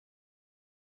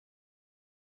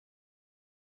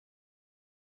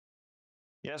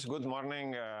Yes, good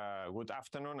morning, good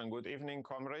afternoon, and good evening,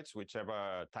 comrades,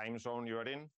 whichever time zone you're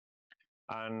in,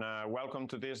 and welcome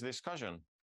to this discussion.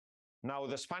 Now,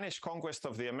 the Spanish conquest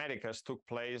of the Americas took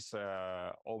place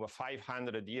over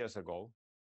 500 years ago,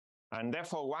 and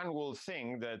therefore one will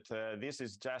think that this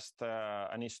is just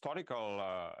an historical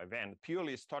event,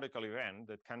 purely historical event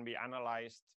that can be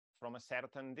analyzed from a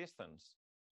certain distance.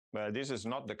 But this is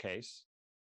not the case.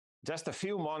 Just a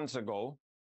few months ago,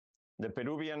 the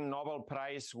Peruvian Nobel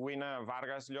Prize winner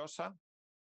Vargas Llosa,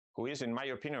 who is, in my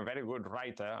opinion, a very good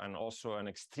writer and also an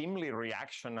extremely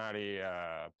reactionary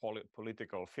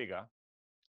political figure,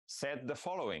 said the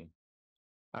following: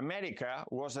 America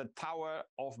was a Tower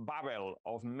of Babel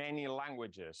of many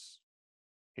languages.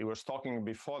 He was talking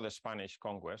before the Spanish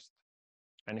conquest,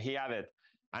 and he added,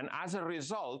 and as a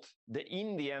result, the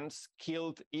Indians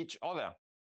killed each other.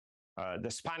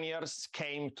 The Spaniards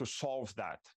came to solve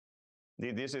that.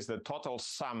 This is the total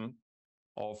sum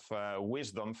of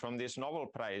wisdom from this Nobel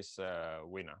Prize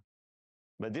winner.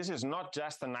 But this is not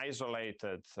just an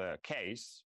isolated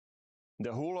case.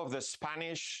 The whole of the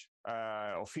Spanish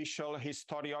official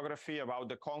historiography about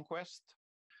the conquest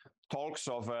talks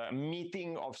of a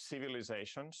meeting of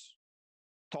civilisations,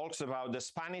 talks about the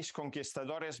Spanish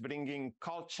conquistadors bringing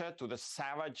culture to the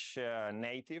savage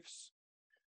natives,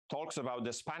 talks about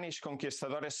the Spanish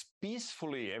conquistadores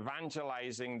peacefully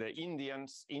evangelizing the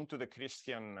Indians into the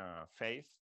Christian faith.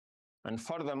 And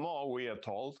furthermore, we are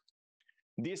told,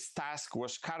 this task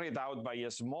was carried out by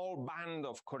a small band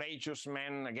of courageous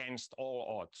men against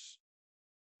all odds.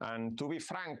 And to be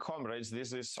frank, comrades,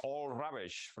 this is all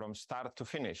rubbish from start to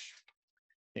finish.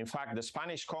 In fact, the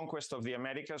Spanish conquest of the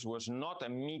Americas was not a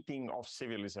meeting of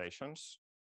civilizations,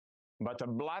 but a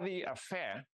bloody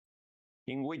affair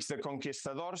in which the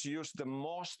conquistadors used the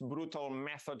most brutal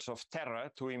methods of terror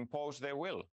to impose their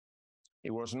will. It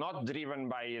was not driven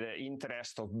by the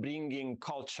interest of bringing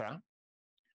culture,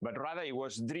 but rather it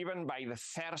was driven by the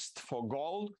thirst for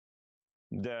gold,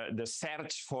 the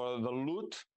search for the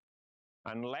loot,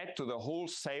 and led to the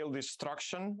wholesale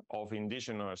destruction of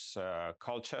indigenous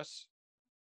cultures,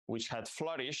 which had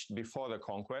flourished before the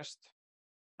conquest,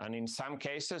 and in some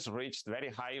cases reached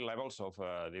very high levels of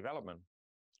development.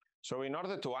 So in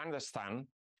order to understand,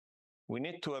 we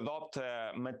need to adopt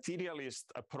a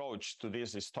materialist approach to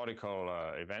this historical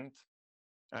event.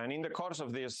 And in the course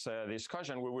of this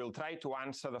discussion, we will try to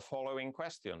answer the following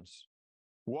questions.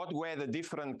 What were the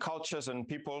different cultures and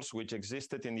peoples which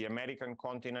existed in the American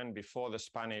continent before the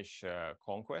Spanish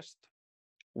conquest?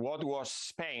 What was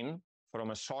Spain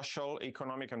from a social,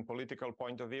 economic, and political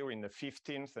point of view in the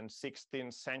 15th and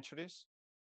 16th centuries?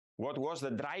 What was the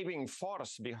driving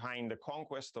force behind the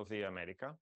conquest of the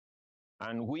America?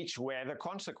 And which were the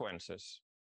consequences?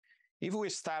 If we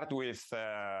start with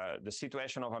the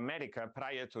situation of America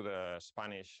prior to the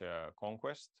Spanish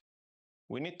conquest,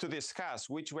 we need to discuss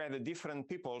which were the different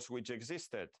peoples which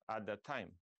existed at that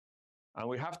time. And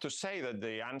we have to say that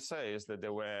the answer is that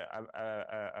there were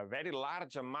a very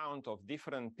large amount of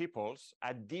different peoples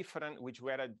which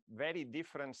were at very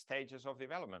different stages of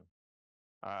development.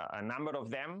 A number of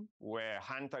them were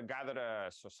hunter-gatherer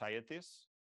societies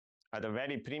at a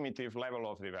very primitive level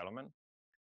of development.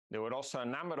 There were also a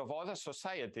number of other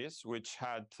societies which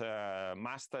had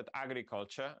mastered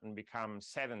agriculture and become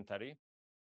sedentary.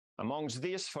 Amongst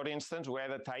these, for instance, were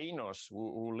the Taínos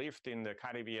who lived in the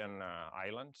Caribbean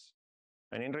islands.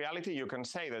 And in reality, you can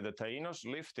say that the Taínos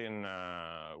lived in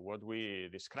what we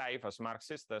describe as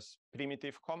Marxist as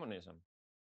primitive communism.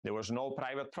 There was no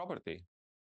private property.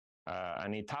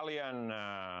 An Italian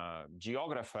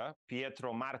geographer,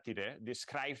 Pietro Martire,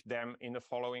 described them in the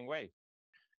following way.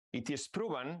 It is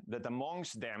proven that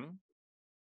amongst them,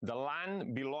 the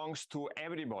land belongs to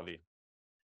everybody,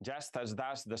 just as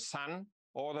does the sun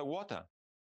or the water.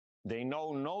 They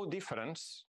know no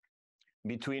difference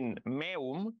between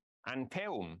meum and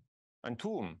tuum.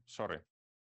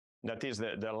 That is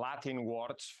the Latin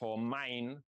words for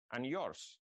mine and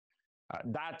yours.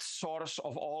 That source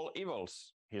of all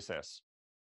evils, he says.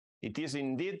 It is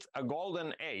indeed a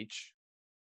golden age,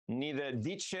 neither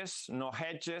ditches, nor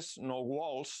hedges, nor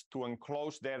walls to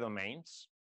enclose their domains.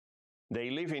 They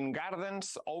live in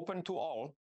gardens open to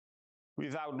all,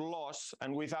 without laws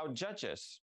and without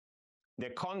judges.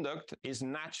 Their conduct is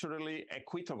naturally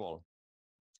equitable,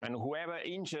 and whoever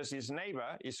injures his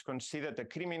neighbor is considered a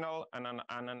criminal and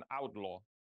an outlaw.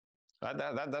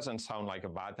 That doesn't sound like a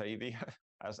bad idea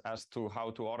as to how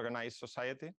to organize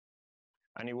society.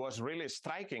 And it was really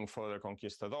striking for the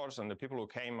conquistadors and the people who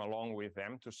came along with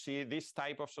them to see this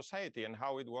type of society and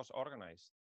how it was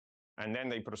organized. And then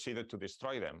they proceeded to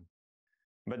destroy them.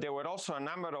 But there were also a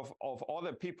number of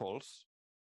other peoples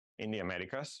in the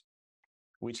Americas,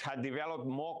 which had developed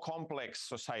more complex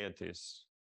societies,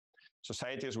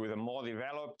 societies with a more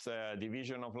developed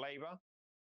division of labor,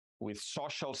 with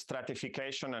social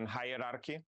stratification and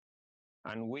hierarchy,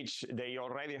 and which they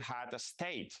already had a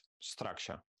state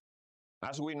structure.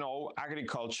 As we know,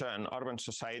 agriculture and urban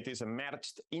societies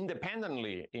emerged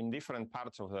independently in different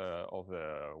parts of the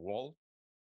world.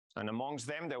 And amongst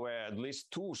them, there were at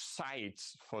least two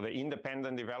sites for the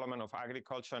independent development of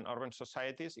agriculture and urban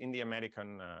societies in the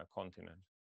American continent.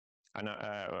 And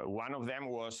one of them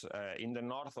was in the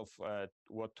north of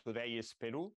what today is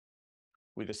Peru,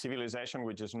 with a civilization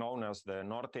which is known as the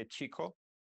Norte Chico.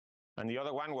 And the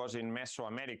other one was in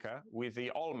Mesoamerica with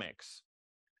the Olmecs.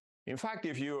 In fact,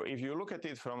 if you look at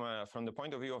it from the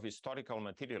point of view of historical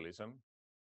materialism,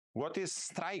 what is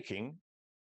striking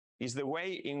is the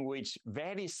way in which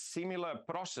very similar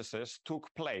processes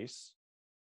took place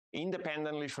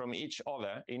independently from each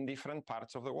other in different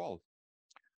parts of the world.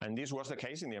 And this was the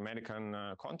case in the American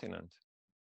continent,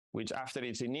 which after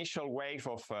its initial wave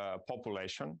of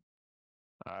population,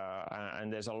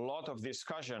 and there's a lot of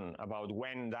discussion about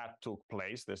when that took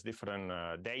place. There's different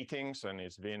datings, and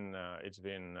it's been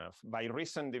by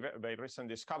recent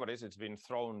discoveries, it's been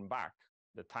thrown back,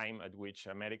 the time at which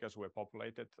Americas were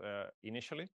populated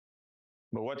initially.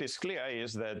 But what is clear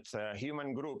is that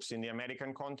human groups in the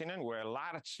American continent were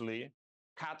largely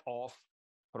cut off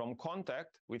from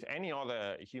contact with any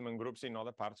other human groups in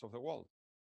other parts of the world,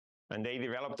 and they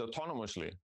developed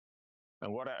autonomously.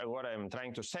 And what I'm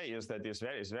trying to say is that it's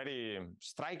very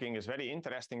striking, it's very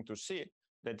interesting to see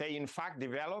that they in fact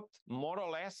developed more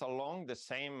or less along the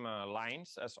same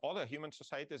lines as other human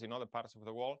societies in other parts of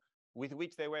the world with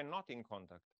which they were not in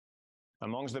contact.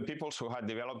 Amongst the peoples who had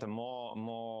developed a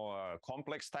more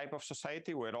complex type of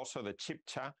society were also the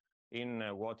Chibcha in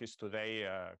what is today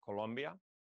Colombia.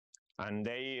 And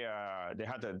they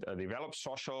had a developed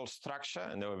social structure,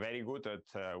 and they were very good at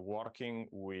working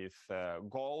with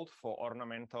gold for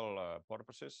ornamental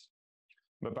purposes.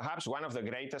 But perhaps one of the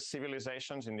greatest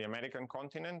civilizations in the American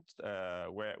continent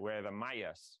were the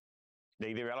Mayas.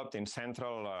 They developed in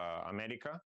Central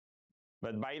America.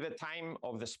 But by the time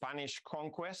of the Spanish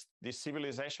conquest, this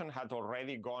civilization had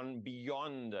already gone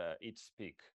beyond its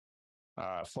peak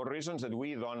for reasons that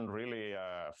we don't really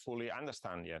fully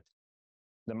understand yet.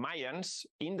 The Mayans,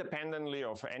 independently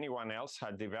of anyone else,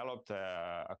 had developed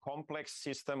a complex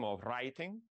system of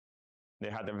writing. They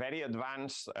had a very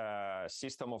advanced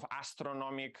system of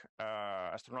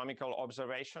astronomical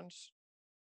observations.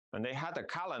 And they had a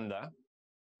calendar,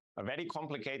 a very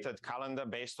complicated calendar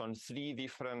based on 3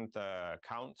 different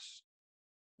counts,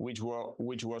 which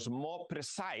was more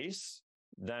precise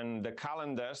than the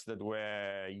calendars that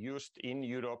were used in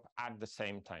Europe at the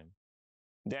same time.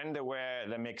 Then there were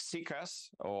the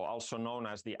Mexicas, or also known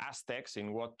as the Aztecs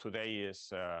in what today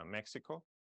is Mexico,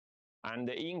 and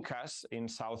the Incas in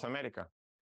South America.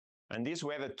 And these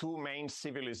were the 2 main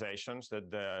civilizations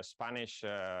that the Spanish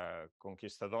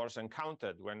conquistadors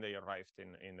encountered when they arrived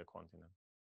in the continent.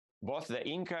 Both the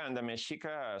Inca and the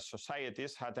Mexica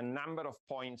societies had a number of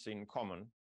points in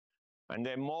common, and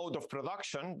their mode of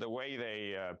production, the way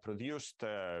they produced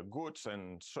goods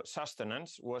and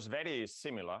sustenance, was very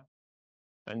similar.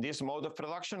 And this mode of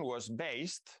production was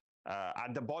based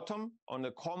at the bottom on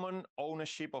the common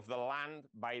ownership of the land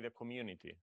by the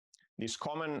community. This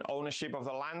common ownership of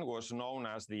the land was known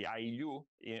as the Ayllu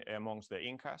amongst the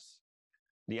Incas.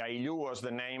 The Ayllu was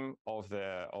the name of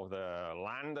the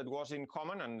land that was in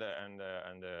common and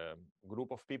the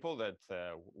group of people that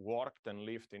worked and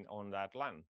lived on that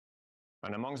land.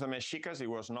 And amongst the Mexicas, it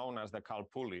was known as the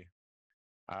Calpulli.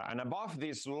 And above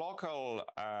this local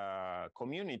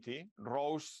community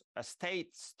rose a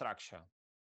state structure.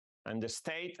 And the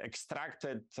state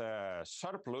extracted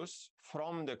surplus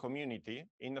from the community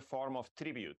in the form of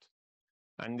tribute.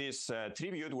 And this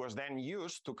tribute was then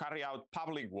used to carry out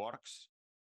public works,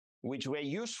 which were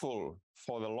useful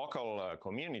for the local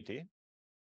community,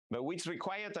 but which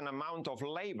required an amount of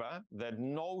labor that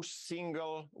no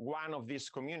single one of these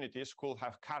communities could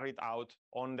have carried out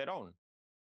on their own.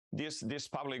 These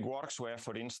public works were,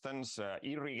 for instance,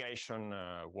 irrigation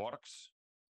works,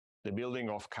 the building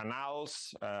of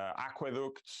canals,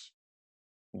 aqueducts,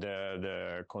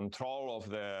 the control of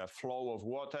the flow of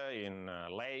water in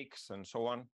lakes and so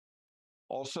on.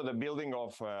 Also the building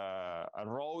of a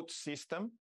road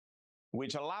system,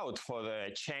 which allowed for the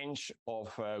exchange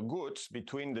of goods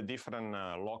between the different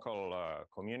local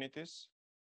communities.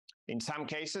 In some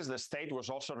cases, the state was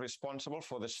also responsible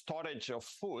for the storage of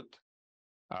food,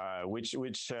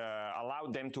 which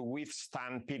allowed them to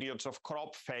withstand periods of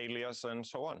crop failures and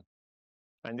so on.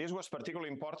 And this was particularly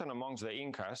important amongst the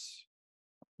Incas,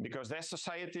 because their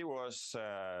society was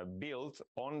built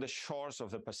on the shores of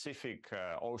the Pacific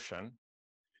Ocean,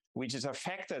 which is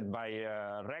affected by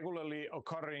regularly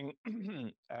occurring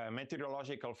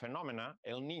meteorological phenomena,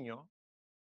 El Nino,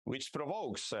 which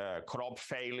provokes crop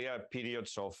failure,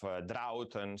 periods of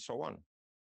drought, and so on.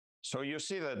 So you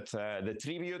see that the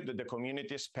tribute that the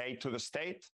communities paid to the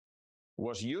state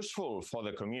was useful for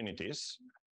the communities,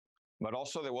 but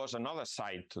also there was another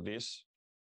side to this,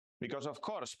 because of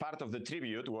course part of the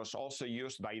tribute was also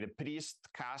used by the priest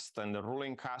caste and the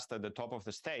ruling caste at the top of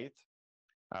the state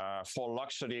for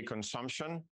luxury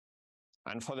consumption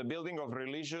and for the building of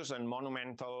religious and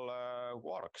monumental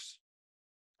works.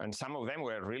 And some of them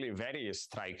were really very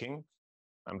striking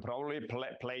and probably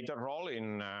played a role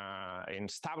in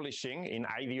establishing in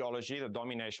ideology the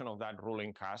domination of that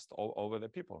ruling caste over the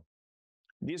people.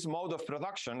 This mode of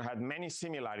production had many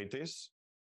similarities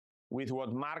with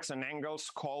what Marx and Engels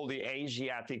call the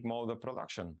Asiatic mode of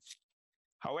production.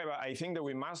 However, I think that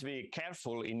we must be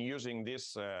careful in using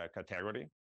this category.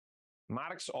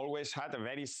 Marx always had a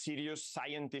very serious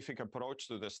scientific approach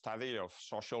to the study of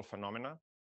social phenomena,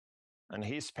 and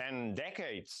he spent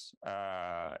decades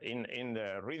in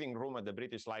the reading room at the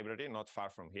British Library, not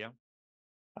far from here,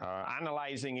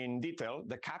 analyzing in detail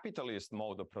the capitalist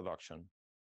mode of production.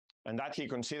 And that he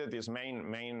considered his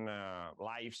main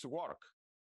life's work.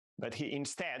 But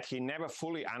instead, he never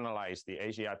fully analyzed the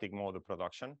Asiatic mode of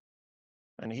production.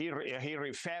 And he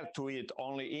referred to it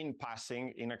only in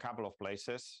passing in a couple of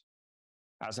places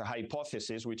as a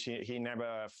hypothesis, which he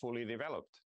never fully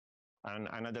developed.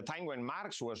 And at the time when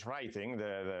Marx was writing,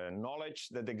 the knowledge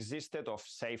that existed of,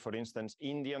 say, for instance,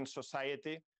 Indian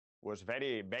society was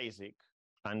very basic.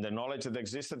 And the knowledge that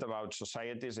existed about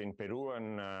societies in Peru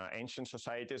and ancient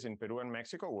societies in Peru and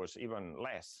Mexico was even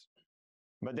less.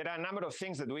 But there are a number of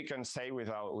things that we can say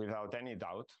without any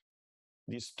doubt.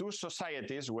 These two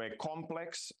societies were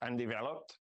complex and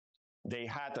developed. They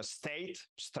had a state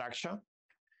structure,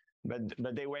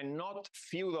 but they were not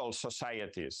feudal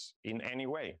societies in any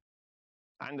way.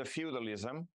 Under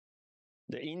feudalism,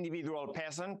 the individual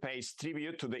peasant pays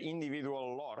tribute to the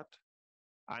individual lord,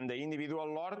 and the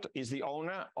individual lord is the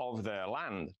owner of the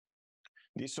land.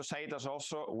 These societies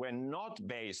also were not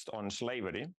based on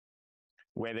slavery,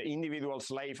 where the individual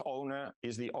slave owner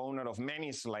is the owner of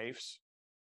many slaves,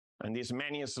 and these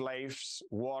many slaves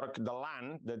work the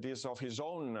land that is of his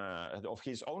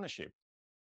ownership.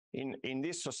 In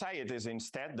these societies,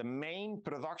 instead, the main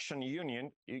production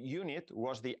unit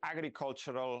was the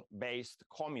agricultural-based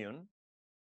commune.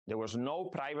 There was no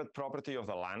private property of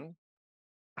the land,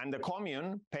 and the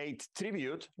commune paid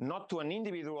tribute not to an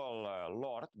individual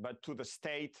lord, but to the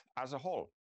state as a whole.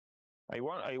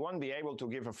 I won't be able to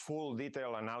give a full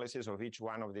detailed analysis of each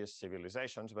one of these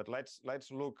civilizations, but let's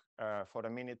look for a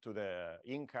minute to the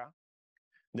Inca.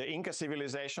 The Inca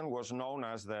civilization was known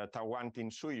as the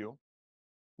Tahuantinsuyo,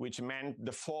 which meant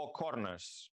the four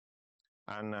corners,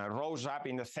 and rose up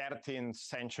in the 13th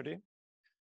century.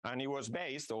 And it was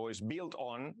based, or is built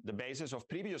on, the basis of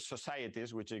previous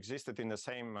societies which existed in the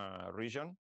same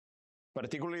region,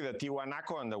 particularly the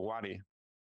Tiwanaku and the Wari.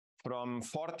 From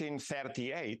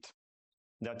 1438,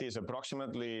 that is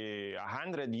approximately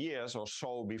 100 years or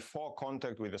so before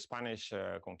contact with the Spanish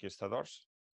conquistadors,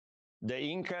 the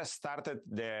Inca started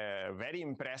the very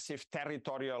impressive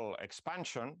territorial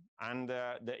expansion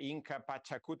under the Inca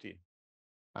Pachacuti.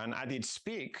 And at its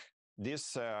peak,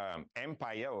 this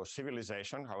empire or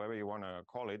civilization, however you want to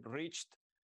call it, reached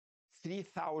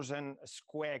 3,000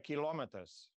 square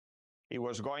kilometers. It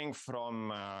was going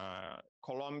from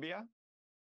Colombia,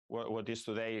 what is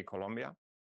today Colombia,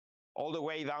 all the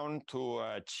way down to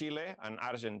Chile and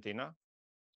Argentina.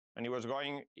 And it was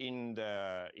going in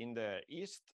the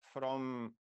east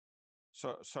from,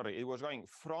 it was going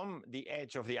from the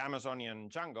edge of the Amazonian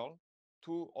jungle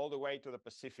to all the way to the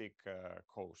Pacific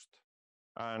coast.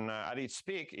 And at its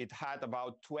peak, it had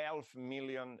about 12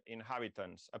 million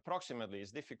inhabitants. Approximately,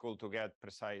 it's difficult to get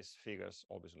precise figures,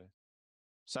 obviously.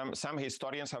 Some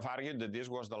historians have argued that this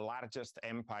was the largest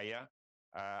empire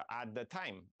at the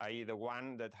time, i.e. the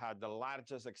one that had the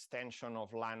largest extension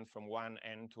of land from one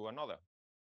end to another.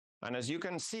 And as you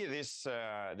can see,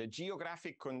 the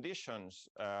geographic conditions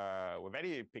were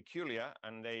very peculiar,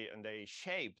 and they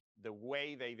shaped the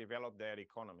way they developed their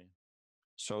economy.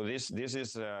 So this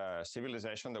is a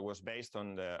civilization that was based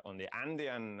on the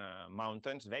Andean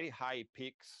mountains, very high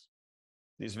peaks.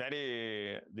 These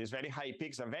very high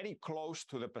peaks are very close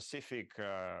to the Pacific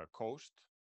coast,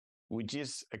 which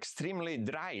is extremely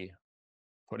dry.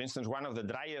 For instance, one of the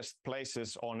driest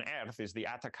places on Earth is the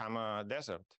Atacama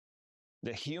Desert.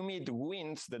 the humid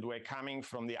winds that were coming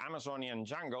from the Amazonian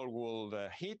jungle would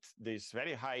hit these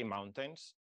very high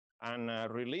mountains and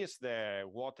release the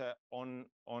water on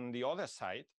the other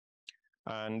side.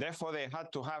 And therefore, they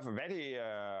had to have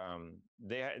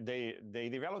they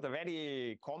developed a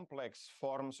very complex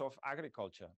forms of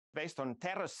agriculture based on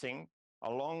terracing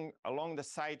along the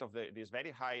side of these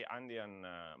very high Andean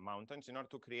mountains in order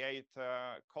to create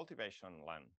cultivation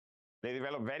land. They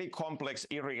developed very complex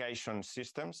irrigation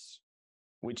systems,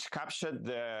 which captured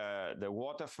the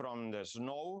water from the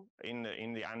snow in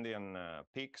the Andean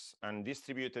peaks and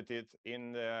distributed it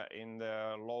in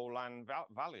the lowland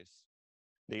valleys.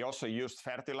 They also used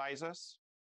fertilizers,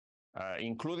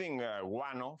 including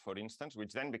guano, for instance,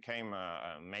 which then became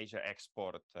a major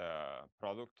export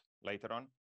product later on.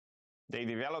 They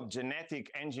developed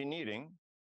genetic engineering,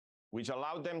 which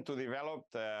allowed them to develop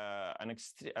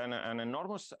an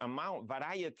enormous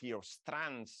variety of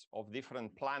strands of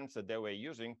different plants that they were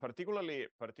using, particularly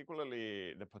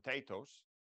the potatoes,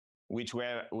 which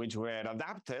were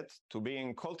adapted to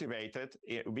being cultivated,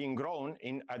 being grown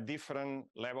at different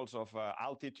levels of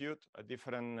altitude, at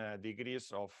different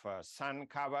degrees of sun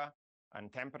cover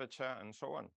and temperature, and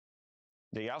so on.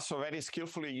 They also very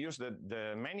skillfully used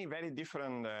the many very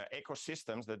different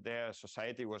ecosystems that their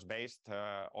society was based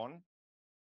on,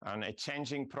 and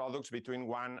exchanging products between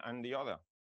one and the other.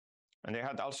 And they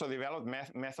had also developed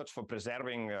methods for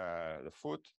preserving the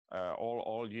food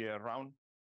all year round,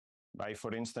 by,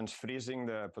 for instance, freezing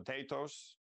the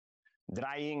potatoes,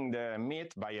 drying the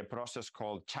meat by a process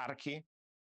called charqui,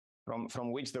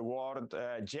 from which the word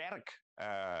jerk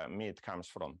meat comes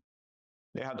from.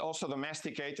 They had also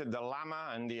domesticated the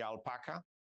llama and the alpaca,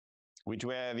 which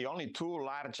were the only two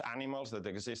large animals that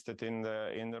existed in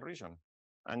the region.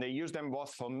 And they used them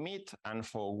both for meat and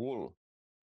for wool,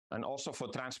 and also for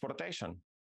transportation.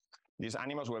 These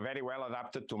animals were very well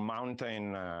adapted to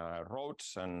mountain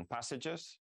roads and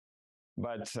passages,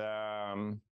 but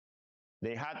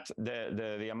they had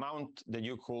the amount that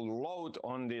you could load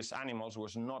on these animals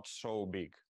was not so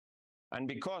big. And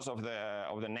because of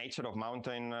the nature of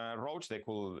mountain roads,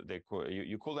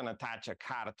 you couldn't attach a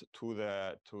cart to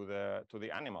the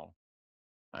animal.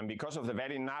 And because of the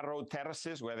very narrow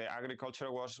terraces where the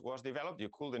agriculture was developed, you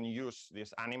couldn't use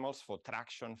these animals for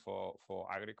traction for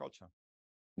agriculture.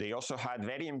 They also had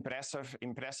very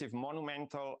impressive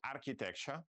monumental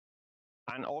architecture,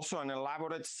 and also an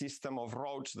elaborate system of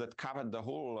roads that covered the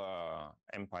whole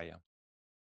empire.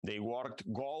 They worked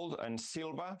gold and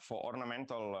silver for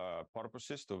ornamental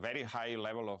purposes to very high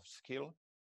level of skill.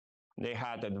 They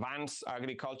had advanced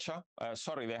agriculture,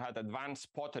 they had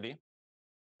advanced pottery,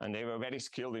 and they were very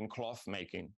skilled in cloth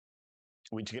making,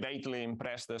 which greatly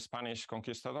impressed the Spanish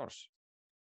conquistadors.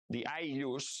 The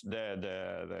Ayllus,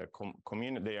 the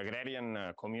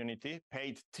agrarian community,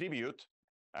 paid tribute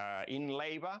in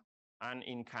labor and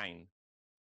in kind.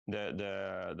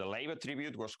 The labor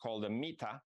tribute was called a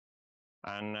mita,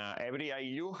 and every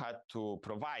Ayllu had to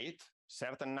provide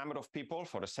certain number of people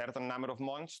for a certain number of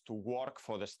months to work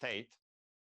for the state.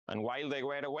 And while they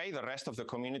were away, the rest of the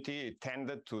community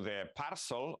tended to the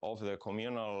parcel of the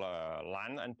communal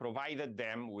land and provided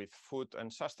them with food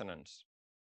and sustenance.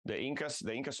 The Inca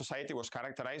society was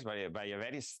characterized by a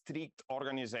very strict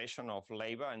organization of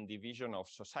labor and division of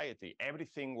society.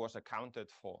 Everything was accounted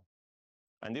for.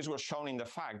 And this was shown in the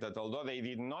fact that although they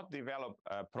did not develop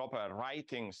a proper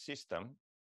writing system,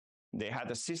 they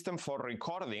had a system for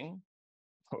recording,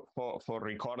 for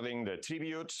recording the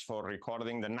tributes, for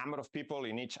recording the number of people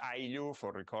in each Ayllu,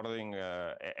 for recording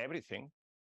everything,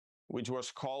 which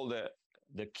was called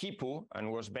the quipu,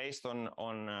 and was based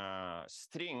on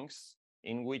strings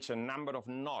in which a number of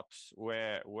knots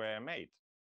were made.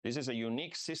 This is a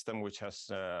unique system which has,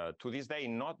 to this day,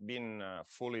 not been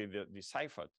fully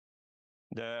deciphered.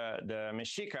 The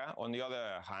Mexica, on the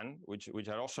other hand, which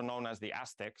are also known as the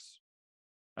Aztecs,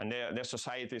 and their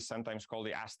society is sometimes called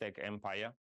the Aztec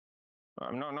Empire.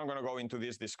 I'm not going to go into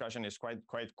this discussion. It's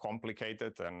quite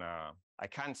complicated, and I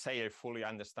can't say I fully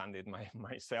understand it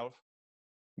myself.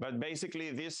 But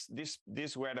basically,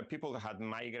 these were the people that had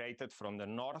migrated from the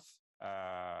north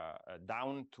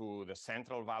down to the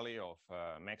Central Valley of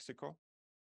Mexico.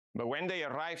 But when they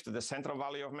arrived at the Central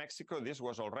Valley of Mexico, this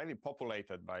was already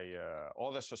populated by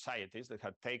other societies that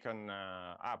had taken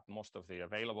up most of the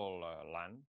available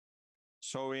land.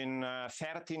 So in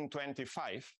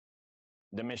 1325,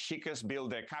 the Mexicas built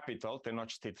their capital,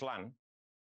 Tenochtitlan,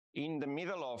 in the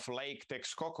middle of Lake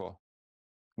Texcoco,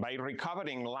 by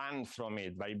recovering land from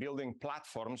it, by building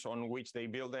platforms on which they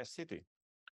built their city.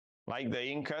 Like the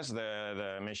Incas,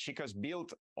 the Mexicas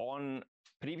built on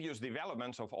previous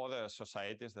developments of other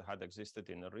societies that had existed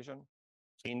in the region.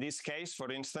 In this case,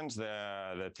 for instance,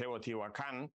 the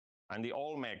Teotihuacan and the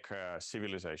Olmec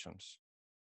civilizations.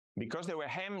 Because they were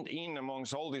hemmed in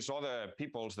amongst all these other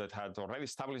peoples that had already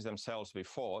established themselves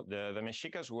before, the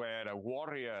Mexicas were a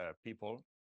warrior people.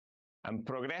 And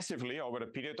progressively, over a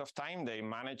period of time, they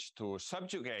managed to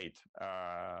subjugate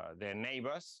their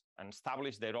neighbors and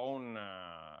establish their own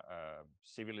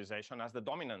civilization as the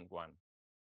dominant one.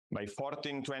 By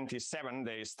 1427,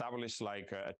 they established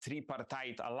like a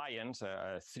tripartite alliance,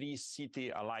 a three-city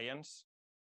alliance,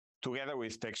 together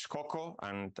with Texcoco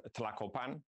and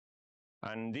Tlacopan.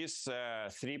 And this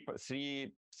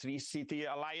three-city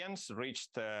alliance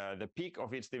reached the peak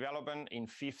of its development in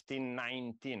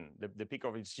 1519, the peak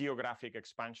of its geographic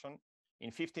expansion. In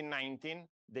 1519,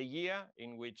 the year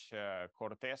in which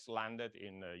Cortés landed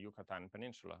in the Yucatan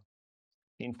Peninsula.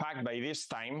 In fact, by this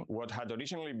time, what had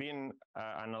originally been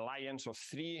an alliance of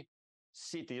three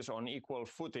cities on equal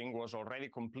footing was already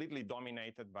completely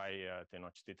dominated by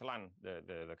Tenochtitlan,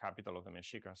 the capital of the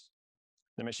Mexicas.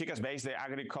 The Mexicas based their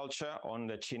agriculture on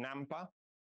the chinampa,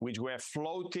 which were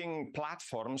floating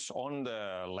platforms on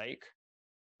the lake,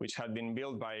 which had been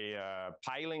built by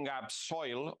piling up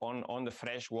soil on the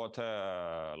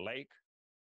freshwater lake.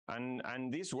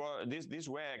 And these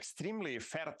were extremely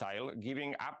fertile,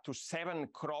 giving up to 7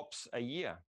 crops a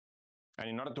year. And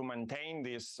in order to maintain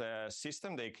this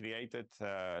system, they created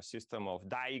a system of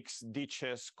dikes,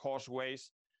 ditches,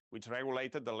 causeways, which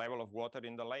regulated the level of water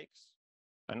in the lakes,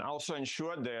 and also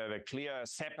ensured the clear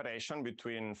separation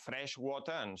between fresh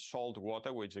water and salt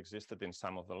water, which existed in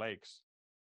some of the lakes.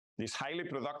 These highly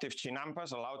productive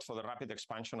chinampas allowed for the rapid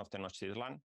expansion of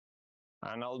Tenochtitlan.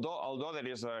 And although there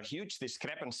is a huge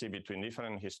discrepancy between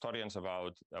different historians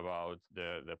about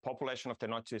the population of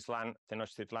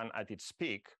Tenochtitlan at its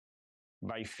peak,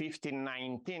 by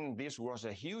 1519, this was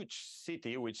a huge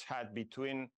city which had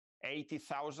between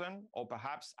 80,000 or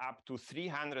perhaps up to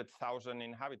 300,000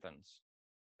 inhabitants.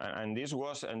 And this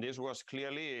was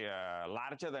clearly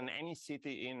larger than any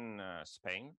city in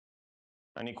Spain.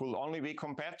 And it could only be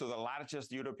compared to the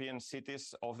largest European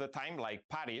cities of the time, like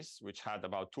Paris, which had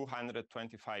about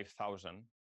 225,000,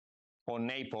 or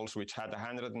Naples, which had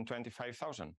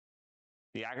 125,000.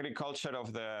 The agriculture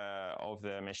of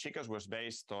the Mexicas was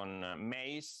based on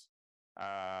maize,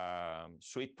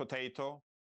 sweet potato,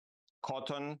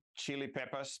 cotton, chili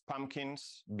peppers,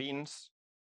 pumpkins, beans,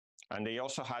 and they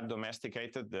also had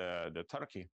domesticated the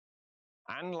turkey.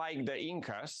 Unlike the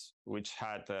Incas, which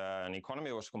had an economy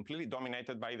that was completely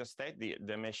dominated by the state,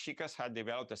 the Mexicas had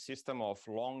developed a system of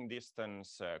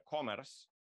long-distance commerce,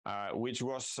 which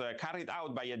was carried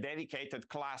out by a dedicated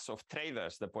class of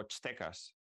traders, the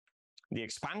Pochtecas.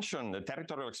 The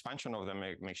territorial expansion of the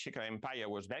Mexica Empire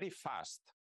was very fast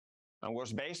and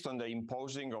was based on the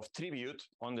imposing of tribute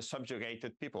on the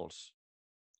subjugated peoples.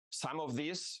 Some of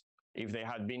these, if they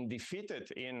had been defeated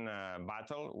in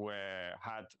battle,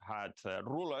 had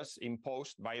rulers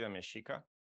imposed by the Mexica,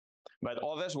 but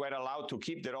others were allowed to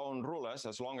keep their own rulers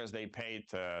as long as they paid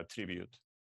tribute.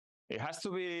 It has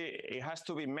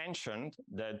to be mentioned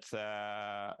that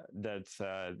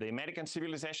the American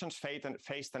civilizations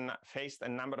faced a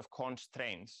number of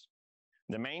constraints.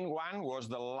 The main one was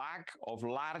the lack of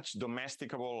large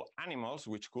domesticable animals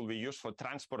which could be used for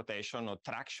transportation or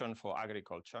traction for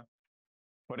agriculture.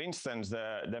 For instance,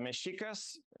 the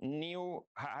Mexicas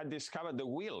had discovered the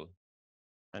wheel,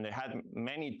 and they had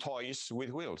many toys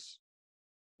with wheels.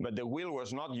 But the wheel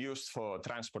was not used for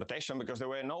transportation because there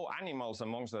were no animals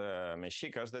amongst the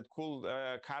Mexicas that could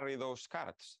carry those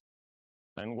carts.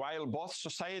 And while both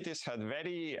societies had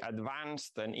very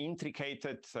advanced and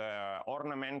intricate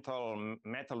ornamental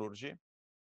metallurgy,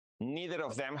 neither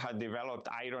of them had developed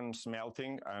iron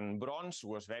smelting, and bronze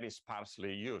was very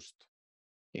sparsely used.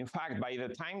 In fact, by the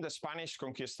time the Spanish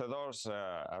conquistadors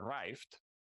arrived,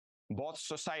 both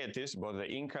societies, both the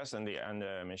Incas and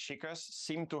the Mexicas,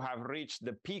 seemed to have reached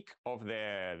the peak of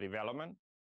their development,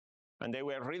 and they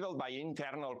were riddled by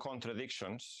internal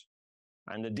contradictions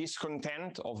and the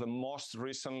discontent of the most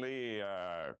recently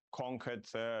conquered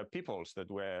peoples that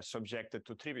were subjected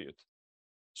to tribute.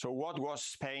 So what was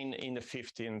Spain in the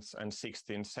 15th and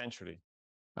 16th century?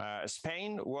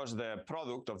 Spain was the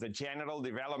product of the general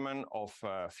development of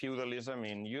feudalism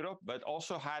in Europe, but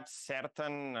also had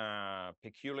certain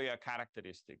peculiar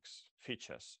characteristics,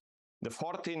 features. The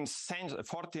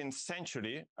 14th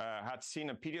century had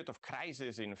seen a period of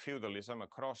crisis in feudalism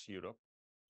across Europe,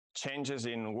 changes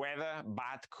in weather,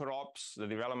 bad crops, the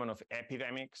development of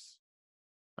epidemics,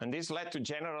 and this led to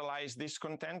generalized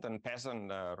discontent and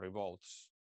peasant revolts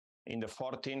in the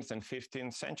 14th and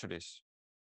 15th centuries.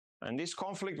 And this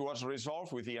conflict was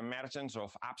resolved with the emergence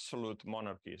of absolute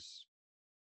monarchies.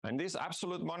 And these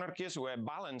absolute monarchies were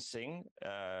balancing,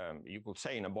 you could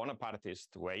say in a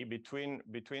Bonapartist way, between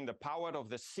the power of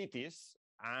the cities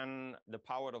and the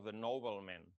power of the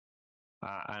noblemen.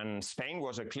 And Spain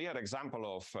was a clear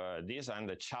example of this, and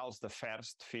the Charles I,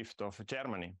 fifth of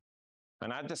Germany.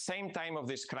 And at the same time of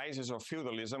this crisis of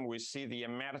feudalism, we see the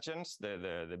emergence,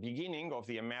 the beginning of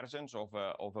the emergence of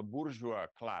a bourgeois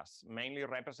class, mainly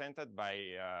represented by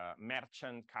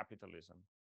merchant capitalism.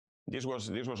 This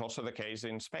was also the case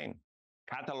in Spain.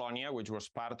 Catalonia, which was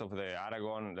part of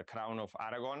the Crown of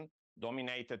Aragon,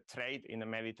 dominated trade in the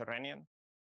Mediterranean.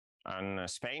 And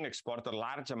Spain exported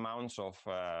large amounts of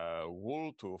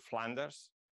wool to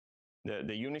Flanders.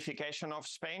 The unification of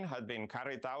Spain had been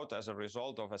carried out as a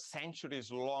result of a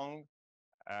centuries-long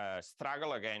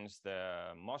struggle against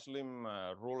the Muslim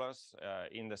rulers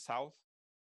in the south,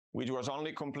 which was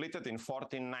only completed in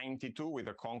 1492 with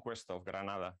the conquest of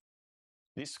Granada.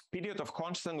 This period of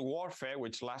constant warfare,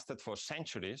 which lasted for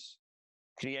centuries,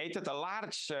 created a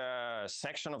large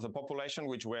section of the population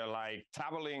which were like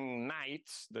traveling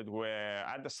knights that were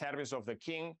at the service of the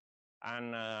king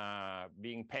and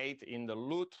being paid in the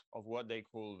loot of what they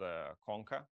could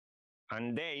conquer.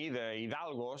 And they, the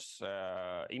hidalgos,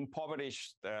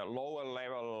 impoverished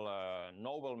lower-level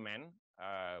noblemen,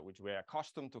 which were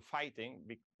accustomed to fighting,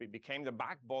 became the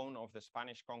backbone of the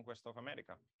Spanish conquest of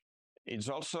America. It's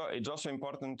also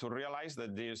important to realize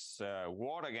that this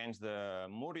war against the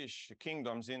Moorish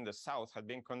kingdoms in the south had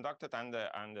been conducted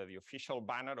under the official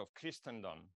banner of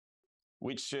Christendom,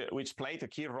 which played a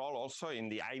key role also in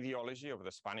the ideology of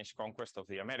the Spanish conquest of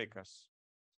the Americas.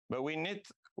 But we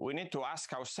need to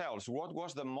ask ourselves, what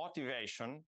was the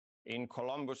motivation in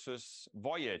Columbus's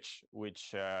voyage,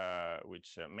 which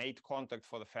made contact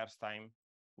for the first time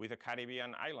with the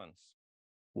Caribbean islands?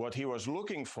 What he was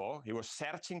looking for, he was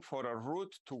searching for a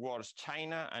route towards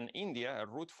China and India, a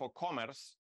route for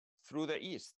commerce through the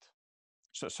east.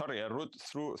 A route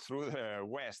through the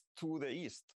west to the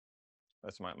east.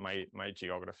 That's my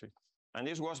geography. And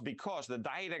this was because the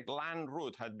direct land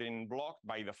route had been blocked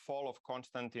by the fall of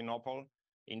Constantinople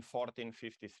in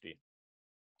 1453.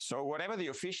 So whatever the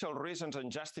official reasons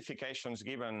and justifications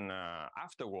given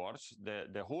afterwards,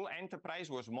 the whole enterprise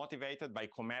was motivated by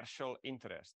commercial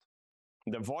interest.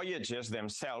 The voyages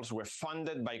themselves were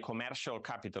funded by commercial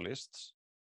capitalists.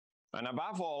 And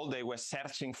above all, they were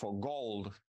searching for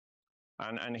gold.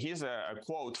 And here's a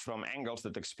quote from Engels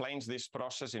that explains this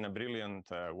process in a brilliant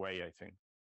way, I think.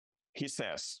 He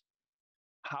says,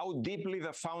 "How deeply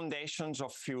the foundations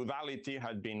of feudality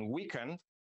had been weakened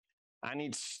and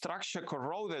its structure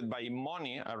corroded by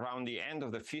money around the end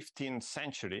of the 15th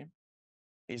century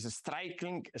is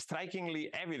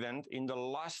strikingly evident in the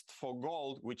lust for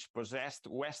gold which possessed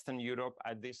Western Europe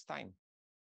at this time.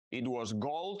 It was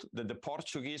gold that the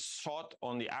Portuguese sought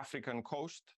on the African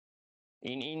coast,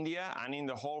 in India, and in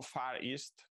the whole Far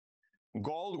East.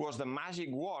 Gold was the magic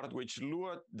word which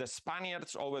lured the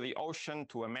Spaniards over the ocean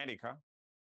to America.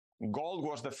 Gold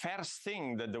was the first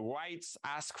thing that the whites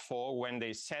asked for when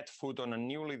they set foot on a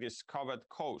newly discovered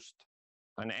coast."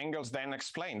 And Engels then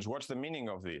explains what's the meaning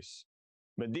of this.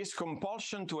 But this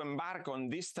compulsion to embark on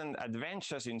distant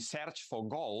adventures in search for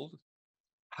gold,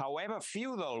 however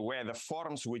feudal were the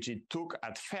forms which it took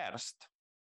at first,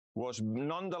 was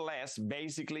nonetheless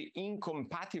basically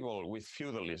incompatible with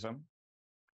feudalism,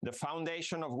 the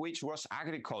foundation of which was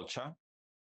agriculture,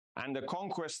 and the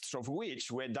conquests of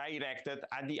which were directed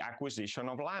at the acquisition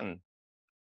of land.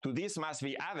 To this must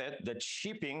be added that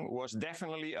shipping was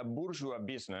definitely a bourgeois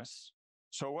business.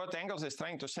 So what Engels is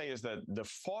trying to say is that the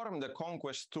form the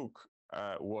conquest took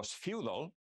was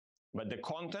feudal, but the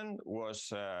content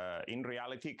was in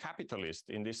reality capitalist,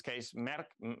 in this case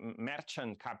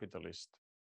merchant capitalist.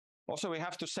 Also, we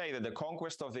have to say that the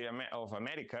conquest of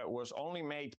America was only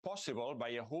made possible by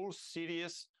a whole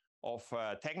series of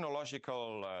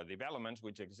technological developments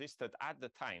which existed at the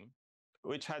time,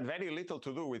 which had very little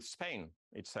to do with Spain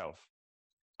itself.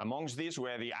 Amongst these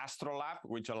were the astrolabe,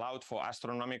 which allowed for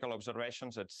astronomical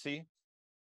observations at sea,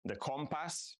 the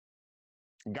compass,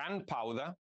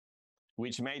 gunpowder,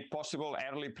 which made possible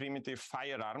early primitive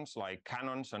firearms like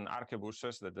cannons and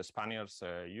arquebuses that the Spaniards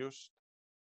used.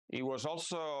 It was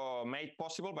also made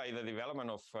possible by the development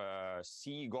of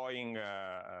sea-going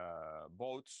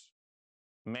boats,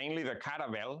 mainly the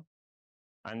caravel,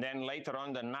 and then later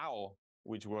on the nao,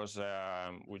 which was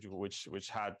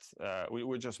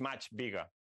much bigger.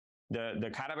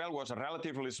 The caravel was a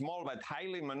relatively small but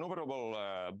highly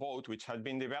maneuverable boat which had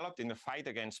been developed in the fight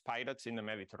against pirates in the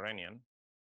Mediterranean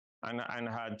and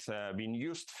had been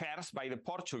used first by the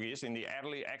Portuguese in the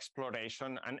early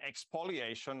exploration and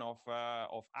expoliation of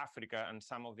Africa and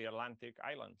some of the Atlantic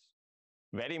islands.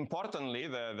 Very importantly,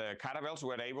 the caravels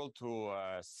were able to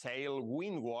sail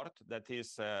windward, that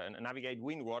is, navigate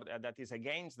windward, that is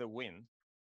against the wind.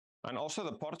 And also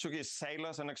the Portuguese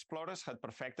sailors and explorers had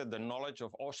perfected the knowledge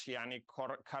of oceanic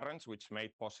currents, which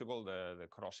made possible the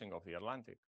crossing of the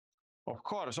Atlantic. Of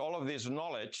course, all of this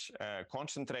knowledge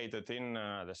concentrated in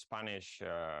the Spanish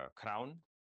crown.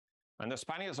 And the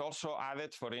Spaniards also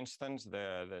added, for instance,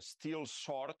 the steel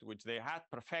sword, which they had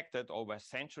perfected over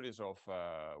centuries of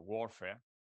warfare.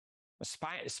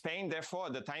 Spain, therefore,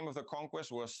 at the time of the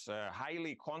conquest, was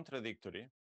highly contradictory.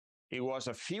 It was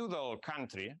a feudal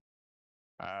country,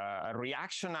 a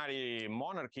reactionary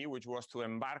monarchy, which was to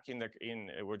embark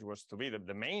which was to be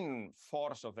the main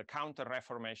force of the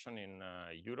counter-reformation in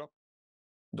Europe,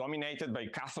 dominated by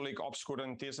Catholic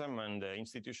obscurantism and the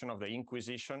institution of the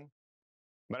Inquisition.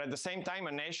 But at the same time,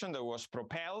 a nation that was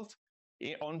propelled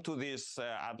onto this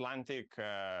Atlantic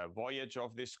voyage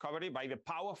of discovery by the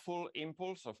powerful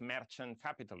impulse of merchant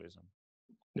capitalism.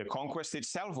 The conquest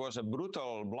itself was a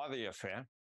brutal, bloody affair,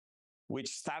 which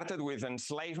started with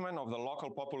enslavement of the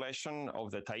local population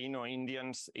of the Taino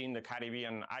Indians in the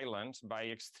Caribbean islands by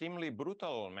extremely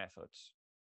brutal methods.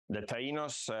 The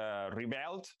Tainos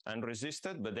rebelled and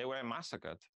resisted, but they were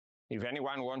massacred. If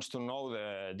anyone wants to know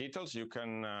the details, you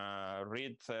can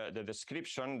read the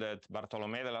description that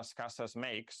Bartolomé de las Casas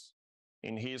makes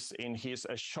in his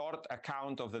a short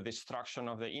account of the destruction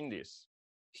of the Indies.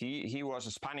 He was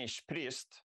a Spanish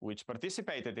priest which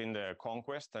participated in the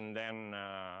conquest and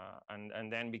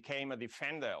then became a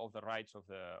defender of the rights of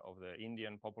the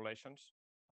Indian populations.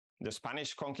 The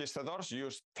Spanish conquistadors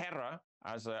used terror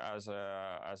as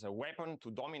a weapon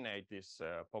to dominate these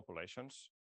populations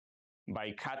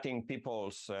by cutting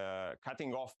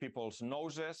off people's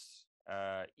noses,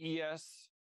 ears,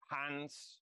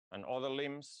 hands, and other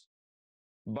limbs,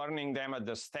 burning them at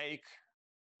the stake,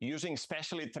 using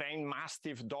specially trained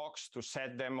mastiff dogs to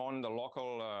set them on the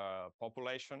local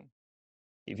population.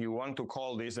 If you want to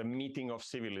call this a meeting of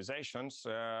civilizations,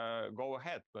 go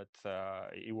ahead, but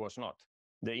it was not.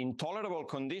 The intolerable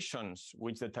conditions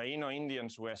which the Taino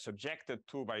Indians were subjected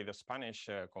to by the Spanish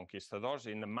conquistadors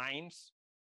in the mines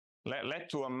led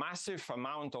to a massive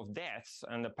amount of deaths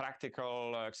and the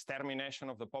practical extermination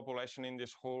of the population in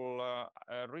this whole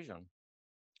region.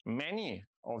 Many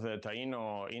of the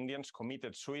Taino Indians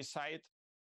committed suicide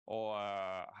or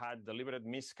had deliberate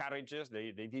miscarriages.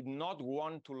 They did not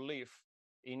want to live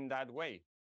in that way.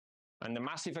 And the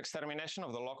massive extermination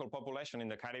of the local population in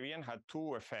the Caribbean had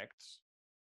two effects.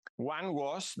 One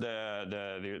was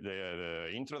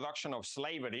the introduction of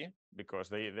slavery, because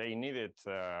they needed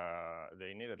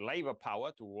labor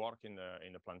power to work in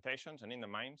the plantations and in the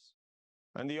mines.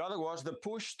 And the other was the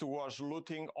push towards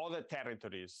looting other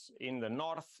territories in the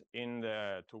north,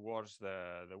 towards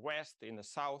the west, in the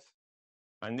south.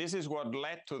 And this is what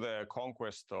led to the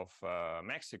conquest of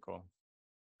Mexico.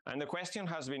 And the question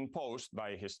has been posed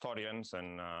by historians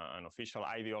and official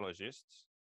ideologists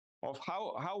of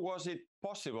how was it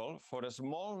possible for a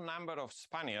small number of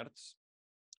Spaniards,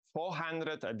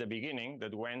 400 at the beginning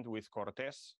that went with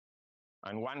Cortés,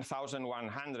 and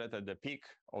 1,100 at the peak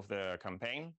of the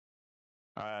campaign,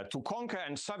 to conquer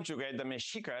and subjugate the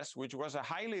Mexicas, which was a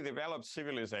highly developed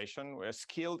civilization,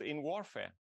 skilled in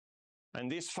warfare.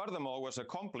 And this, furthermore, was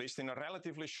accomplished in a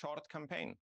relatively short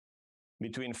campaign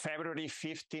between February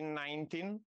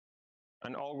 1519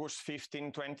 and August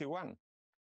 1521.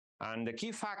 And the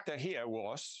key factor here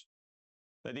was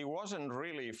that it wasn't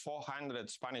really 400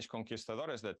 Spanish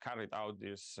conquistadores that carried out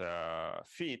this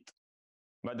feat,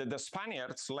 but that the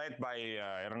Spaniards, led by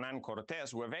Hernán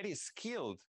Cortés, were very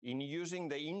skilled in using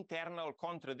the internal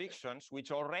contradictions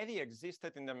which already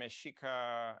existed in the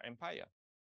Mexica Empire.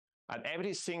 At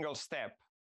every single step,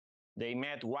 they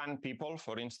met one people,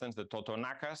 for instance, the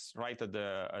Totonacas, right at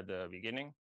the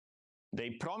beginning.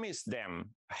 They promised them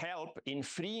help in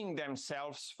freeing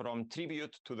themselves from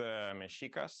tribute to the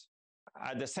Mexicas.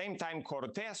 At the same time,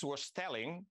 Cortés was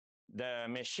telling the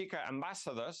Mexica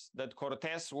ambassadors that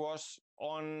Cortés was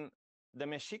on the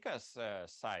Mexicas'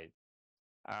 side.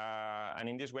 And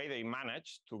in this way, they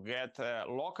managed to get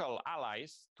local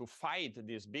allies to fight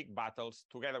these big battles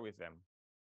together with them.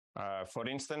 For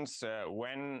instance,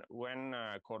 when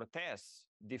Cortés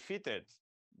defeated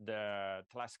the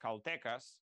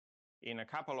Tlaxcaltecas in a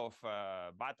couple of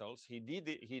battles, he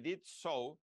did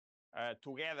so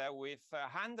together with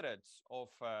hundreds of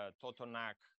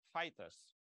Totonac fighters.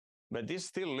 But this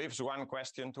still leaves one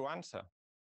question to answer.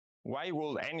 Why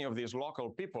would any of these local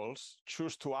peoples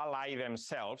choose to ally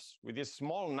themselves with this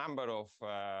small number of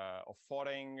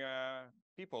foreign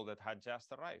people that had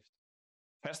just arrived?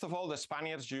 First of all, the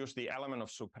Spaniards used the element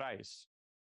of surprise.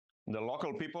 The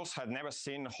local peoples had never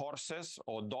seen horses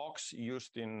or dogs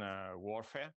used in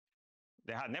warfare.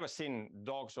 They had never seen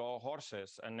dogs or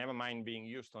horses, and never mind being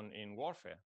used in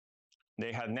warfare.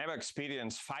 They had never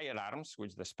experienced firearms,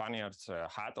 which the Spaniards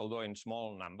had, although in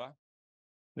small number.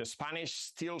 The Spanish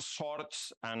steel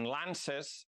swords and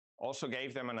lances also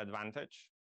gave them an advantage.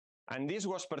 And this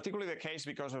was particularly the case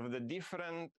because of the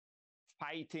different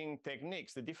fighting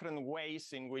techniques, the different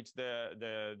ways in which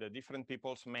the different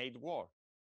peoples made war.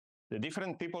 The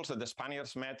different peoples that the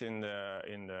Spaniards met in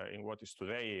what is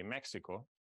today Mexico,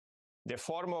 the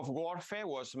form of warfare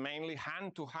was mainly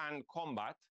hand-to-hand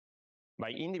combat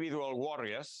by individual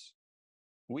warriors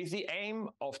with the aim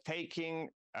of taking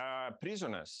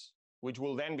prisoners, which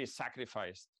will then be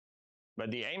sacrificed.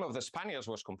 But the aim of the Spaniards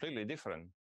was completely different.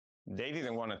 They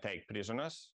didn't want to take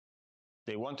prisoners.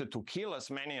 They wanted to kill as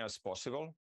many as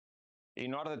possible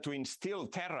in order to instill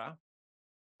terror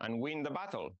and win the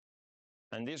battle.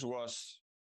 And this was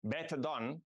better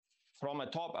done from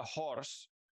atop a horse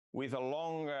with a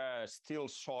long steel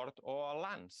sword or a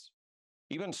lance.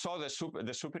 Even so,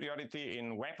 the superiority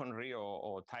in weaponry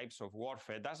or types of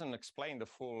warfare doesn't explain the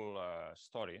full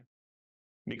story,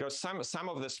 because some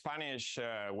of the Spanish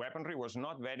weaponry was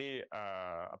not very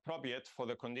appropriate for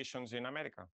the conditions in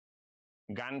America.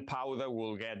 Gunpowder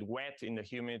will get wet in the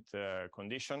humid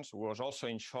conditions, was also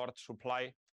in short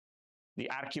supply. The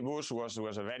arquebus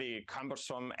was a very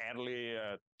cumbersome early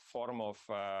form of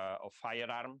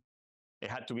firearm. It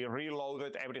had to be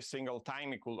reloaded every single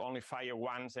time. It could only fire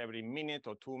once every minute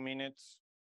or 2 minutes.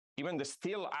 Even the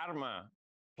steel armor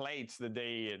plates that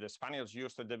the Spaniards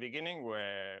used at the beginning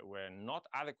were not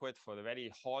adequate for the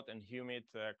very hot and humid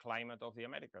climate of the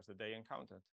Americas that they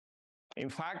encountered. In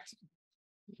fact,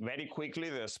 very quickly,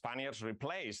 the Spaniards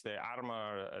replaced the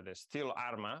steel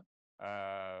armor,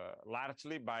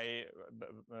 largely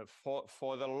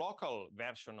for the local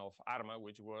version of armor,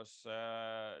 which was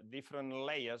different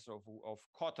layers of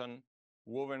cotton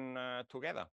woven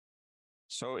together.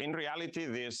 So in reality,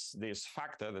 this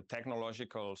factor, the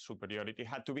technological superiority,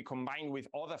 had to be combined with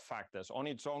other factors. On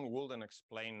its own wouldn't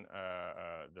explain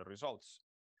the results.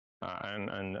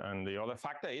 And the other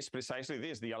factor is precisely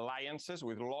this, the alliances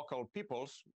with local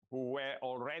peoples who were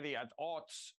already at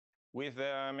odds with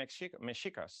the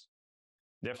Mexicas.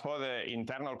 Therefore, the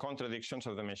internal contradictions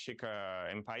of the Mexica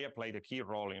Empire played a key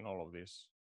role in all of this.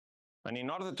 And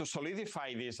in order to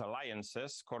solidify these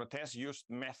alliances, Cortés used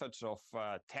methods of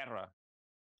terror.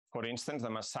 For instance,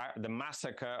 the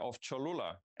massacre of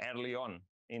Cholula early on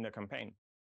in the campaign.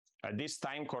 At this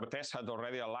time, Cortés had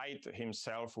already allied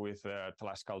himself with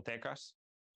Tlaxcaltecas,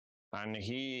 and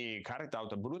he carried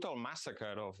out a brutal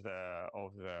massacre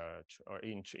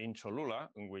in Cholula,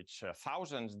 in which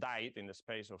thousands died in the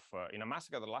space of in a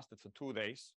massacre that lasted for 2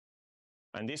 days,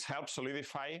 and this helped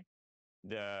solidify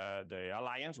the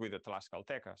alliance with the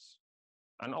Tlaxcaltecas,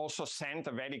 and also sent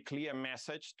a very clear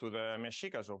message to the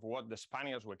Mexicas of what the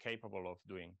Spaniards were capable of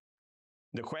doing.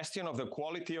 The question of the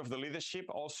quality of the leadership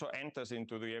also enters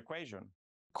into the equation.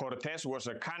 Cortés was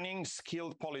a cunning,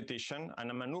 skilled politician and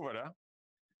a maneuverer,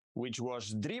 which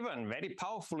was very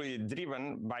powerfully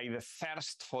driven by the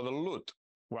thirst for the loot,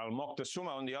 while Moctezuma,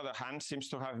 on the other hand, seems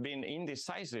to have been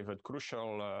indecisive at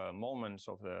crucial moments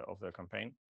of the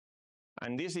campaign.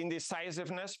 And this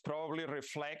indecisiveness probably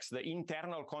reflects the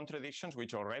internal contradictions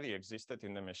which already existed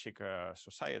in the Mexica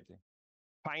society.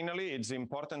 Finally, it's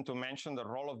important to mention the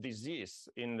role of disease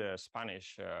in the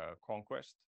Spanish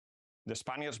conquest. The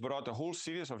Spaniards brought a whole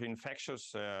series of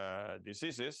infectious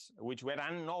diseases which were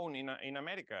unknown in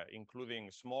America,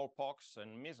 including smallpox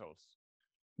and measles.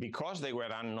 Because they were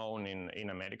unknown in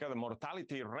America, the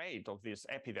mortality rate of these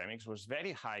epidemics was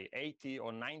very high, 80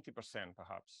 or 90%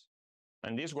 perhaps.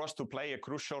 And this was to play a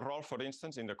crucial role, for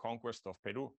instance, in the conquest of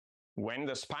Peru. When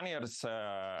the Spaniards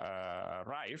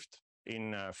arrived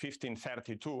in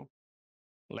 1532,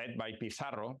 led by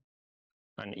Pizarro,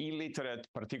 an illiterate,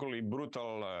 particularly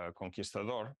brutal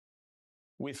conquistador,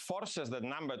 with forces that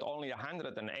numbered only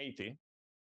 180,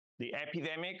 the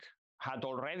epidemic had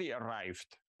already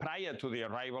arrived prior to the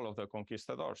arrival of the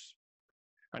conquistadors.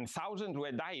 And thousands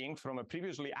were dying from a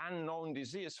previously unknown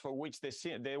disease for which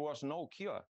there was no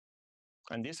cure.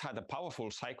 And this had a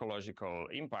powerful psychological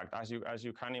impact, as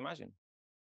you can imagine.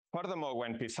 Furthermore,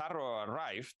 when Pizarro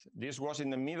arrived, this was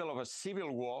in the middle of a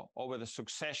civil war over the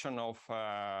succession of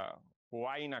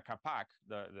Huayna Capac,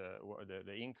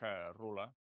 the Inca ruler,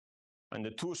 and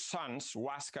the two sons,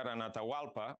 Huáscar and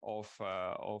Atahualpa, of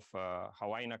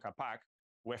Huayna Capac,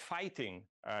 were fighting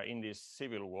in this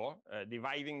civil war,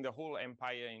 dividing the whole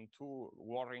empire in two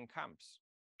warring camps.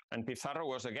 And Pizarro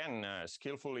was again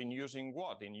skillful in using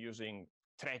what? In using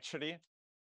treachery,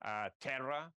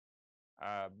 terror,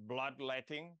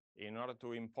 bloodletting in order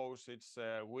to impose its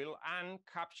will and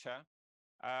capture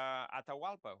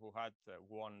Atahualpa, who had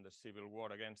won the civil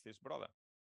war against his brother.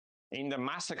 In the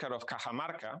massacre of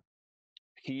Cajamarca,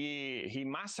 he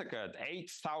massacred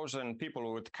 8,000 people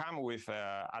who would come with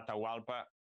Atahualpa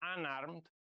unarmed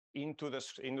into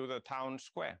the town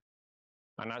square,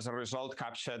 and as a result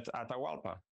captured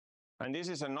Atahualpa. And this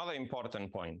is another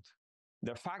important point.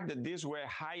 The fact that these were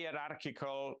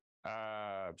hierarchical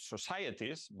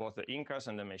societies, both the Incas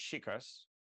and the Mexicas,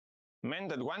 meant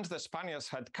that once the Spaniards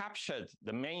had captured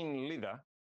the main leader,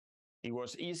 it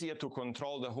was easier to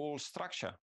control the whole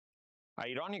structure.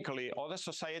 Ironically, other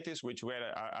societies which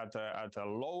were at a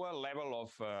lower level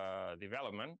of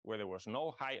development, where there was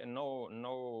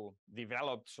no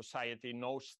developed society,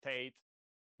 no state,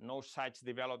 no such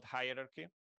developed hierarchy,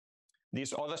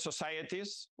 these other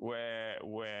societies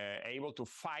were able to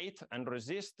fight and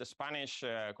resist the Spanish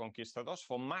conquistadors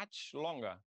for much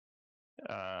longer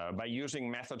by using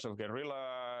methods of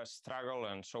guerrilla struggle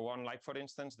and so on, like, for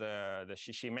instance, the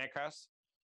Chichimecas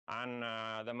and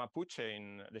the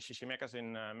Mapuche, the Chichimecas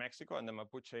in Mexico and the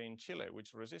Mapuche in Chile,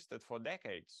 which resisted for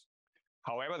decades.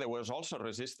 However, there was also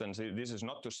resistance. This is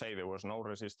not to say there was no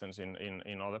resistance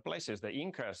in other places. The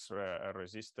Incas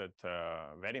resisted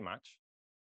very much.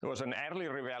 There was an early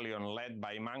rebellion led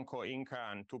by Manco Inca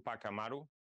and Tupac Amaru,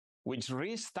 which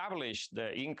reestablished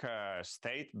the Inca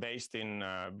state based in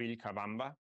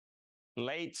Vilcabamba,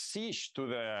 laid siege to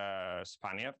the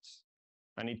Spaniards,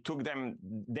 and it took them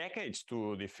decades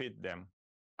to defeat them,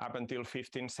 up until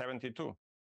 1572.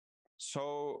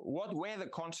 So what were the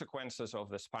consequences of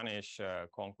the Spanish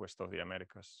conquest of the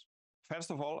Americas? First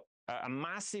of all, a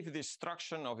massive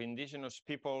destruction of indigenous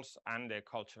peoples and their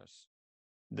cultures.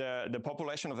 The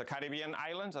population of the Caribbean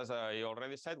islands, as I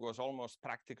already said, was almost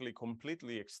practically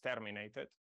completely exterminated.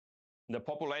 The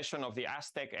population of the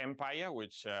Aztec Empire,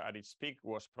 which at its peak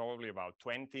was probably about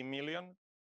 20 million,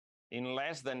 in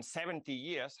less than 70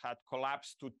 years had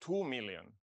collapsed to 2 million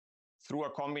through a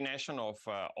combination of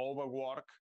overwork,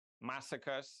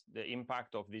 massacres, the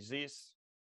impact of disease.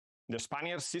 The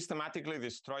Spaniards systematically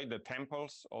destroyed the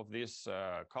temples of these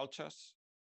cultures.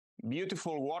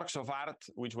 Beautiful works of art,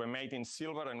 which were made in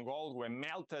silver and gold, were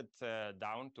melted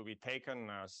down to be taken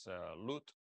as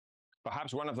loot.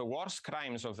 Perhaps one of the worst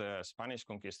crimes of the Spanish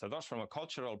conquistadors from a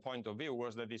cultural point of view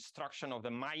was the destruction of the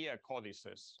Maya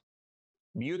codices,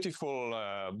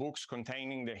 beautiful books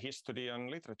containing the history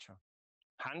and literature.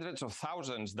 Hundreds of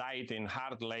thousands died in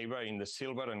hard labor in the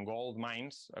silver and gold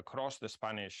mines across the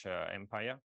Spanish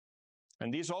Empire.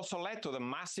 And this also led to the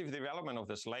massive development of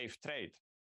the slave trade.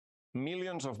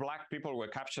 Millions of black people were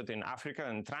captured in Africa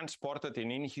and transported in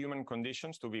inhuman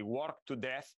conditions to be worked to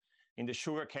death in the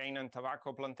sugarcane and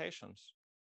tobacco plantations.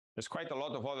 There's quite a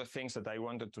lot of other things that I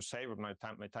wanted to say, but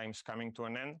my time's coming to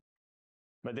an end.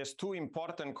 But there's two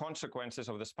important consequences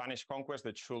of the Spanish conquest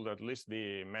that should at least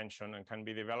be mentioned and can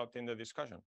be developed in the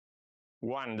discussion.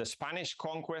 One, the Spanish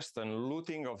conquest and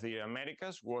looting of the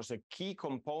Americas was a key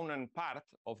component part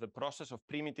of the process of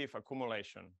primitive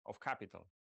accumulation of capital.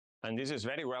 And this is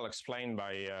very well explained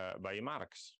by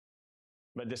Marx.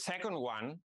 But the second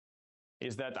one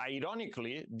is that,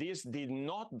 ironically, this did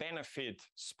not benefit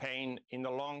Spain in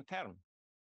the long term.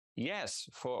 Yes,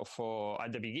 for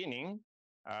at the beginning,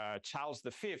 Charles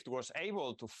V was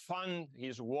able to fund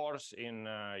his wars in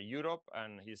Europe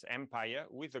and his empire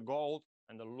with the gold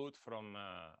and the loot from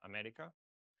America.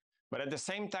 But at the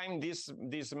same time,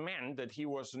 this meant that he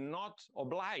was not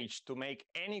obliged to make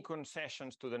any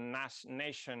concessions to the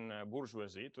nation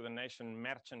bourgeoisie, to the nation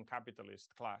merchant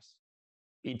capitalist class.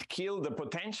 It killed the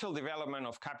potential development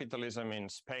of capitalism in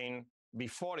Spain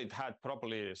before it had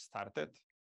properly started.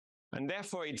 And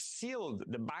therefore, it sealed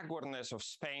the backwardness of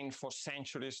Spain for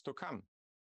centuries to come,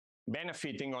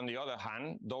 benefiting, on the other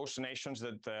hand, those nations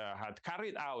that had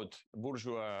carried out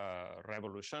bourgeois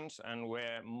revolutions and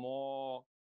were more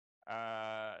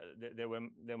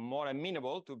they're more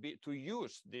amenable to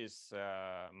use these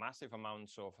massive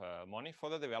amounts of money for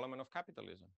the development of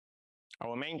capitalism.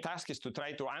 Our main task is to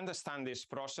try to understand this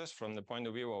process from the point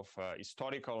of view of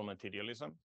historical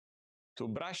materialism, to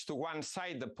brush to one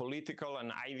side the political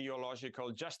and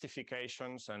ideological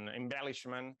justifications and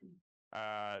embellishment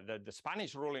that the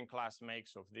Spanish ruling class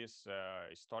makes of this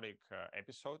historic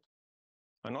episode,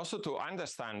 and also to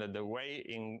understand that the way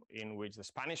in which the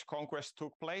Spanish conquest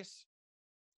took place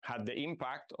had the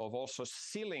impact of also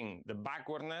sealing the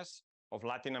backwardness of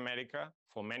Latin America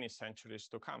for many centuries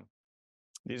to come.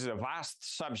 This is a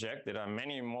vast subject. There are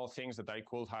many more things that I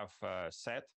could have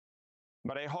said,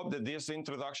 but I hope that this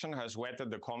introduction has whetted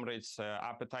the comrades'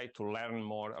 appetite to learn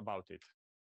more about it.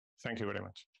 Thank you very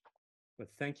much. Well,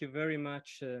 thank you very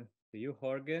much to you,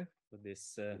 Jorge, for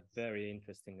this very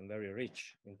interesting and very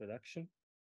rich introduction.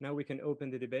 Now we can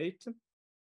open the debate.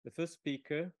 The first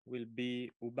speaker will be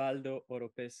Ubaldo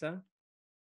Oropesa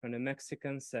from the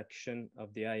Mexican section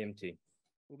of the IMT.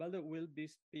 Ubaldo will be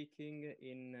speaking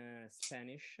in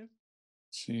Spanish.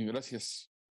 Sí, gracias.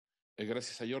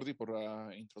 Gracias a Jordi por la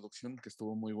introducción que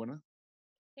estuvo muy buena.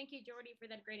 Thank you, Jordi, for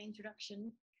that great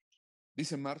introduction.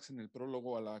 Dice Marx en el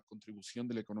prólogo a la contribución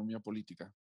de la economía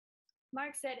política.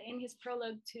 Marx said in his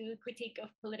prologue to Critique of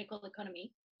Political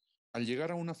Economy, al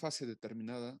llegar a una fase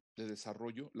determinada de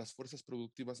desarrollo, las fuerzas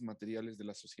productivas materiales de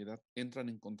la sociedad entran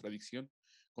en contradicción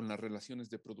con las relaciones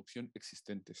de producción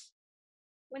existentes.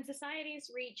 when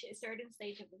societies reach a certain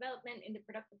stage of development in the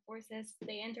productive forces,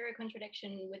 they enter a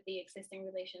contradiction with the existing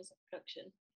relations of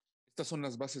production. Estas son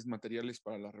las bases materiales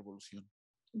para la revolución.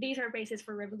 These are bases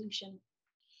for revolution.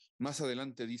 Más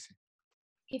adelante dice,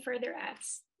 He further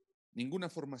adds, ninguna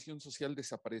formación social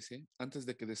desaparece antes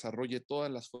de que desarrolle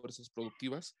todas las fuerzas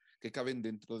productivas que caben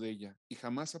dentro de ella, y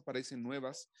jamás aparecen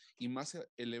nuevas y más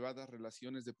elevadas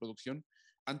relaciones de producción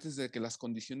antes de que las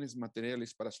condiciones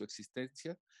materiales para su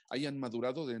existencia hayan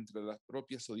madurado dentro de la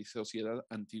propia sociedad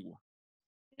antigua.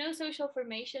 no social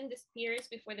formation disappears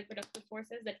before the productive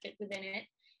forces that fit within it,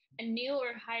 and new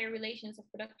or higher relations of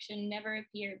production never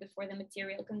appear before the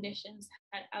material conditions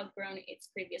had outgrown its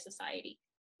previous society.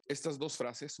 Estas dos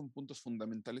frases son puntos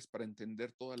fundamentales para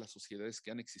entender todas las sociedades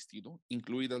que han existido,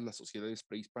 incluidas las sociedades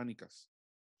prehispánicas.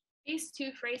 These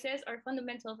two phrases are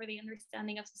fundamental for the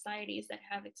understanding of societies that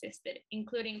have existed,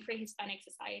 including pre-Hispanic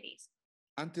societies.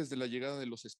 Antes de la llegada de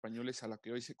los españoles a la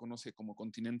que hoy se conoce como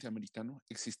continente americano,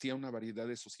 existía una variedad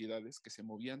de sociedades que se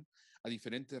movían a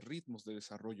diferentes ritmos de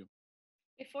desarrollo.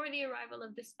 Before the arrival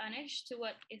of the Spanish to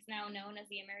what is now known as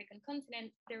the American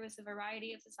continent, there was a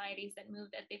variety of societies that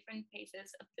moved at different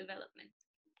paces of development.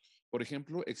 Por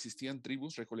ejemplo, existían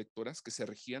tribus recolectoras que se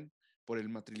regían por el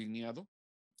matrilineado,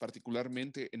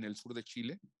 particularmente en el sur de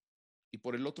Chile, y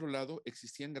por el otro lado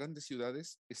existían grandes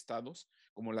ciudades, estados,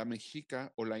 como la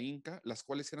Mexica o la Inca, las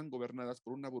cuales eran gobernadas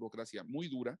por una burocracia muy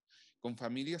dura, con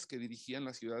familias que dirigían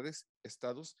las ciudades,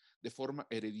 estados, de forma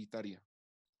hereditaria.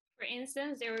 For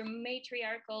instance, there were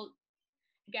matriarchal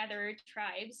gatherer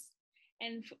tribes,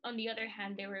 and on the other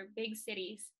hand, there were big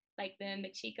cities like the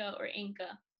Mexica or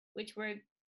Inca, which were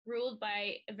ruled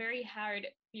by a very hard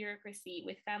bureaucracy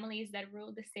with families that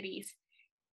ruled the cities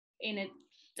in a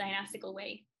dynastical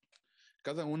way.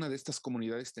 Cada una de estas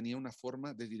comunidades tenía una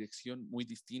forma de dirección muy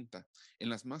distinta. En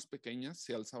las más pequeñas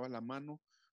se alzaba la mano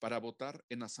para votar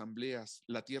en asambleas.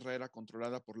 La tierra era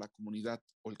controlada por la comunidad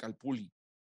o el calpulli.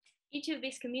 Each of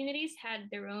these communities had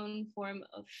their own form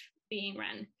of being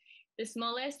run. The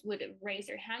smallest would raise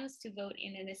their hands to vote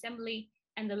in an assembly,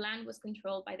 and the land was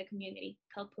controlled by the community,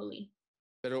 calpulli.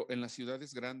 Pero en las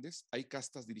ciudades grandes hay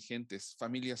castas dirigentes,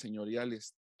 familias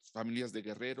señoriales, familias de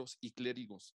guerreros y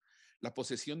clérigos. La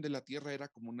posesión de la tierra era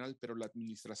comunal, pero la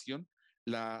administración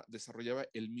la desarrollaba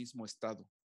el mismo Estado.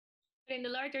 But in the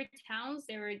larger towns,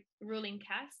 there were ruling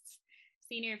castes,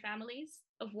 senior families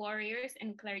of warriors,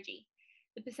 and clergy.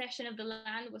 The possession of the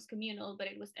land was communal, but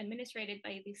it was administrated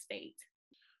by the state.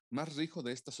 Más rico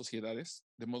de estas sociedades,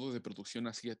 de modo de producción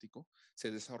asiático,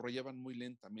 se desarrollaban muy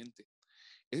lentamente.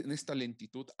 En esta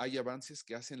lentitud hay avances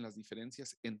que hacen las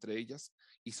diferencias entre ellas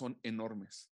y son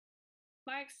enormes.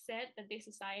 Marx said that these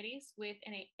societies with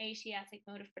an Asiatic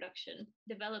mode of production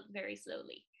developed very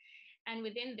slowly. And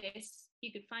within this,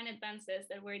 you could find advances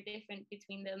that were different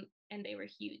between them, and they were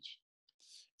huge.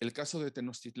 El caso de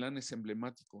Tenochtitlán es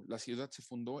emblemático. La ciudad se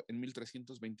fundó en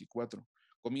 1324.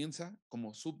 Comienza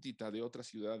como súbdita de otras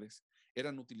ciudades.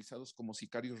 Eran utilizados como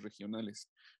sicarios regionales.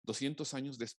 200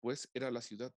 años después era la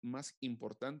ciudad más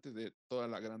importante de toda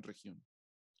la gran región.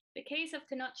 The case of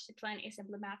Tenochtitlan is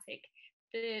emblematic.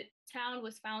 The town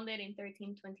was founded in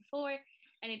 1324,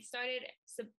 and it started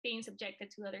being subjected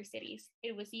to other cities.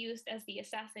 It was used as the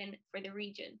assassin for the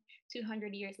region.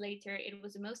 200 years later, it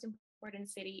was the most important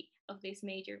city of this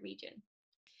major region.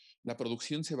 La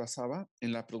producción se basaba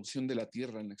en la producción de la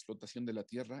tierra, en la explotación de la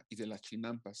tierra y de las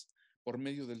chinampas, por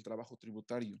medio del trabajo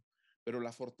tributario. Pero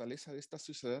la fortaleza de esta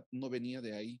sociedad no venía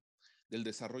de ahí, del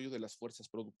desarrollo de las fuerzas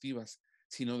productivas,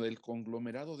 sino del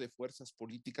conglomerado de fuerzas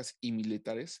políticas y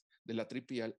militares de la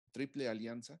triple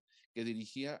alianza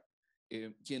que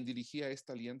quien dirigía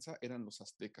esta alianza eran los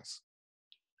aztecas.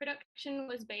 Production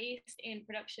was based in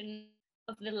production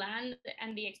of the land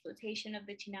and the exploitation of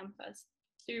the chinampas,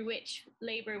 through which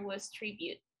labor was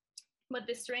tribute. But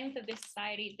the strength of this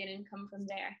society didn't come from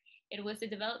there. It was the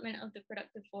development of the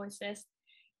productive forces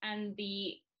and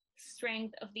the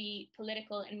strength of the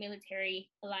political and military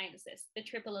alliances, the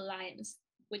Triple Alliance.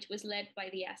 which was led by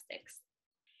the Aztecs.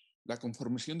 La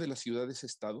conformación de las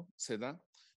ciudades-estado se da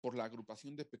por la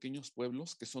agrupación de pequeños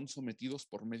pueblos que son sometidos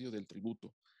por medio del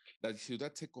tributo. La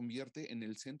ciudad se convierte en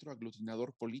el centro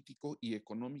aglutinador político y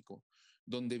económico,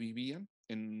 donde vivían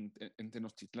en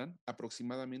Tenochtitlán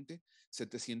aproximadamente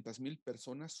 700,000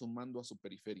 personas sumando a su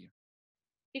periferia.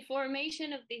 The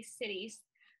formation of these cities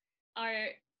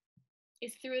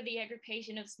is through the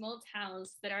aggregation of small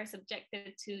towns that are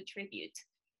subjected to tribute.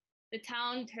 The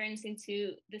town turns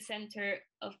into the center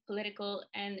of political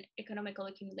and economical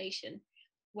accumulation,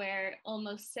 where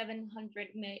almost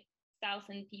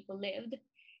 700,000 people lived,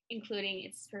 including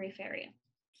its periferia.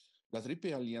 La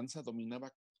Triple Alianza dominaba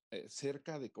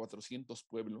cerca de 400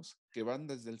 pueblos que van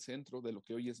desde el centro de lo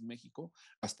que hoy es México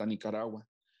hasta Nicaragua.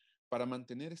 Para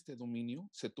mantener este dominio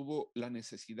se tuvo la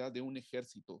necesidad de un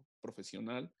ejército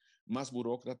profesional, más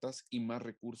burócratas y más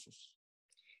recursos.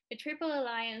 The Triple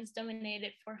Alliance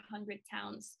dominated 400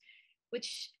 towns,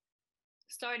 which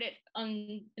started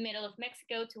on the middle of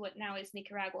Mexico to what now is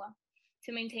Nicaragua.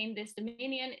 To maintain this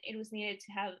dominion, it was needed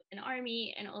to have an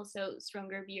army and also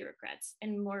stronger bureaucrats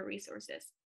and more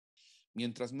resources.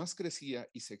 Mientras más crecía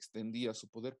y se extendía su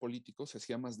poder político, se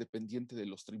hacía más dependiente de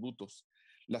los tributos.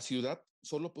 La ciudad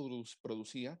solo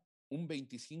producía un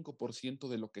 25%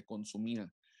 de lo que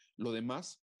consumía. Lo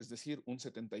demás, es decir, un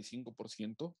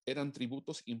 75%, eran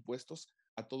tributos impuestos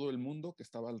a todo el mundo que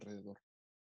estaba alrededor.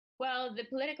 While the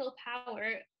political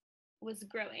power was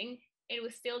growing, it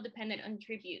was still dependent on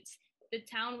tributes. The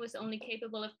town was only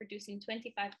capable of producing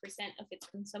 25% of its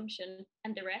consumption,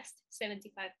 and the rest,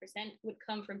 75%, would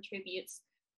come from tributes.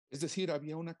 Es decir,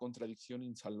 había una contradicción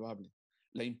insalvable: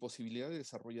 la imposibilidad de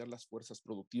desarrollar las fuerzas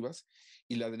productivas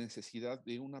y la necesidad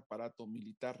de un aparato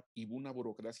militar y una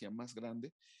burocracia más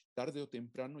grande, tarde o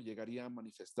temprano llegaría a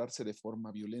manifestarse de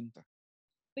forma violenta.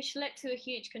 Which led to a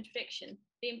huge contradiction: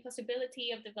 the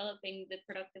impossibility of developing the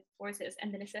productive forces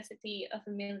and the necessity of a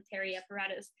military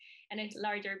apparatus and a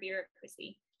larger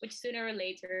bureaucracy, which sooner or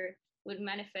later would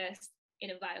manifest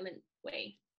in a violent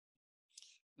way.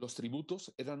 Los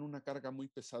tributos eran una carga muy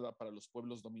pesada para los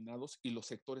pueblos dominados y los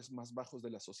sectores más bajos de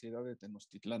la sociedad de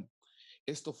Tenochtitlán.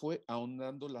 Esto fue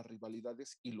ahondando las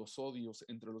rivalidades y los odios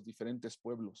entre los diferentes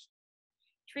pueblos.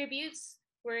 Tributes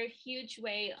were a huge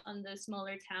weight on the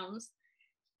smaller towns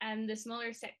and the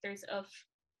smaller sectors of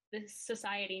the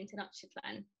society in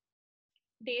Tenochtitlan.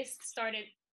 This started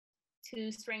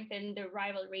to strengthen the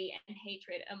rivalry and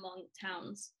hatred among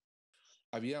towns.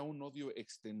 Había un odio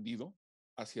extendido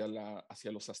hacia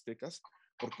los aztecas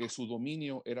porque su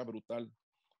dominio era brutal.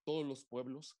 Todos los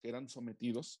pueblos que eran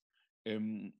sometidos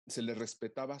se les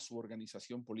respetaba su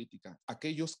organización política.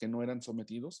 Aquellos que no eran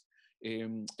sometidos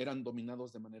eran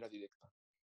dominados de manera directa.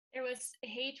 There was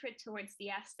hatred towards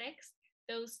the Aztecs.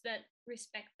 Those that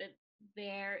respected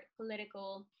their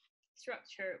political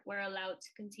structure were allowed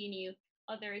to continue.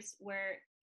 Others were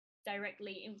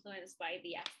directly influenced by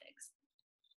the Aztecs.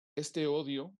 Este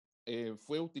odio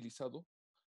fue utilizado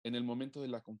en el momento de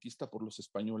la conquista por los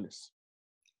españoles.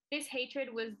 This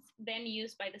hatred was then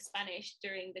used by the Spanish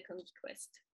during the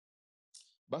conquest.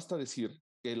 Basta decir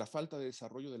que la falta de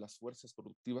desarrollo de las fuerzas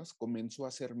productivas comenzó a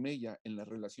hacer mella en las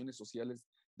relaciones sociales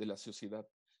de la sociedad.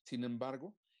 Sin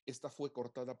embargo, esta fue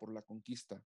cortada por la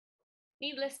conquista.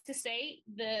 Needless to say,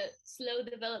 the slow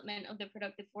development of the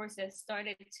productive forces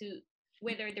started to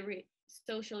wither the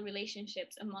social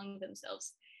relationships among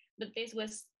themselves, but this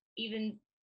was even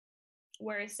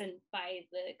worsened by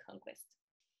the conquest.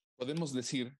 Podemos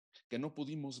decir que no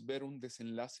pudimos ver un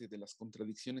desenlace de las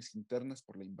contradicciones internas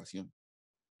por la invasión.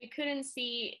 We couldn't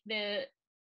see the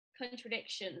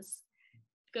contradictions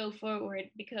go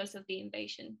forward because of the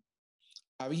invasion.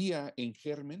 Había en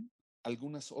germen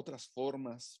algunas otras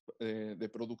formas de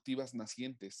productivas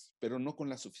nacientes, pero no con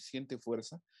la suficiente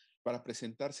fuerza para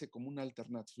presentarse como una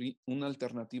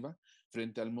alternativa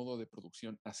frente al modo de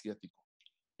producción asiático.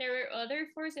 There were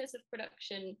other forces of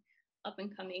production up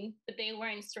and coming, but they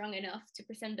weren't strong enough to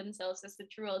present themselves as the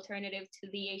true alternative to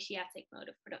the Asiatic mode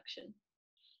of production.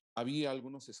 Había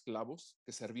algunos esclavos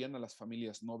que servían a las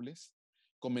familias nobles,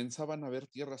 comenzaban a haber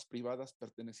tierras privadas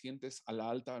pertenecientes a la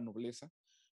alta nobleza,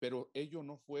 pero ello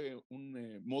no fue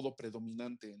un modo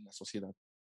predominante en la sociedad.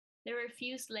 There were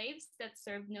few slaves that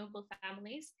served noble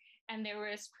families, and there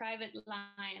was private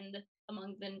land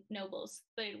among the nobles,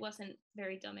 but it wasn't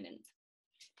very dominant.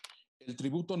 El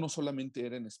tributo no solamente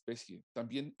era en especie,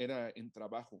 también era en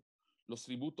trabajo. Los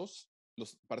tributos,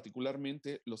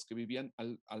 particularmente los que vivían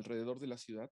alrededor de la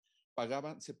ciudad,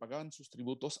 se pagaban sus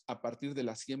tributos a partir de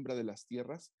la siembra de las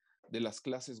tierras de las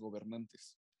clases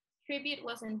gobernantes. Tribute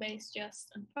wasn't based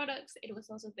just on products, it was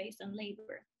also based on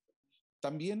labor.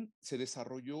 También se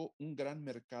desarrolló un gran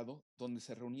mercado donde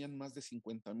se reunían más de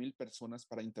 50,000 personas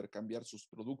para intercambiar sus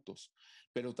productos,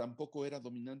 pero tampoco era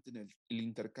dominante en el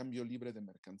intercambio libre de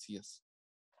mercancías.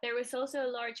 There was also a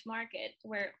large market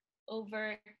where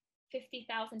over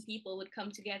 50,000 people would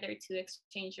come together to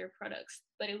exchange their products,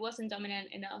 but it wasn't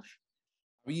dominant enough.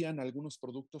 Habían algunos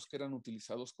productos que eran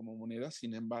utilizados como moneda,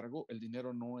 sin embargo, el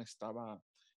dinero no estaba,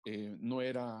 no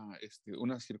era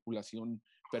una circulación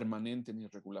permanente ni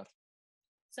regular.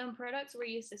 Some products were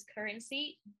used as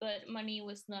currency, but money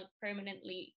was not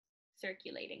permanently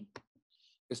circulating.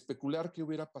 Especular qué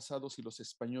hubiera pasado si los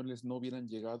españoles no hubieran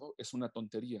llegado es una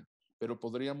tontería, pero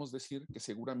podríamos decir que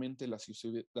seguramente la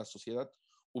sociedad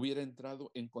hubiera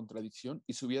entrado en contradicción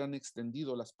y se hubieran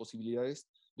extendido las posibilidades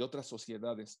de otras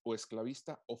sociedades, o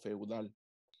esclavista o feudal.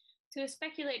 To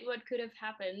speculate what could have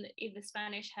happened if the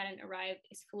Spanish hadn't arrived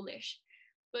is foolish,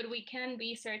 but we can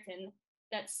be certain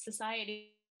that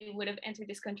society would have entered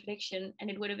this contradiction and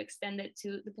it would have extended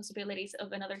to the possibilities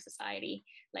of another society,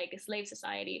 like a slave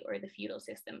society or the feudal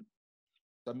system.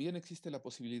 También existe la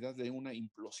posibilidad de una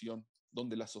implosión,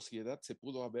 donde la sociedad se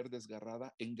pudo haber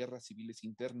desgarrada en guerras civiles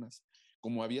internas,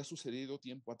 como había sucedido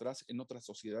tiempo atrás en otras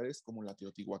sociedades como la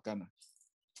teotihuacana.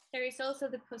 There is also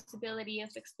the possibility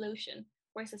of explosion,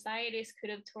 where societies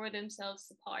could have torn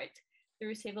themselves apart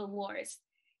through civil wars,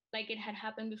 like it had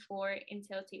happened before in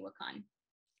Teotihuacan.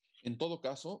 En todo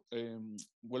caso,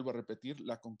 vuelvo a repetir,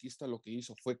 la conquista lo que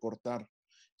hizo fue cortar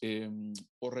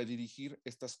o redirigir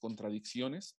estas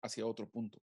contradicciones hacia otro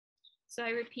punto. So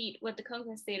I repeat, what the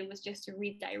conquest did was just to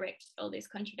redirect all these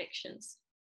contradictions.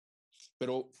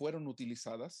 Pero fueron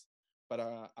utilizadas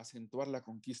para acentuar la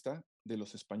conquista de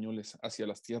los españoles hacia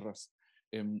las tierras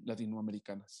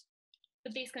latinoamericanas.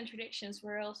 But these contradictions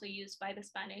were also used by the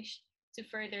Spanish to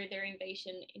further their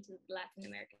invasion into Latin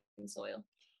American soil.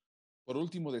 Por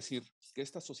último, decir que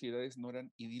estas sociedades no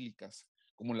eran idílicas,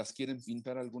 como las quieren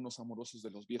pintar algunos amorosos de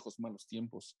los viejos malos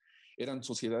tiempos. Eran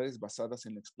sociedades basadas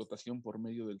en la explotación por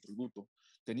medio del tributo.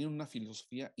 Tenían una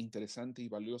filosofía interesante y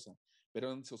valiosa, pero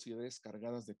eran sociedades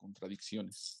cargadas de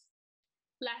contradicciones.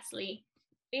 Lastly,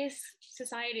 these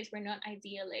societies were not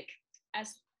idyllic,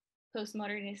 as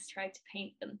postmodernists tried to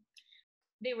paint them.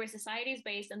 They were societies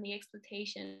based on the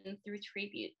exploitation through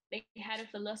tribute. They had a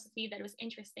philosophy that was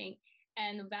interesting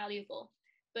and valuable,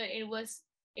 but it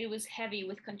was heavy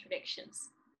with contradictions.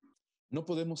 No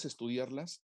podemos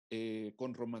estudiarlas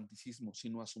con romanticismo,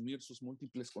 sino asumir sus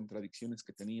múltiples contradicciones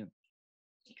que tenían.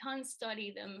 We can't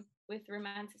study them with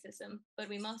romanticism, but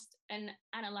we must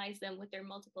analyze them with their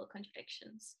multiple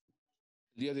contradictions.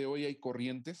 El día de hoy hay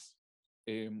corrientes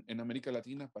en América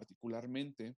Latina,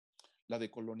 particularmente la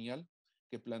decolonial,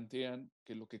 que plantean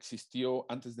que lo que existió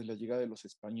antes de la llegada de los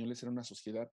españoles era una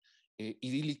sociedad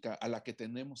idílica a la que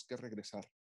tenemos que regresar.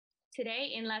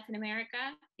 Today in Latin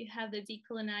America, you have the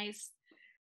decolonized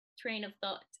train of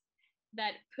thought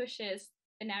that pushes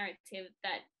the narrative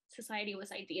that society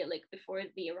was idyllic before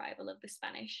the arrival of the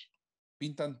Spanish.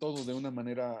 Pintan todo de una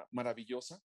manera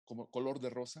maravillosa, como color de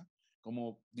rosa,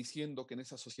 como diciendo que en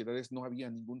esas sociedades no había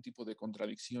ningún tipo de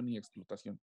contradicción ni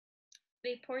explotación.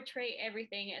 They portray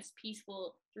everything as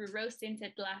peaceful through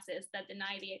rose-tinted glasses that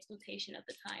deny the exploitation of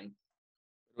the time.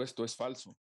 Pero esto es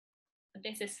falso. But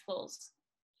this is false.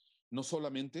 No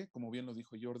solamente, como bien lo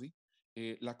dijo Jordi,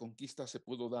 la conquista se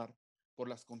pudo dar por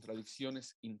las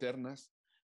contradicciones internas,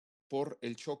 por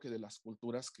el choque de las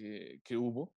culturas que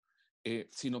hubo,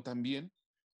 sino también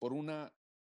por una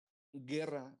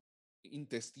guerra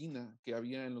intestina que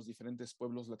había en los diferentes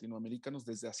pueblos latinoamericanos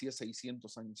desde hacía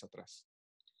 600 años atrás.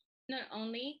 Not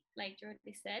only, like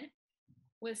Jordi said,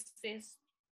 was this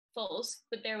false,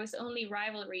 but there was only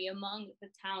rivalry among the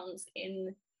towns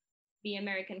in the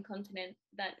American continent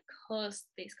that caused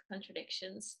these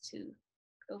contradictions to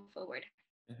go forward.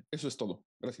 Eso es todo.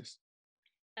 Gracias.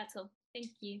 That's all.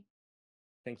 Thank you.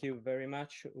 Thank you very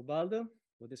much, Ubaldo,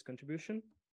 for this contribution.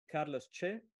 Carlos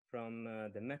Che from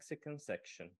the Mexican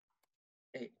section.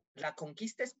 La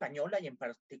conquista española y en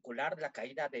particular la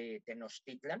caída de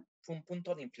Tenochtitlan fue un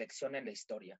punto de inflexión en la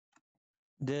historia.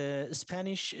 The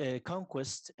Spanish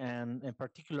conquest and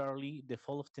particularly the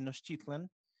fall of Tenochtitlan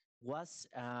was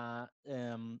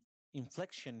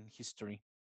inflection in history.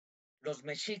 Los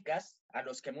mexicas, a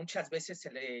los que muchas veces se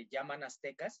le llaman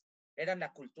aztecas, eran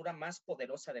la cultura más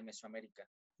poderosa de Mesoamérica.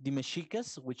 The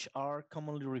Mexicas, which are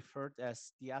commonly referred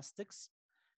as the Aztecs,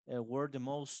 were the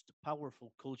most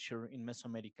powerful culture in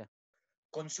Mesoamerica.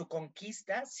 Con su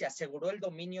conquista se aseguró el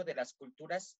dominio de las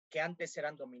culturas que antes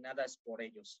eran dominadas por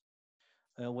ellos.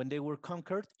 When they were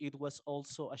conquered, it was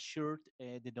also assured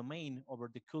the domain over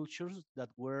the cultures that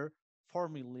were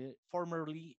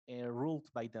formerly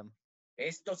ruled by them.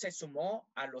 Esto se sumó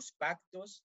a los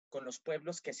pactos con los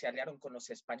pueblos que se aliaron con los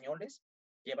españoles,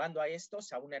 llevando a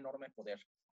estos a un enorme poder.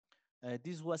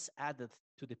 This was added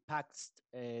to the pacts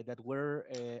that were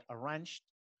arranged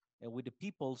with the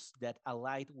peoples that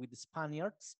allied with the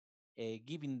Spaniards,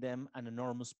 giving them an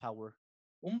enormous power.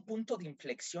 Un punto de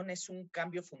inflexión es un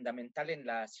cambio fundamental en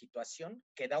la situación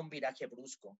que da un viraje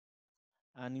brusco.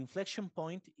 An inflection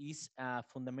point is a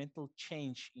fundamental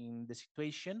change in the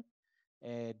situation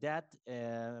that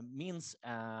means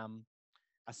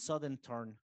a sudden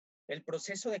turn. El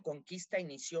proceso de conquista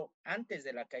inició antes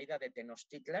de la caída de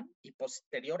Tenochtitlan y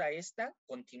posterior a esta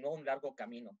continuó un largo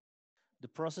camino. The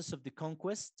process of the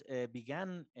conquest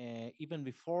began even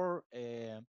before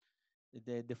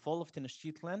the fall of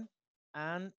Tenochtitlan,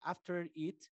 and after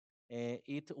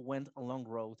it went a long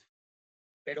road.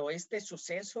 Pero este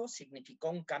suceso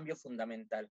significó un cambio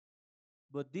fundamental.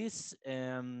 But this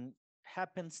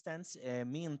happenstance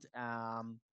meant a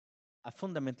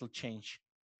fundamental change.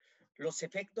 Los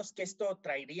efectos que esto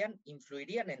traerían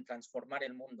influirían en transformar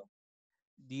el mundo.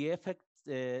 The effect,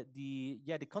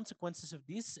 the consequences of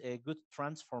this could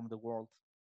transform the world.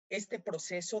 Este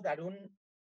proceso dará un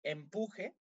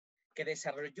empuje que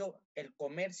desarrolló el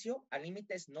comercio a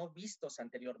límites no vistos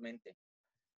anteriormente.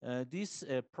 This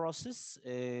process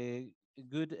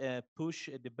could push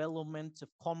development of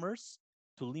commerce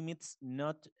to limits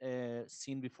not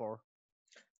seen before.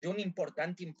 De un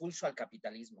importante impulso al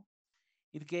capitalismo.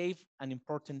 It gave an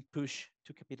important push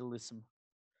to capitalism.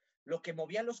 Lo que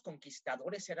movía a los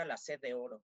conquistadores era la sed de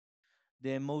oro.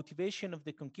 The motivation of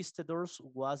the conquistadors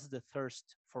was the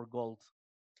thirst for gold,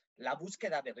 La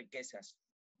búsqueda de riquezas.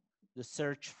 the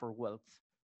search for wealth.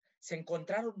 Se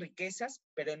encontraron riquezas,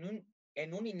 pero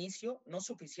en un inicio no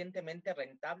suficientemente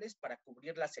rentables para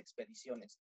cubrir las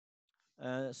expediciones.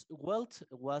 Wealth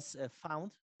was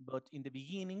found, but in the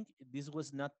beginning, this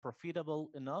was not profitable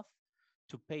enough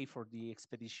to pay for the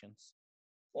expeditions.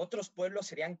 Otros pueblos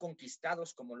serían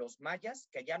conquistados como los mayas,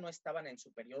 que ya no estaban en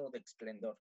su periodo de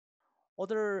esplendor.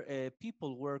 Other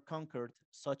people were conquered,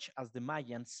 such as the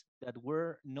Mayans, that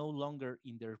were no longer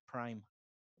in their prime.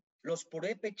 Los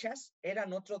purépechas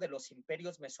eran otro de los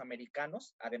imperios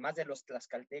mesoamericanos, además de los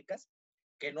tlaxcaltecas,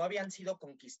 que no habían sido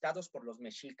conquistados por los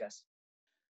mexicas.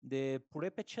 The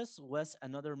Purépechas was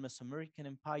another Mesoamerican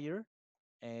empire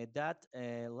that,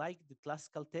 like the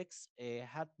Tlaxcaltecs,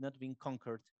 had not been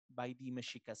conquered by the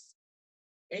Mexicas.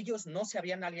 Ellos no se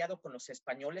habían aliado con los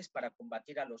españoles para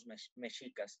combatir a los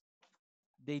mexicas.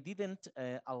 They didn't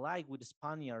ally with the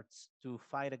Spaniards to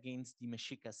fight against the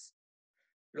Mexicas.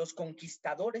 Los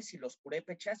conquistadores y los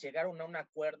purépechas llegaron a un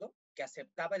acuerdo que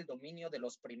aceptaba el dominio de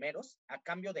los primeros a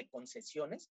cambio de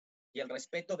concesiones y el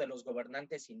respeto de los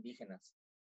gobernantes indígenas.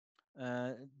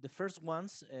 The first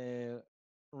ones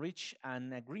reached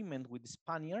an agreement with the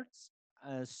Spaniards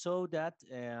so that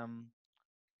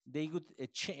they could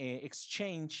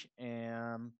exchange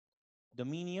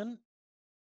dominion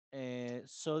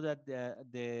so that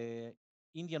the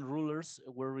Indian rulers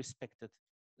were respected.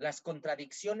 Las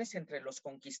contradicciones entre los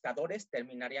conquistadores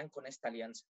terminarían con esta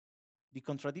alianza. The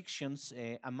contradictions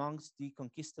amongst the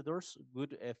conquistadors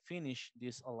would finish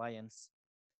this alliance.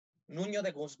 Nuño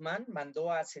de Guzmán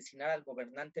mandó a asesinar al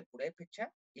gobernante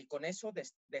purépecha y con eso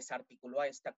desarticuló a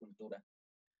esta cultura.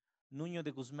 Nuño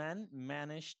de Guzmán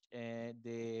managed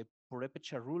the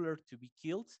Purepecha ruler to be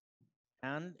killed,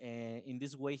 and in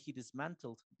this way he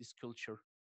dismantled this culture.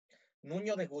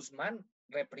 Nuño de Guzmán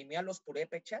reprimió a los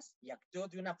purépechas y actuó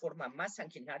de una forma más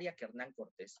sanguinaria que Hernán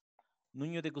Cortés.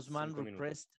 Nuño de Guzmán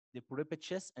repressed the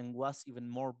Purépechas and was even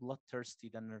more bloodthirsty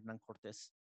than Hernán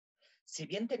Cortés. Si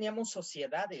bien teníamos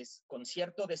sociedades con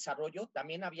cierto desarrollo,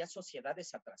 también había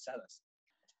sociedades atrasadas.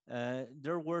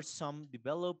 There were some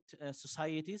developed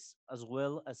societies as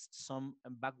well as some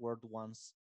backward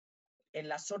ones. En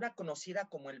la zona conocida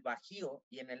como el Bajío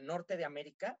y en el norte de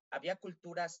América había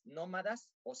culturas nómadas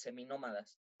o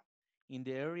seminómadas. In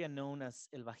the area known as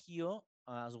El Bajío,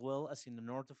 as well as in the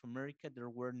north of America, there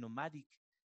were nomadic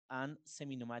and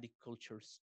semi-nomadic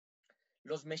cultures.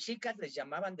 Los mexicas les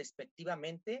llamaban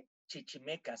despectivamente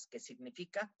chichimecas, que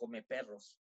significa come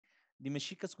perros. The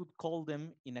Mexicas would call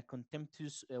them in a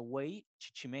contemptuous way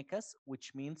chichimecas,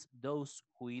 which means those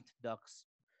who eat dogs.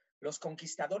 Los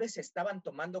conquistadores estaban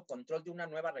tomando control de una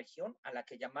nueva región a la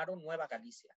que llamaron Nueva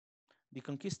Galicia. The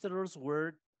conquistadors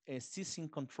were seizing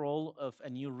control of a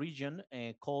new region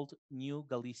called New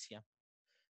Galicia.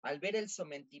 Al ver el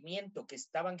sometimiento que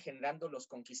estaban generando los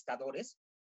conquistadores,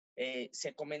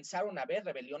 se comenzaron a ver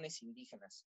rebeliones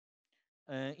indígenas.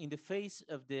 In the face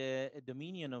of the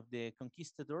dominion of the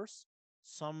conquistadors,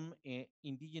 some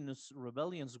indigenous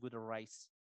rebellions would arise.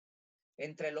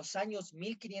 Entre los años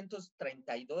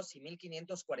 1532 y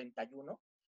 1541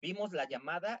 vimos la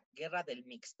llamada Guerra del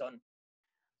Mixtón.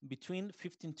 Between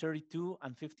 1532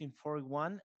 and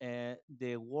 1541,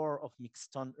 the War of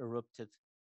Mixton erupted.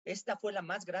 Esta fue la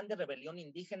más grande rebelión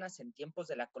indígena en tiempos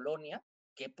de la colonia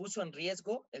que puso en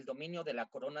riesgo el dominio de la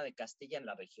corona de Castilla en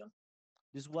la región.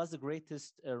 This was the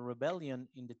greatest rebellion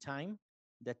in the time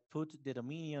that put the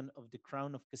dominion of the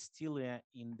crown of Castilla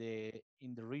in the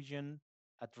region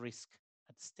at risk,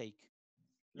 at stake.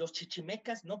 Los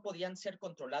chichimecas no podían ser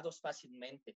controlados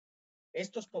fácilmente.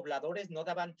 Estos pobladores no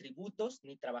daban tributos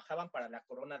ni trabajaban para la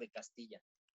corona de Castilla.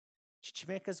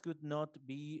 Chichimecas could not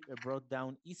be brought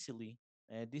down easily.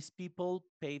 These people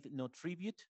paid no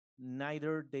tribute,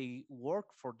 neither they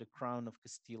worked for the crown of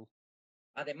Castile.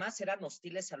 Además, eran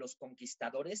hostiles a los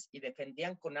conquistadores y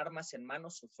defendían con armas en mano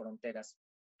sus fronteras.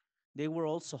 They were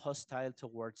also hostile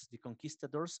towards the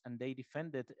conquistadors, and they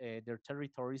defended their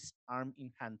territories arm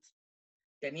in hand.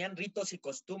 Tenían ritos y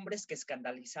costumbres que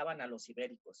escandalizaban a los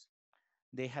ibéricos.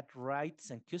 They had rites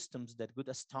and customs that would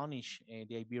astonish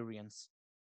the Iberians.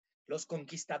 Los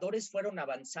conquistadores fueron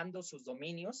avanzando sus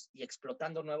dominios y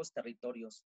explotando nuevos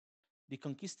territorios. The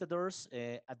conquistadors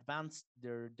advanced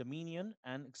their dominion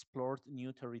and explored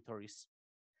new territories.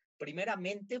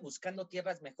 Primeramente, buscando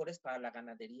tierras mejores para la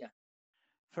ganadería.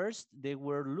 First, they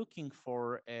were looking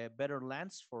for better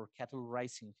lands for cattle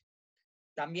raising.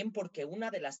 También porque una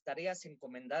de las tareas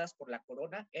encomendadas por la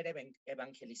corona era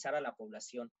evangelizar a la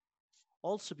población.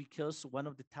 Also because one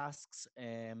of the tasks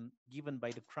given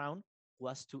by the crown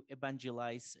was to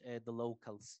evangelize the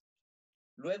locals.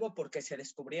 Luego porque se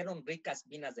descubrieron ricas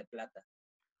minas de plata.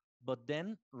 But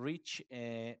then rich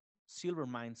silver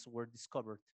mines were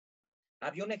discovered.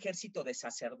 Había un ejército de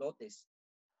sacerdotes.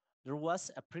 There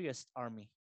was a priest army.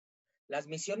 Las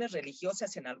misiones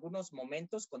religiosas en algunos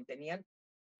momentos contenían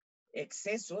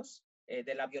excesos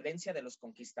de la violencia de los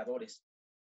conquistadores.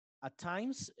 At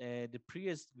times, the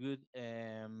priest would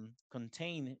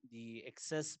contain the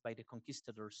excess by the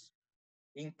conquistadors.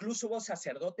 Incluso hubo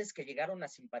sacerdotes que llegaron a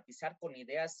simpatizar con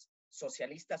ideas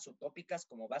socialistas utópicas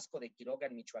como Vasco de Quiroga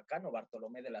en Michoacán o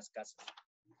Bartolomé de las Casas.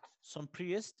 Some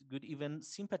priests would even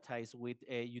sympathize with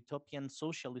utopian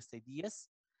socialist ideas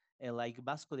like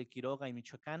Vasco de Quiroga in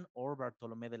Michoacán or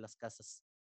Bartolomé de las Casas.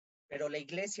 Pero la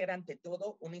iglesia era ante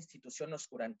todo una institución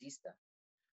oscurantista.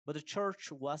 But the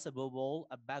church was above all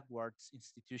a backwards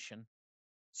institution.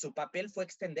 Su papel fue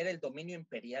extender el dominio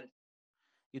imperial.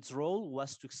 Its role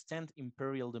was to extend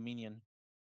imperial dominion.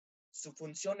 Su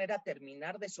función era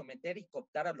terminar de someter y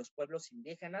cooptar a los pueblos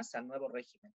indígenas al nuevo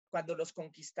régimen. Cuando los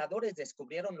conquistadores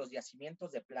descubrieron los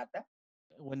yacimientos de plata,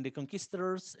 When the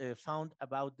conquistadors found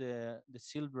about the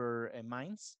silver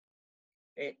mines,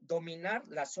 dominar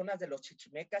las zonas de los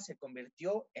chichimecas se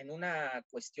convirtió en una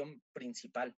cuestión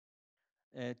principal.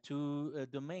 to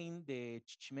domain the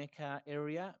Chichimeca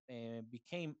area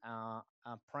became a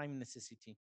prime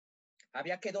necessity.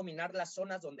 Había que dominar las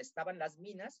zonas donde estaban las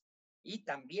minas y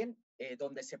también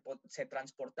donde se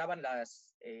transportaban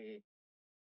las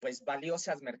pues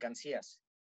valiosas mercancías.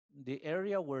 The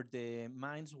area where the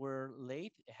mines were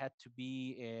laid had to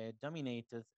be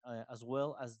dominated, as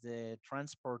well as the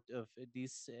transport of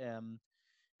these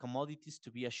commodities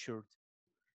to be assured.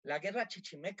 La guerra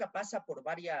chichimeca pasa por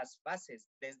varias fases,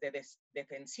 desde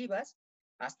defensivas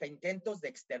hasta intentos de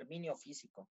exterminio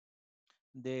físico.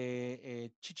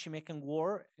 The Chichimecan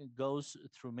War goes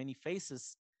through many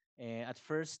phases. At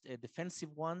first,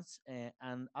 defensive ones,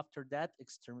 and after that,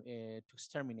 to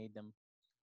exterminate them.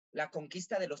 La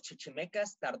conquista de los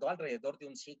chichimecas tardó alrededor de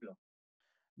un siglo.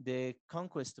 The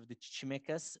conquest of the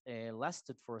Chichimecas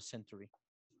lasted for a century.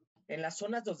 En las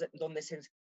zonas donde se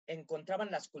encontraban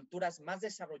las culturas más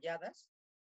desarrolladas,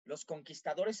 los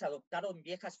conquistadores adoptaron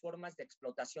viejas formas de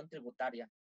explotación tributaria.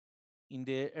 In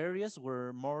the areas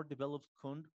where more developed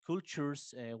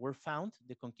cultures were found,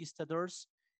 the conquistadors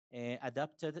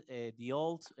adopted the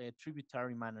old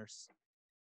tributary manners.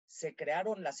 Se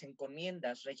crearon las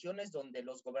encomiendas, regiones donde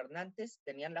los gobernantes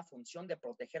tenían la función de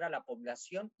proteger a la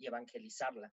población y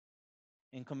evangelizarla.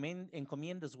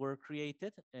 Encomiendas were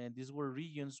created, and these were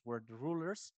regions where the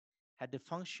rulers had the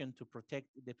function to protect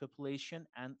the population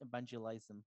and evangelize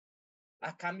them.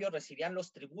 A cambio recibían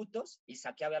los tributos y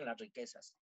saqueaban las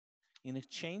riquezas. In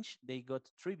exchange, they got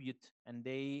tribute and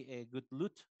they could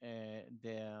loot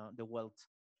the wealth.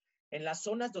 En las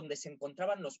zonas donde se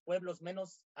encontraban los pueblos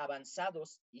menos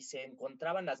avanzados y se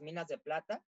encontraban las minas de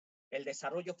plata, el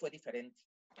desarrollo fue diferente.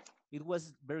 It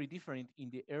was very different in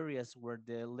the areas where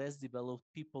the less developed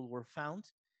people were found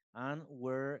and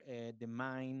where the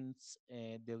mines,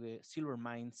 the silver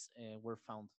mines were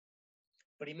found.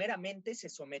 Primeramente, se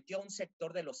sometió a un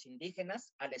sector de los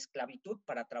indígenas a la esclavitud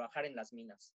para trabajar en las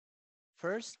minas.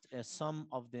 First, some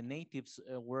of the natives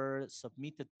were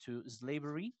submitted to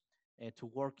slavery to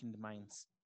work in the mines.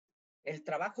 El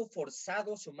trabajo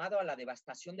forzado, sumado a la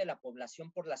devastación de la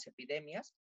población por las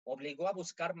epidemias, obligó a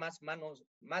buscar más manos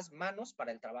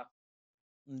para el trabajo.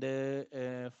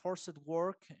 The forced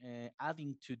work,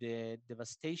 adding to the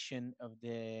devastation of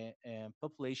the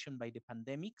population by the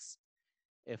pandemics,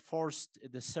 forced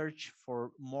the search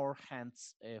for more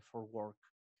hands for work.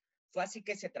 Fue así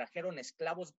que se trajeron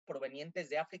esclavos provenientes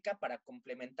de África para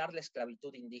complementar la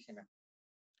esclavitud indígena.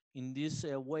 In this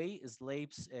way,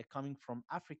 slaves coming from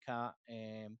Africa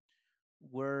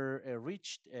were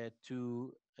reached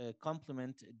to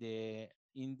complement the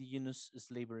indigenous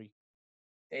slavery.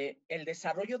 El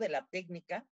desarrollo de la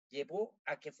técnica llevó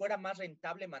a que fuera más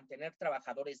rentable mantener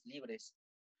trabajadores libres,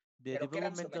 The pero que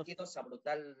eran development of sometidos a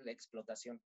brutal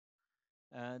explotación.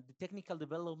 the technical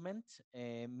development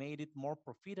made it more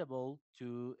profitable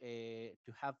to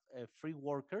have free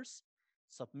workers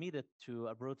submitted to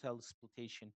a brutal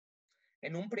exploitation.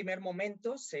 En un primer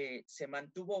momento se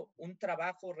mantuvo un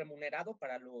trabajo remunerado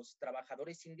para los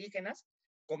trabajadores indígenas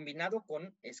combinado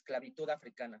con esclavitud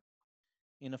africana.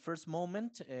 In a first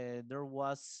moment, there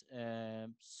was the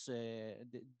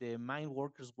mine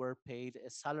workers were paid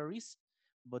salaries,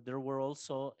 but there were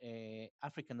also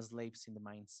African slaves in the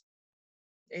mines.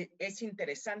 Es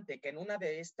interesante que en una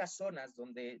de estas zonas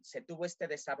donde se tuvo este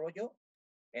desarrollo,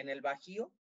 en el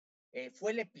Bajío,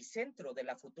 fue el epicentro de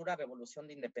la futura revolución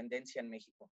de independencia en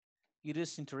México. It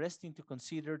is interesting to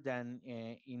consider that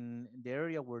in the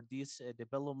area where this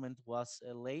development was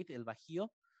laid, El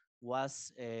Bajío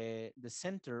was the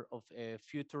center of a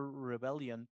future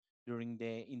rebellion during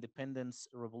the independence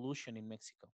revolution in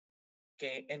Mexico.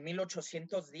 Que en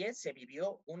 1810 se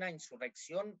vivió una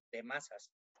insurrección de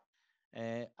masas.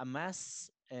 A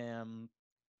mass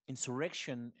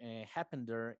insurrection happened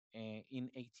there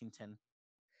in 1810.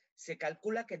 Se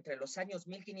calcula que entre los años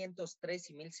 1503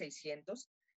 y 1600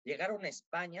 llegaron a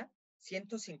España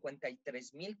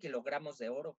 153,000 kilogramos de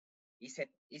oro y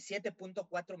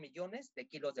 7.4 millones de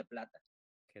kilos de plata.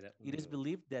 It is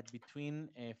believed that between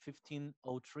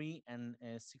 1503 and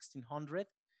 1600,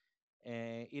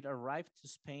 it arrived to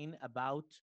Spain about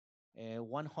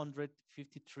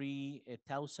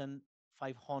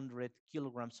 153,500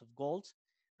 kilograms of gold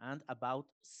and about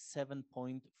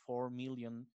 7.4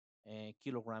 million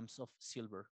kilograms of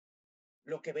silver.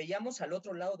 Lo que veíamos al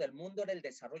otro lado del mundo era el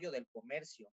desarrollo del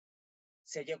comercio.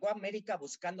 Se llegó a América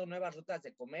buscando nuevas rutas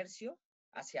de comercio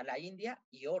hacia la India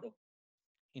y oro.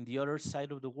 In the other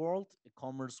side of the world,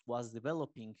 commerce was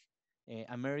developing.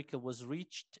 America was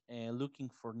reached looking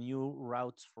for new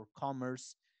routes for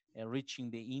commerce, reaching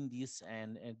the Indies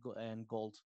and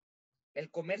gold.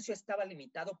 El comercio estaba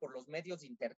limitado por los medios de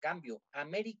intercambio.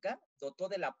 América dotó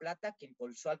de la plata que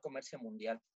impulsó al comercio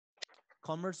mundial.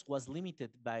 Commerce was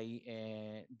limited by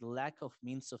the lack of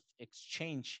means of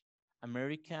exchange.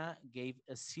 America gave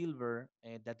a silver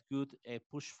that could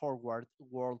push forward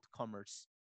world commerce.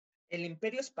 El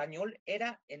imperio español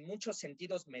era en muchos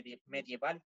sentidos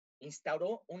medieval.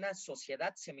 Instauró una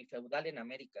sociedad semifeudal en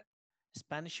América.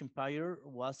 Spanish Empire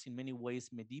was in many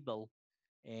ways medieval.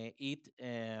 It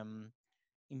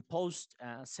imposed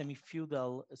a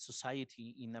semi-feudal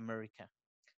society in America.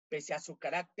 Pese a su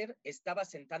carácter, estaba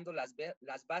sentando las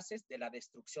bases de la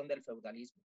destrucción del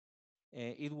feudalismo.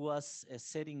 It was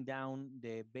setting down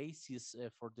the basis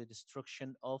for the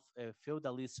destruction of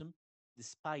feudalism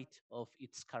despite of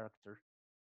its character.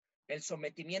 El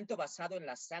sometimiento basado en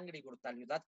la sangre y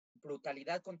brutalidad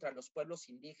contra los pueblos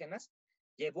indígenas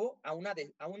llevó a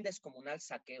un descomunal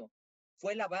saqueo.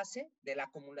 Fue la base de la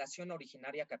acumulación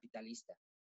originaria capitalista.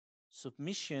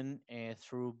 Submission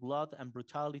through blood and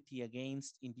brutality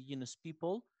against indigenous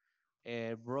people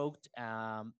brought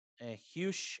a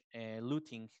huge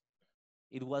looting.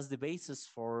 It was the basis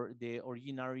for the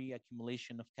ordinary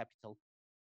accumulation of capital.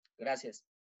 Gracias.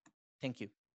 Thank you.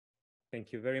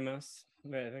 Thank you very much.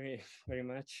 Very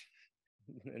much.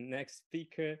 The next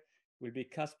speaker will be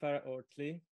Kaspar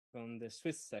Ortli from the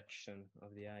Swiss section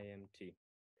of the IMT.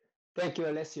 Thank you,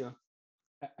 Alessio.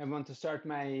 I want to start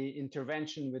my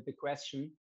intervention with the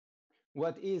question,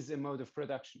 what is a mode of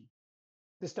production?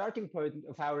 The starting point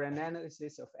of our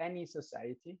analysis of any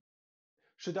society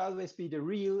should always be the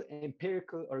real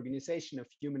empirical organization of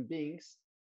human beings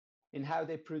in how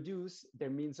they produce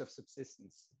their means of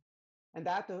subsistence. And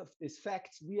out of this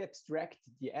fact, we abstract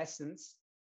the essence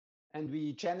and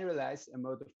we generalize a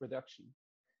mode of production.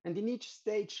 And in each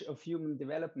stage of human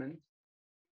development,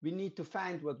 we need to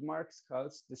find what Marx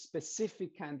calls the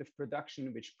specific kind of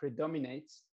production which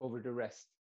predominates over the rest.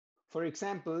 For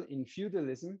example, in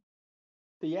feudalism,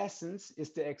 the essence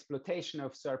is the exploitation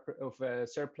of a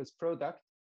surplus product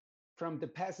from the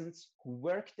peasants who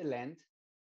work the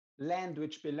land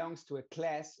which belongs to a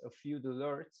class of feudal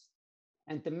lords,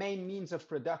 and the main means of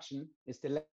production is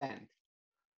the land.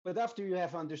 But after you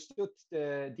have understood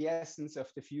the essence of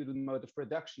the feudal mode of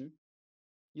production,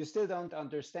 you still don't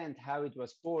understand how it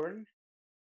was born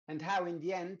and how in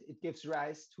the end it gives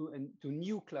rise to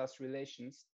new class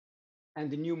relations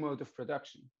and a new mode of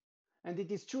production. And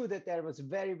it is true that there was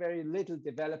very, very little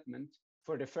development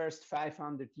for the first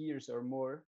 500 years or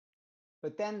more,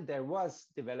 but then there was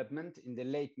development in the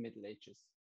late Middle Ages.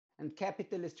 And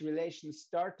capitalist relations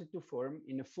started to form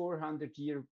in a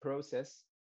 400-year process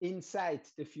inside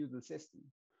the feudal system.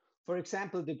 For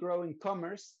example, the growing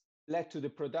commerce led to the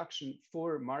production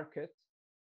for market,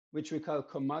 which we call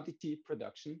commodity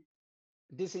production.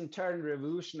 This in turn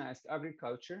revolutionized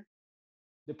agriculture.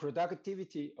 The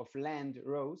productivity of land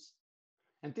rose,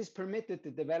 and this permitted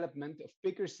the development of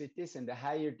bigger cities and a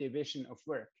higher division of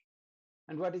work.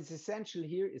 And what is essential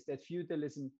here is that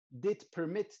feudalism did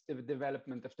permit the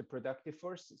development of the productive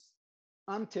forces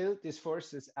until these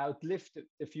forces outlived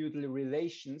the feudal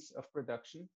relations of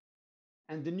production,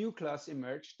 and the new class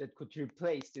emerged that could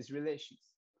replace these relations.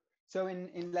 So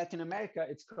in Latin America,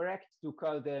 it's correct to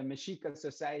call the Mexica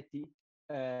society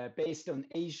based on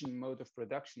Asian mode of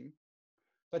production,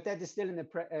 but that is still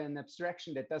an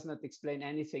abstraction that does not explain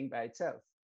anything by itself,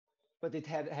 but it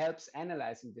helps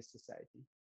analyzing this society.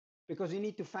 Because we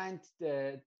need to find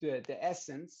the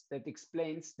essence that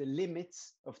explains the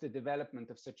limits of the development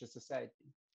of such a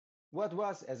society. What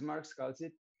was, as Marx calls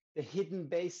it, the hidden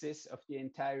basis of the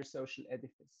entire social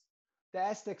edifice? The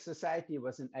Aztec society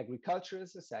was an agricultural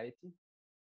society.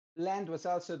 Land was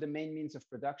also the main means of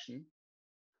production.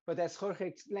 But as Jorge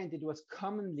explained, it was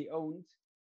commonly owned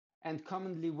and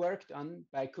commonly worked on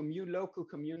by local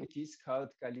communities called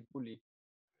Calipuli,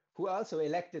 who also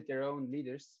elected their own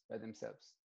leaders by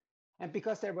themselves. And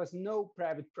because there was no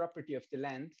private property of the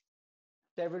land,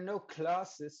 there were no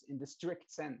classes in the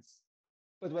strict sense.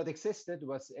 But what existed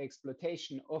was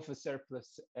exploitation of a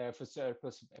surplus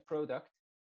product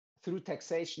through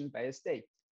taxation by a state,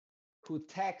 who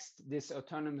taxed these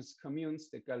autonomous communes,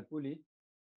 the Calpuli,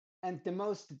 and the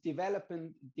most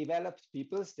developed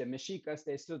peoples, the Mexicas,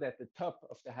 they stood at the top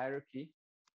of the hierarchy,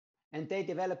 and they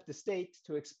developed the state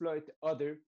to exploit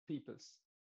other peoples.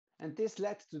 And this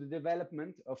led to the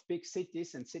development of big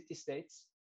cities and city-states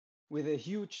with a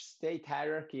huge state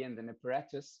hierarchy and an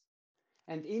apparatus.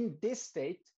 And in this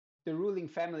state, the ruling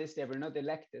families, they were not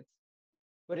elected,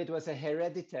 but it was a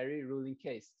hereditary ruling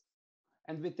caste.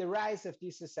 And with the rise of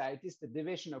these societies, the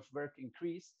division of work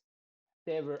increased.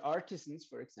 They were artisans,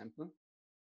 for example,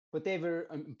 but they were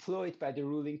employed by the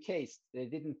ruling caste. They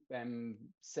didn't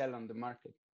sell on the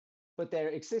market. But there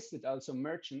existed also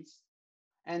merchants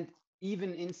and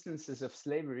even instances of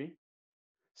slavery.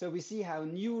 So we see how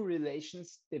new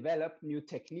relations developed, new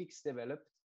techniques developed.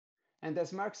 And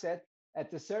as Marx said,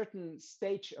 at a certain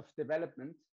stage of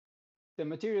development, the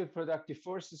material productive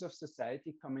forces of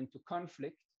society come into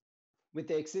conflict with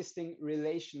the existing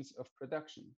relations of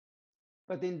production.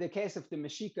 But in the case of the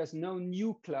Mexicas, no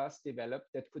new class developed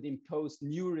that could impose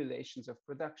new relations of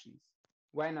productions.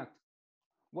 Why not?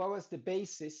 What was the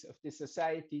basis of the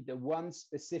society, the one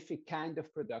specific kind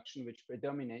of production which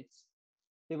predominates?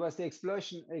 It was the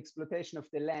exploitation of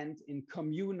the land in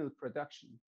communal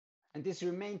production. And this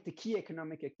remained the key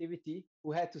economic activity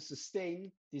who had to sustain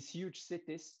these huge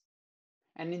cities.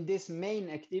 And in this main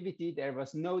activity, there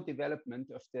was no development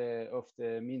of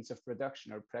the means of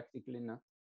production, or practically not.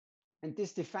 And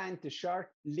this defined the sharp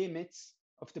limits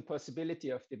of the possibility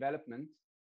of development,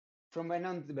 from when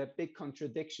on the big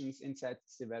contradictions inside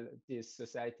this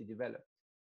society developed.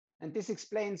 And this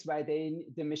explains why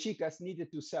the Mexicas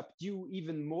needed to subdue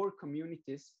even more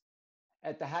communities.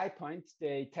 At the high point,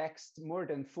 they taxed more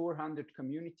than 400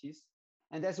 communities.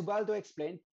 And as Ubaldo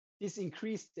explained, this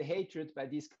increased the hatred by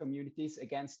these communities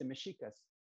against the Mexicas.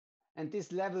 And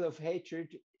this level of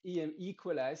hatred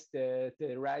equalized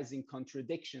the rising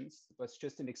contradictions. It was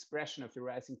just an expression of the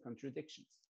rising contradictions,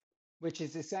 which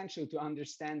is essential to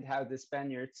understand how the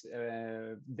Spaniards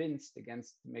winced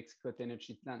against Mexico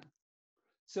Tenochtitlan.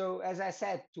 So as I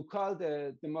said, to call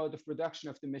the mode of production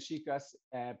of the Mexicas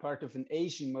part of an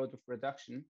Asian mode of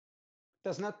production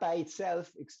does not by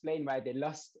itself explain why they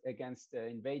lost against the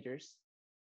invaders,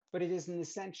 but it is an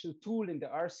essential tool in the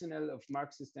arsenal of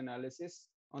Marxist analysis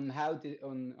on how to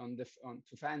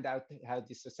find out how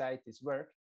the societies work.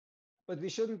 But we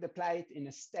shouldn't apply it in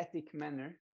a static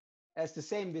manner, As the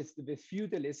same with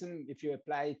feudalism, if you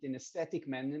apply it in a static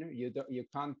manner, you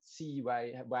can't see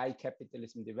why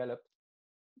capitalism developed.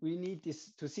 We need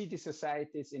to see the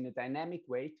societies in a dynamic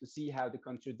way, to see how the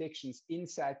contradictions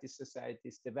inside the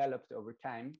societies developed over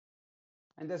time.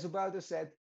 And as Ubaldo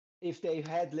said, if they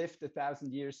had lived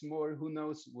 1,000 years more, who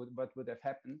knows what would have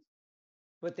happened.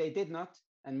 But they did not,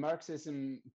 and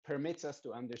Marxism permits us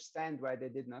to understand why they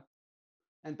did not.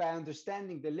 And by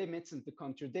understanding the limits and the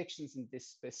contradictions in this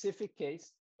specific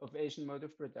case of Asian mode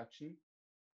of production,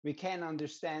 we can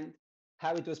understand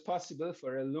how it was possible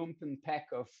for a lumpen pack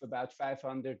of about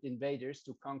 500 invaders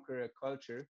to conquer a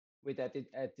culture which at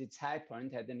its high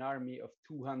point had an army of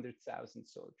 200,000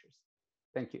 soldiers.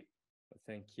 Thank you. Well,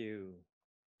 thank you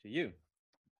to you,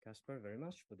 Caspar, very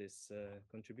much for this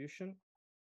contribution.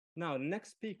 Now, the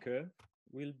next speaker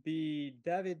will be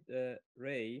David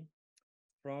Ray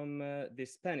from the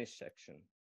Spanish section.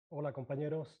 Hola,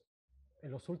 compañeros.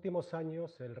 En los últimos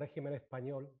años, el régimen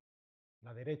español,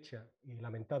 la derecha y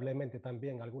lamentablemente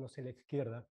también algunos en la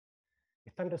izquierda,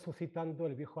 están resucitando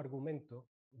el viejo argumento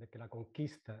de que la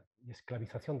conquista y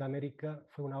esclavización de América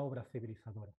fue una obra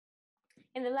civilizadora.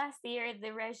 In the last year,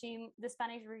 the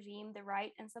Spanish regime, the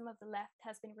right, and some of the left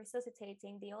has been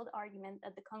resuscitating the old argument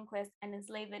that the conquest and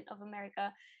enslavement of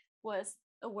America was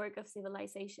a work of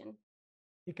civilization.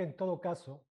 Y que en todo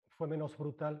caso fue menos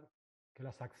brutal que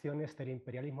las acciones del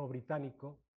imperialismo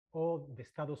británico o de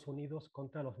Estados Unidos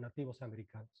contra los nativos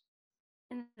americanos.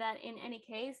 And that in any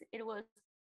case, it was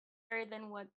better than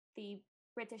what the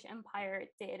British Empire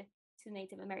did to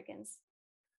Native Americans.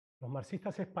 Los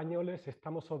marxistas españoles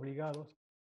estamos obligados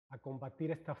a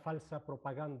combatir esta falsa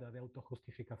propaganda de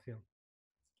autojustificación.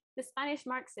 The Spanish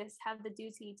Marxists have the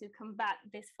duty to combat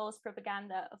this false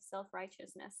propaganda of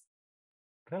self-righteousness.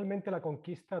 Realmente la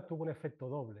conquista tuvo un efecto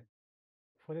doble.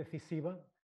 Fue decisiva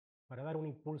para dar un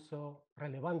impulso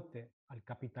relevante al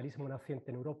capitalismo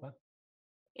naciente en Europa.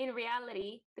 In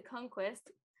reality, the conquest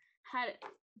had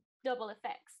double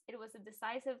effects. It was a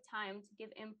decisive time to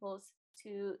give impulse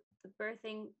to the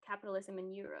birthing capitalism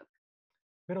in Europe.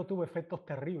 Pero tuvo efectos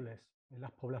terribles en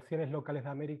las poblaciones locales de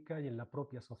América y en la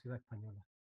propia sociedad española.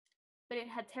 But it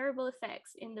had terrible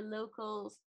effects in the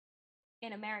locals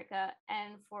in America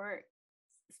and for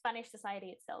Spanish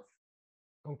society itself.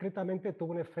 Concretamente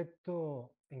tuvo un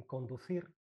efecto en conducir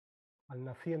al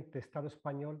naciente Estado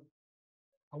español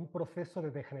a un proceso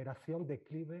de degeneración,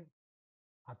 declive,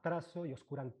 atraso y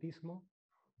oscurantismo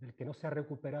del que no se ha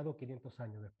recuperado 500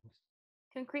 años después.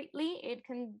 Concretely, it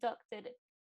conducted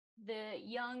the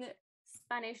young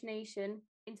Spanish nation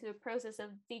into a process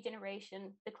of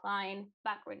degeneration, decline,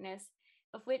 backwardness,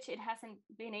 of which it hasn't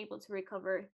been able to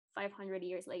recover 500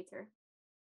 years later.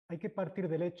 Hay que partir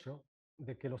del hecho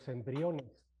de que los embriones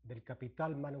del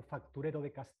capital manufacturero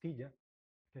de Castilla,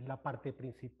 que es la parte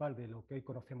principal de lo que hoy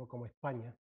conocemos como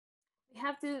España, We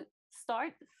have to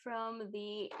start from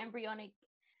the embryonic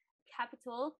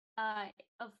capital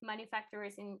of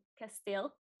manufacturers in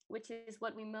Castile, which is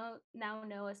what we now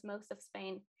know as most of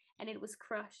Spain, and it was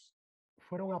crushed.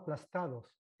 fueron aplastados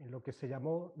en lo que se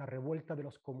llamó la revuelta de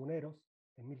los comuneros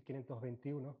en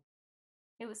 1521.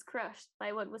 It was crushed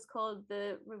by what was called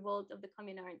the revolt of the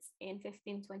communards in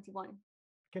 1521.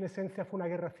 Que en esencia fue una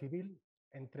guerra civil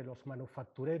entre los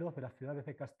manufactureros de las ciudades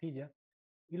de Castilla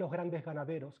y los grandes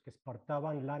ganaderos que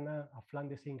exportaban lana a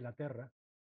Flandes e Inglaterra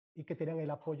y que tenían el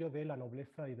apoyo de la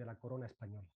nobleza y de la corona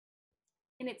española.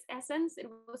 In its essence, it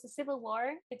was a civil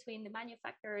war between the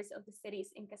manufacturers of the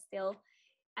cities in Castile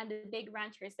and the big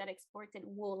ranchers that exported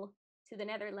wool to the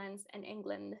Netherlands and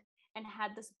England and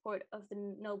had the support of the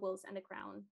nobles and the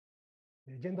crown.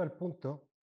 Yendo al punto,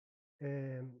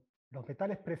 los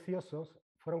metales preciosos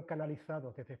fueron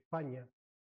canalizados desde España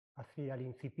hacia el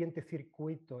incipiente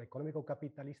circuito económico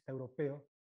capitalista europeo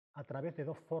a través de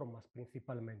dos formas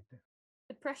principalmente.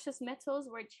 The precious metals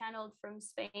were channeled from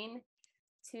Spain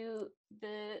to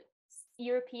the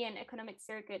European economic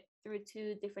circuit through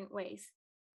two different ways.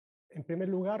 En primer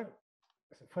lugar,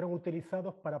 fueron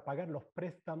utilizados para pagar los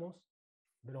préstamos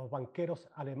de los banqueros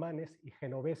alemanes y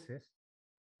genoveses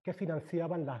que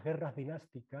financiaban las guerras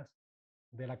dinásticas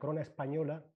de la corona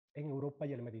española en Europa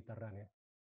y el Mediterráneo.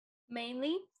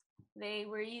 Mainly, they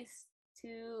were used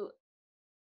to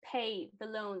pay the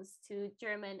loans to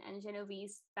German and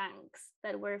Genovese banks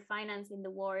that were financing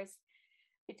the wars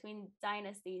between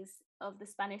dynasties of the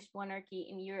Spanish monarchy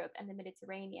in Europe and the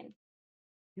Mediterranean.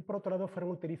 Y por otro lado,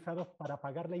 fueron utilizados para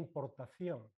pagar la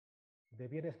importación de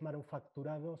bienes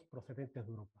manufacturados procedentes de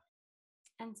Europa.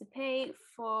 And to pay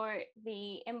for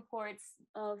the imports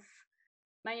of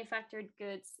manufactured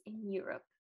goods in Europe.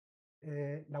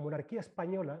 La monarquía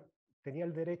española tenía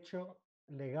el derecho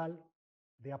legal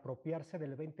de apropiarse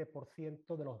del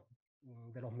 20%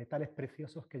 de los metales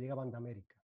preciosos que llegaban de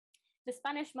América. The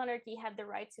Spanish monarchy had the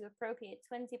right to appropriate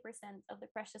 20% of the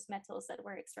precious metals that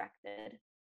were extracted,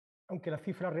 aunque la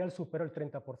cifra real superó el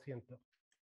 30%.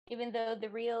 even though the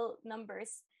real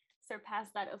numbers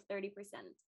surpassed that of 30%.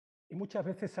 Y muchas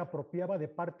veces se apropiaba de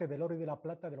parte del oro y de la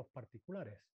plata de los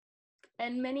particulares.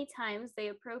 And many times they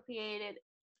appropriated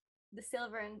the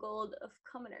silver and gold of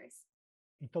commoners,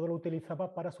 Y todo lo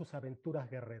utilizaba para sus aventuras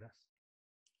guerreras.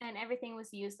 and everything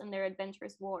was used in their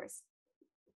adventurous wars.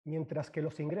 Mientras que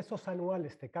los ingresos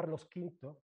anuales de Carlos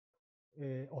V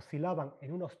oscilaban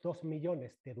en unos 2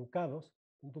 millones de ducados,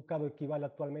 un ducado equivale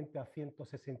actualmente a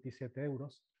 167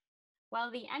 euros,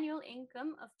 While the annual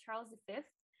income of Charles V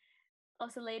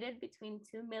oscillated between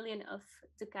 2 million of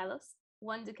ducados,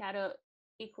 one ducado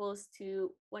equals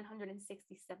to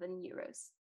 167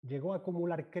 euros. llegó a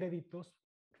acumular créditos,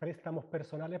 préstamos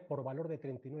personales por valor de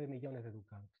 39 millones de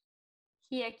ducados.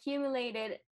 He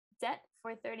accumulated debt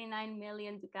for 39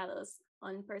 million ducados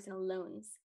on personal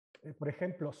loans. Por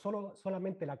ejemplo,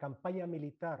 solamente la campaña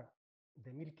militar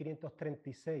de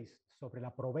 1536 sobre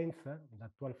la Provenza, en la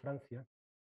actual Francia,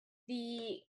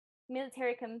 The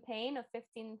military campaign of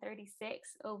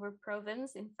 1536 over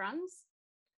Provence in France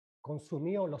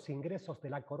consumió los ingresos de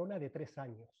la corona de 3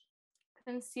 años.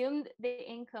 consumed the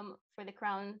income for the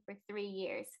crown for 3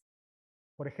 years.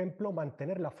 Por ejemplo,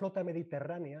 mantener la flota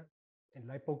mediterránea en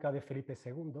la época de Felipe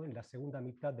II, en la segunda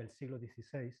mitad del siglo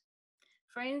XVI,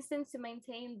 For instance, to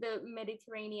maintain the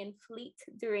Mediterranean fleet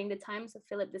during the times of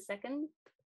Philip II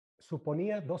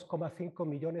suponía 2,5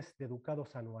 millones de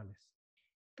ducados anuales.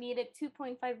 needed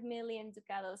 2.5 million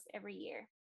ducados every year.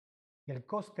 Y el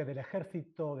coste del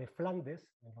ejército de Flandes,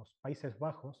 en los Países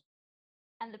Bajos,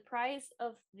 And the price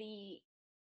of the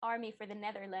army for the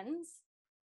Netherlands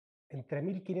entre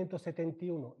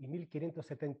 1571 y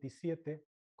 1577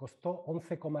 costó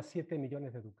 11,7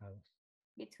 millones de ducados.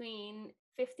 between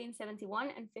 1571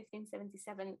 and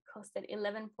 1577 costed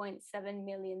 11.7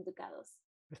 million ducados.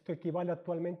 Esto equivale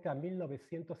actualmente a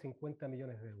 1.950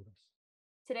 millones de euros.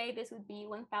 Today, this would be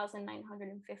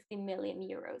 1,950 million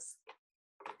euros.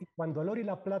 Y cuando el oro y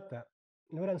la plata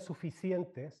no eran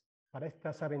suficientes para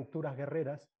estas aventuras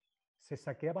guerreras, se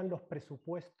saqueaban los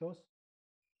presupuestos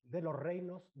de los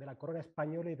reinos, de la corona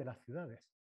española y de las ciudades.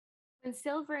 When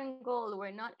silver and gold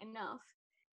were not enough,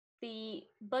 the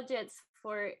budgets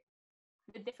for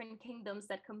the different kingdoms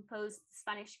that composed the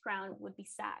Spanish crown would be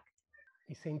sacked.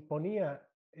 Y se imponía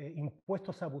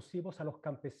impuestos abusivos a los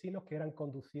campesinos que eran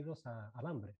conducidos al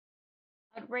hambre.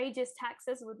 Outrageous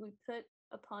taxes would be put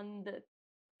upon the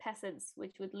peasants,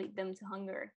 which would lead them to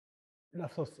hunger.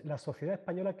 La sociedad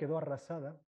española quedó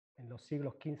arrasada en los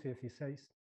siglos XV y XVI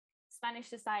Spanish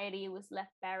society was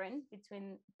left barren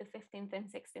between the 15th and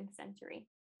 16th century.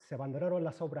 se abandonaron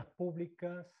las obras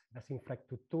públicas, las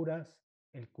infraestructuras,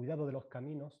 el cuidado de los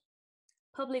caminos,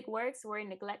 Public works were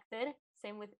neglected,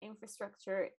 same with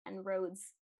infrastructure and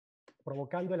roads,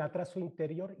 provocando el atraso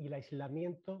interior y el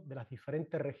aislamiento de las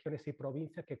diferentes regiones y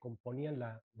provincias que componían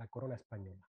la corona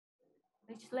española.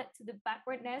 which led to the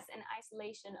backwardness and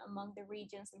isolation among the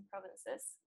regions and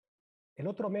provinces. El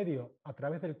otro medio a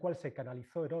través del cual se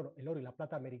canalizó el oro y la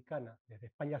plata americana desde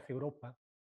España hacia Europa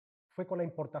fue con la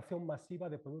importación masiva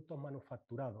de productos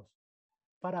manufacturados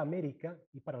para América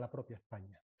y para la propia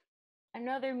España.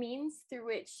 Another means through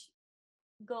which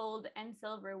gold and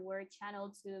silver were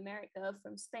channeled to America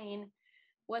from Spain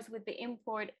was with the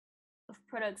import of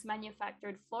products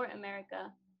manufactured for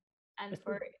America and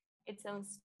for its own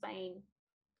Spain.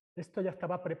 Esto ya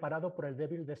estaba preparado por el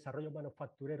débil desarrollo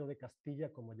manufacturero de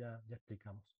Castilla, como ya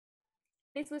explicamos.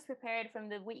 This was prepared from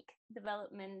the weak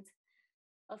development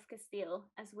of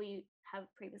Castile, as we have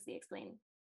previously explained.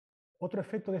 Otro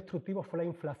efecto destructivo fue la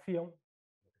inflación,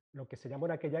 lo que se llamó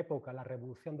en aquella época la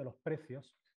revolución de los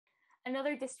precios,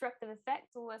 Another destructive effect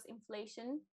was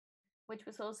inflation, which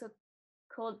was also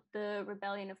called the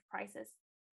rebellion of prices,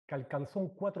 que alcanzó un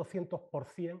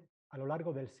 400% a lo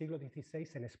largo del siglo XVI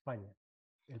en España,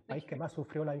 el país que más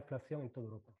sufrió la inflación en toda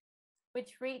Europa.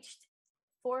 which reached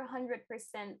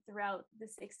 400% throughout the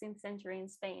 16th century in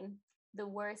Spain, the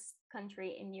worst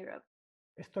country in Europe.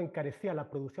 Esto encarecía la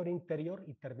producción interior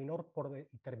y terminó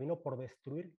por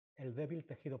destruir el débil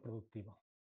tejido productivo.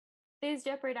 This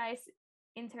jeopardized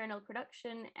internal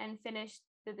production and finished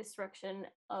the destruction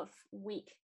of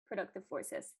weak productive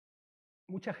forces.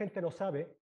 Mucha gente no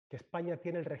sabe que España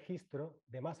tiene el registro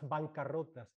de más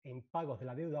bancarrotas e impagos de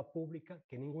la deuda pública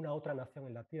que ninguna otra nación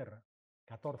en la Tierra,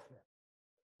 14.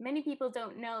 Many people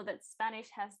don't know that Spanish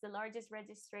has the largest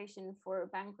registration for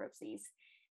bankruptcies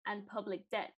and public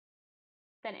debt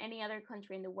than any other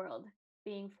country in the world,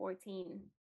 being 14.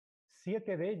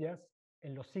 7 de ellas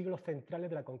en los siglos centrales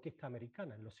de la conquista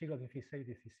americana, en los siglos XVI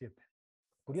y XVII.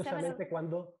 Curiosamente,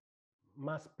 cuando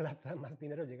más plata, más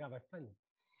dinero llegaba a España.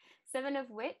 7 of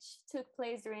which took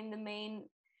place during the main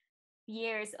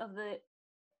years of the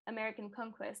American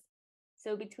conquest,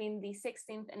 so between the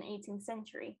 16th and 18th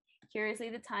century, curiously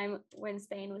the time when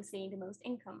Spain was seeing the most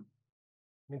income.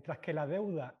 Mientras que la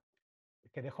deuda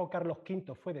que dejó Carlos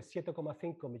V fue de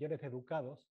 7,5 millones de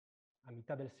ducados a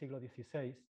mitad del siglo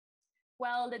XVI,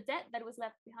 while the debt that was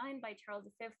left behind by Charles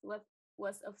V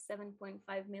was of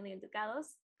 7.5 million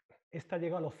ducados, esta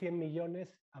llegó a los 100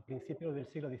 millones a principios del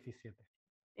siglo XVII.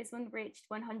 This one reached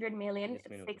 100 million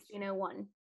in 1601.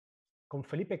 Con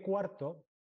Felipe IV,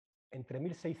 entre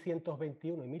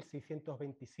 1621 y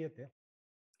 1627,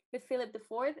 with Philip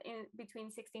IV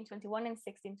between 1621 and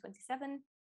 1627,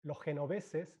 los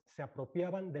genoveses se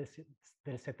apropiaban del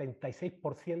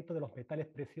 76% de los metales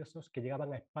preciosos que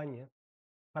llegaban a España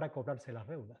para cobrarse las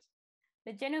deudas.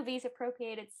 The Genovese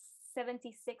appropriated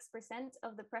 76%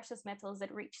 of the precious metals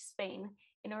that reached Spain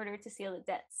in order to seal the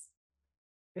debts.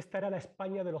 Esta era la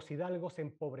España de los hidalgos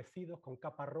empobrecidos con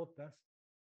capas rotas,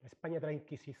 la España de la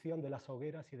Inquisición, de las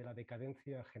hogueras y de la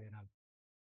decadencia general.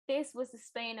 This was the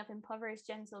Spain of impoverished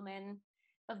gentlemen,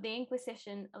 of the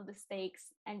Inquisition, of the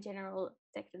stakes, and general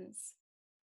decadence.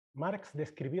 Marx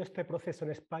describió este proceso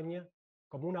en España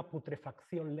como una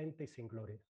putrefacción lenta y sin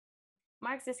gloria.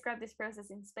 Marx described this process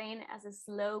in Spain as a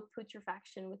slow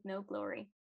putrefaction with no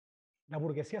glory. La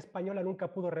burguesía española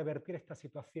nunca pudo revertir esta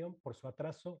situación por su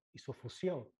atraso y su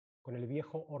fusión con el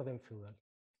viejo orden feudal.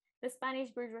 The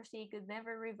Spanish bourgeoisie could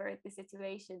never revert the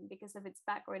situation because of its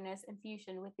backwardness and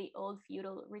fusion with the old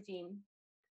feudal regime.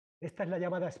 Esta es la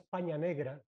llamada España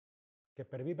negra que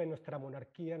pervive en nuestra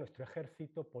monarquía, en nuestro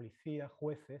ejército, policía,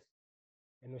 jueces,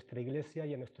 en nuestra iglesia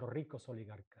y en nuestros ricos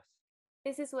oligarcas.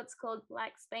 This is what's called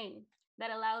Black Spain,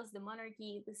 that allows the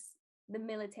monarchy, the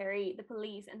military, the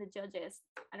police, and the judges,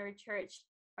 and our church,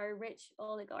 our rich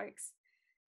oligarchs.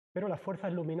 Pero las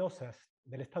fuerzas luminosas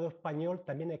del Estado español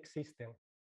también existen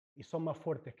y son más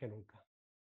fuertes que nunca.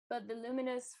 But the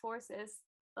luminous forces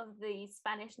of the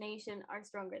Spanish nation are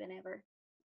stronger than ever.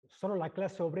 Solo la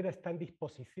clase obrera está en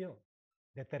disposición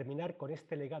de terminar con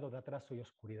este legado de atraso y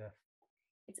oscuridad.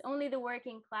 It's only the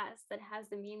working class that has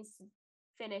the means to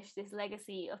finish this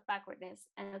legacy of backwardness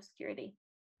and obscurity.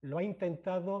 Lo ha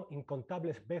intentado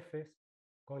incontables veces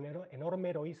con enorme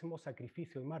heroísmo,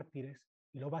 sacrificio y mártires,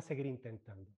 y lo va a seguir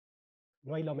intentando.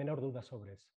 No hay la menor duda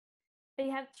sobre eso. They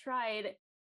have tried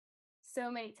so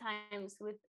many times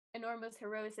with enormous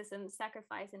heroism,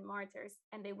 sacrifice, and martyrs,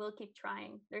 and they will keep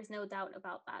trying. There's no doubt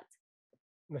about that.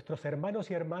 Nuestros hermanos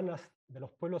y hermanas de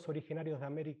los pueblos originarios de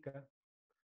América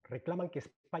reclaman que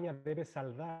España debe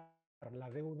saldar la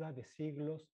deuda de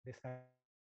siglos de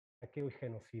saqueo y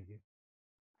genocidio.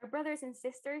 Our brothers and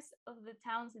sisters of the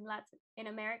towns in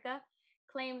America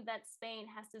claim that Spain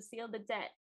has to seal the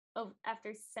debt of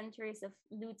after centuries of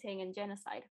looting and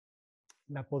genocide.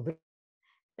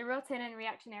 The rotten and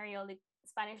reactionary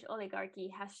Spanish oligarchy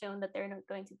has shown that they're not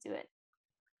going to do it.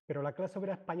 Pero la clase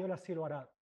obrera española sí lo hará.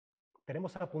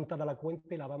 Tenemos apuntada la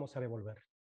cuenta y la vamos a devolver.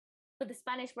 But the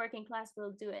Spanish working class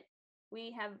will do it.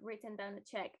 We have written down a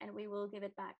check and we will give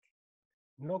it back.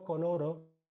 No con oro.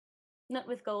 Not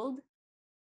with gold,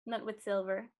 not with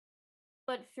silver,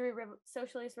 but through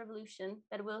socialist revolution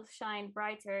that will shine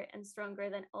brighter and stronger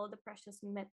than all the precious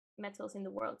metals in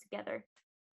the world together.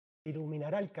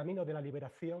 Iluminará el camino de la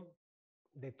liberación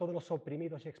de todos los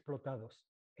oprimidos y explotados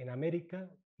en América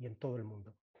y en todo el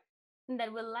mundo. And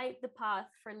that will light the path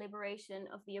for liberation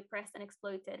of the oppressed and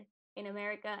exploited in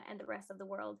America and the rest of the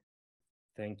world.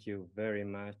 Thank you very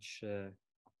much,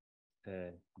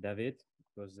 David.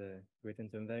 It was a great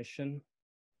intervention.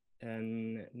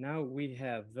 And now we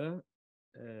have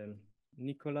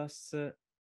Nicolas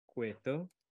Cueto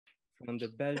from the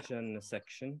Belgian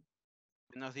section.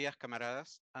 Buenos días,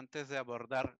 camaradas. Antes de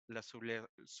abordar la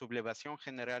sublevación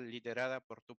general liderada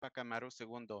por Tupac Amaru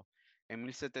II en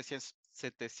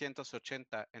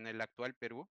 1780 en el actual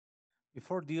Perú,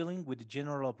 before dealing with the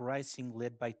general uprising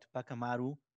led by Tupac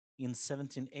Amaru in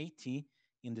 1780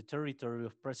 in the territory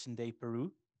of present-day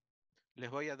Peru, les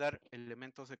voy a dar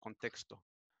elementos de contexto.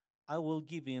 I will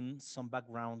give in some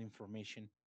background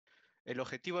information. El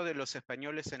objetivo de los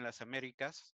españoles en las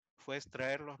Américas fue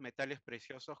extraer los metales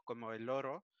preciosos como el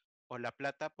oro o la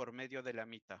plata por medio de la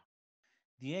mita.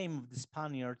 The aim of the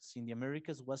Spaniards in the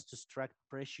Americas was to extract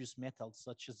precious metals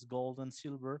such as gold and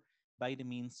silver by the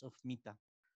means of mita.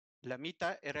 La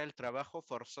mitad era el trabajo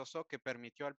forzoso que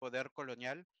permitió al poder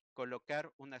colonial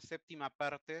colocar una séptima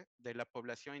parte de la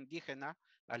población indígena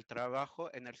al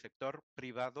trabajo en el sector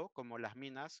privado como las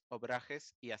minas,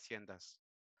 obrajes y haciendas.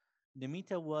 The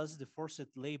mita was the forced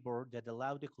labor that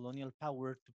allowed the colonial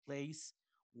power to place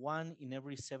 1 in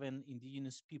every 7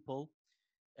 indigenous people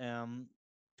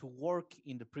to work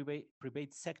in the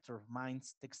private sector of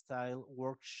mines, textile,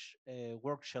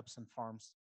 workshops, and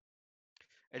farms.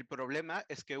 El problema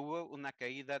es que hubo una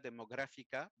caída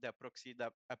demográfica de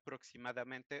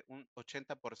aproximadamente un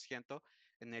 80%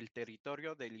 en el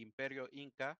territorio del Imperio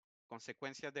Inca,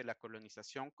 consecuencia de la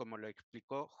colonización, como lo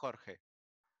explicó Jorge.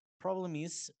 Problem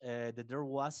is that there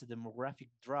was a demographic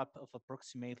drop of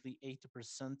approximately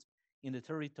 80% in the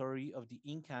territory of the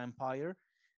Inca Empire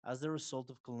as the result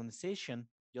of colonization,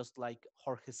 just like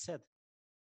Jorge said.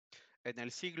 En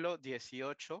el siglo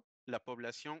XVIII, la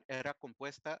población era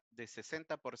compuesta de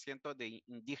 60% de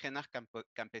indígenas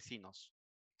campesinos.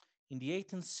 In the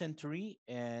 18th century,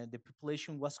 the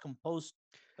population was composed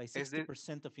by Es, de,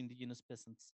 60% of indigenous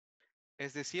peasants.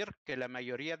 es decir, que la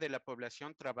mayoría de la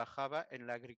población trabajaba en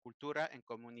la agricultura en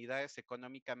comunidades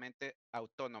económicamente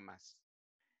autónomas.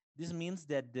 This means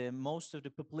that most of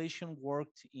the population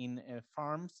worked in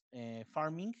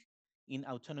farming in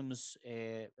autonomous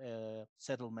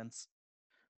settlements.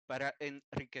 Para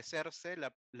enriquecerse,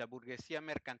 la burguesía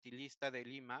mercantilista de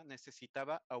Lima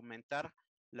necesitaba aumentar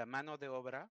la mano de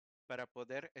obra para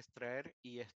poder extraer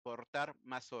y exportar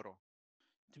más oro.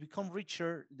 To become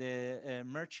richer, the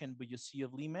merchant bourgeoisie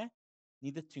of Lima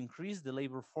needed to increase the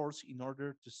labor force in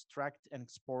order to extract and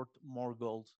export more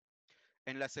gold.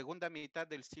 En la segunda mitad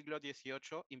del siglo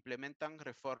XVIII implementan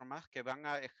reformas que van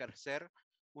a ejercer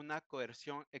una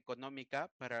coerción económica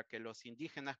para que los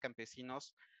indígenas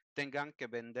campesinos tengan que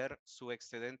vender su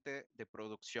excedente de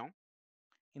producción.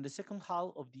 In the second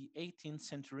half of the 18th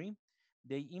century,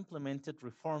 they implemented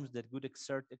reforms that would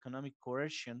exert economic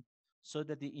coercion so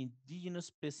that the indigenous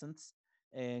peasants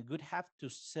would have to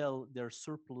sell their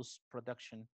surplus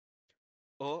production.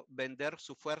 O vender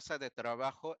su fuerza de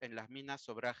trabajo en las minas,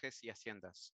 obrajes y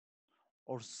haciendas.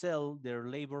 Or sell their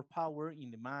labor power in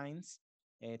the mines,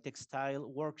 textile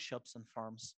workshops, and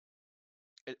farms.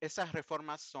 Esas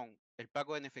reformas son el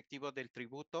pago en efectivo del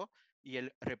tributo y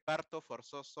el reparto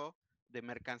forzoso de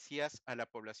mercancías a la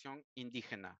población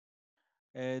indígena.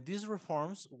 These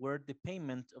reforms were the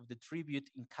payment of the tribute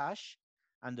in cash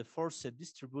and the forced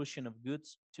distribution of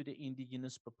goods to the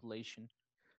indigenous population.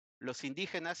 Los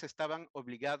indígenas estaban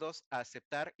obligados a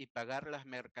aceptar y pagar las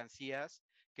mercancías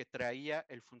que traía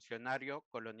el funcionario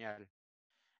colonial.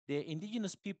 The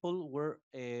indigenous people were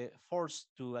forced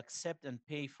to accept and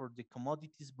pay for the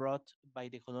commodities brought by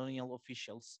the colonial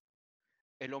officials.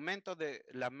 El aumento de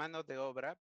la mano de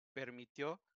obra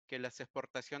permitió que las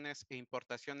exportaciones e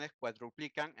importaciones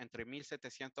cuadruplican entre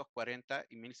 1740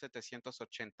 y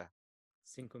 1780.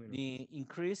 The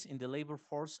increase in the labor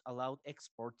force allowed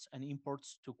exports and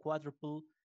imports to quadruple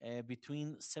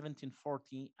between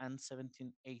 1740 and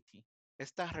 1780.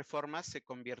 Estas reformas se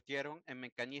convirtieron en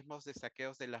mecanismos de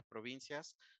saqueos de las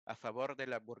provincias a favor de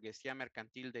la burguesía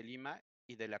mercantil de Lima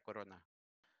y de la corona.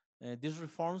 These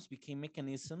reforms became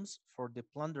mechanisms for the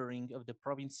plundering of the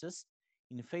provinces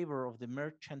in favor of the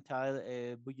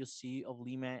mercantile bourgeoisie of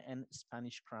Lima and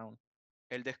Spanish crown.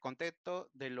 El descontento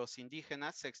de los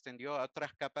indígenas se extendió a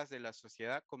otras capas de la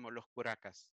sociedad como los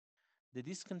curacas. The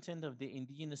discontent of the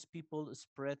indigenous people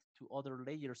spread to other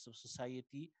layers of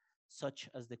society, such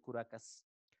as the curacas.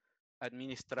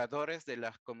 Administradores de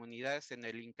las comunidades en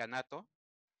el incanato,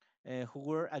 who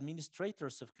were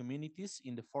administrators of communities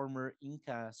in the former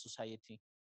Inca society.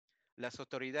 Las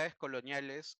autoridades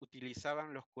coloniales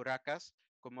utilizaban los curacas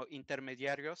como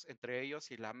intermediarios entre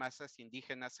ellos y las masas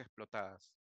indígenas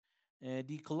explotadas.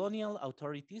 The colonial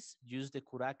authorities used the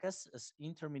curacas as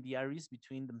intermediaries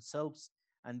between themselves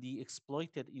and the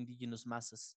exploited indigenous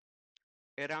masses.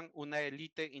 Eran una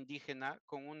élite indígena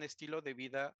con un estilo de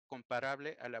vida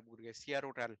comparable a la burguesía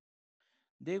rural.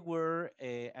 They were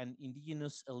an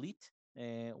indigenous elite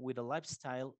with a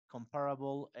lifestyle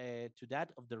comparable to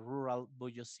that of the rural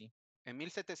bourgeoisie. En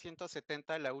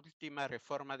 1770, la última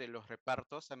reforma de los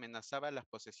repartos amenazaba las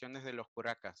posesiones de los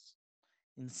curacas.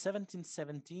 In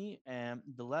 1770,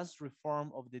 the last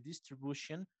reform of the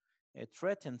distribution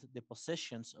threatened the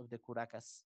possessions of the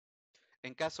curacas.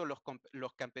 En caso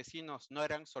los campesinos no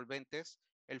eran solventes,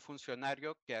 el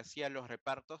funcionario que hacía los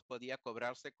repartos podía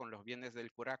cobrarse con los bienes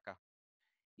del curaca.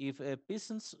 If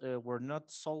peasants were not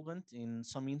solvent in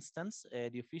some instance,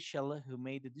 the official who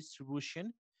made the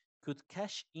distribution could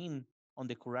cash in on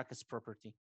the curacas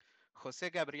property.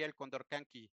 José Gabriel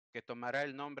Condorcanqui que tomará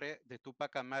el nombre de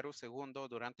Túpac Amaru II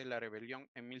durante la rebelión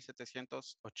en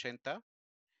 1780.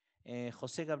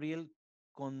 José Gabriel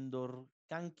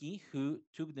Condorcanqui, who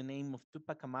took the name of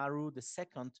Tupac Amaru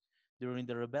II during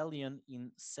the rebellion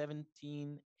in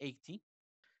 1780,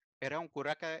 era un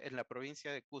curaca en la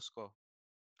provincia de Cusco.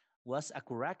 was a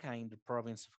curaca in the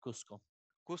province of Cusco.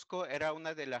 Cusco era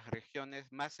una de las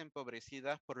regiones más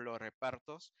empobrecidas por los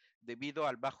repartos debido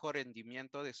al bajo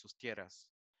rendimiento de sus tierras.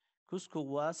 Cusco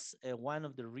was one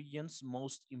of the regions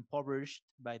most impoverished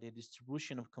by the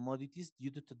distribution of commodities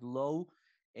due to the low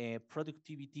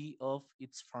productivity of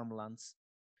its farmlands.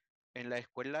 En la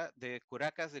escuela de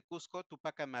curacas de Cusco,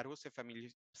 Túpac Amaru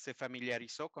se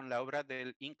familiarizó con la obra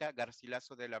del Inca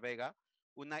Garcilaso de la Vega,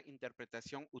 una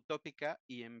interpretación utópica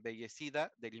y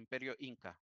embellecida del imperio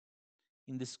Inca.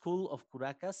 In the school of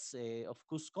Curacas of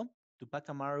Cusco, Tupac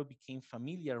Amaru became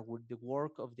familiar with the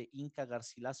work of the Inca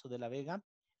Garcilaso de la Vega,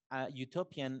 a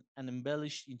utopian and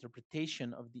embellished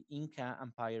interpretation of the Inca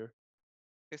Empire.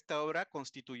 Esta obra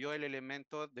constituyó el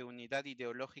elemento de unidad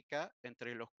ideológica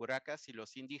entre los curacas y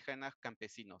los indígenas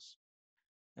campesinos.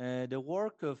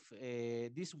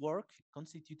 This work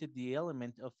constituted the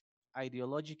element of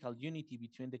ideological unity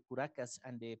between the Curacas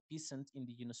and the peasant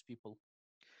indigenous people.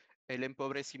 El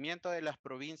empobrecimiento de las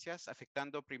provincias,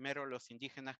 afectando primero a los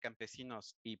indígenas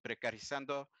campesinos y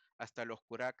precarizando hasta los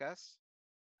curacas,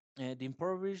 The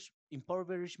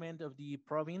impoverishment of the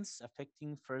province,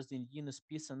 affecting first the indigenous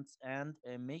peasants and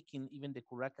making even the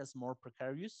Curacas more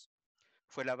precarious,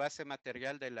 fue la base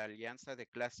material de la alianza de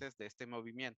clases de este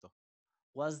movimiento.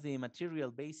 was the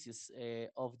material basis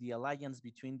of the alliance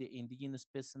between the indigenous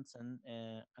peasants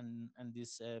and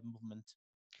this movement.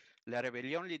 La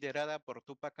rebelión liderada por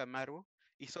Túpac Amaru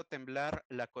hizo temblar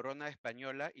la corona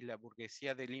española y la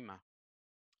burguesía de Lima.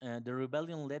 The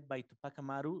rebellion led by Tupac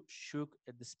Amaru shook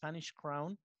the Spanish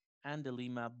crown and the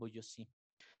Lima bourgeoisie.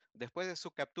 Después de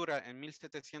su captura en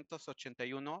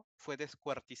 1781, fue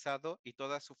descuartizado y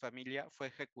toda su familia fue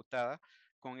ejecutada,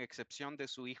 con excepción de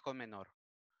su hijo menor.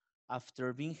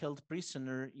 After being held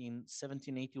prisoner in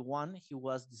 1781, he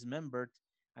was dismembered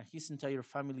and his entire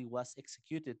family was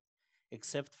executed,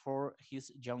 except for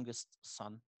his youngest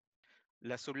son.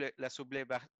 La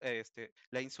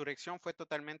insurrección fue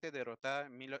totalmente derrotada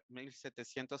en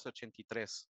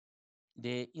 1783.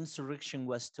 The insurrection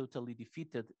was totally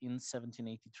defeated in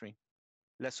 1783.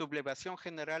 La sublevación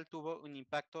general tuvo un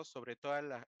impacto sobre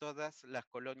todas las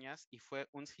colonias y fue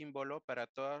un símbolo para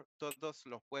todos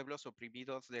los pueblos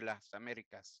oprimidos de las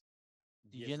Américas.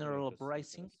 The general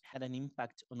uprising had an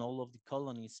impact on all of the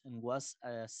colonies and was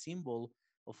a symbol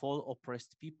of all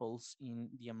oppressed peoples in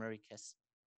the Americas.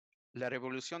 La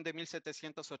revolución de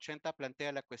 1780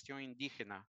 plantea la cuestión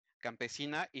indígena,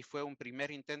 campesina y fue un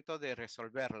primer intento de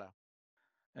resolverla.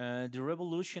 The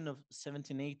revolution of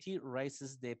 1780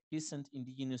 raises the peasant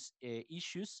indigenous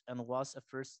issues and was a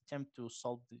first attempt to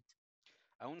solve it.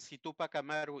 Aun si Túpac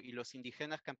Amaru y los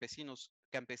indígenas campesinos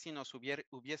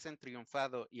hubiesen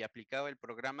triunfado y aplicado el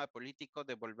programa político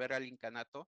de volver al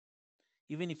incanato,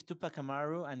 even if Tupac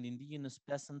Amaru and indigenous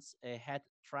peasants had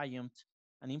triumphed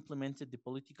and implemented the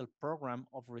political program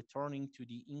of returning to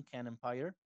the Incan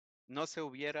Empire, no se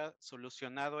hubiera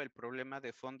solucionado el problema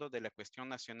de fondo de la cuestión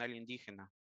nacional indígena.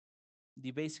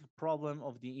 The basic problem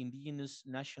of the indigenous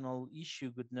national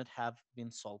issue would not have been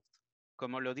solved.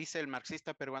 Como lo dice el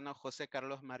marxista peruano José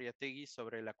Carlos Mariátegui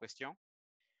sobre la cuestión,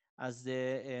 As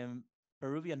the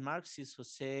Peruvian Marxist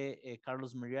José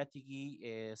Carlos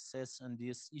Mariátegui says on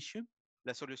this issue,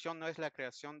 la solución no es la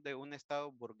creación de un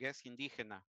Estado burgués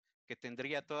indígena, que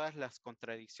tendría todas las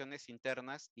contradicciones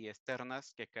internas y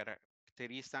externas que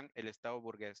caracterizan el Estado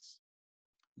burgués.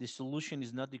 The solution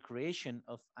is not the creation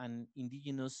of an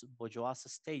indigenous bourgeois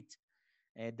state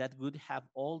that would have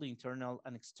all the internal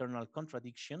and external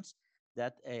contradictions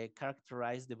that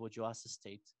characterize the bourgeois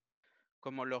state.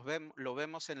 Como lo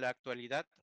vemos en la actualidad,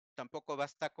 tampoco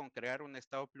basta con crear un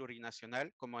Estado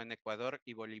plurinacional como en Ecuador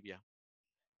y Bolivia.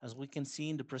 As we can see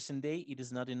in the present day, it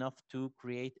is not enough to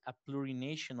create a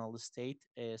plurinational state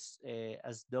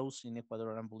as those in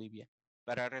Ecuador and Bolivia.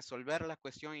 Para resolver la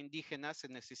cuestión indígena se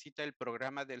necesita el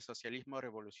programa del socialismo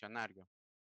revolucionario.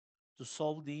 To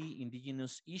solve the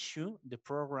indigenous issue, the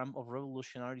program of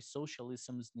revolutionary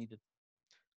socialism is needed.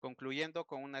 Concluyendo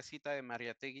con una cita de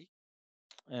Mariátegui,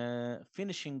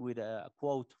 finishing with a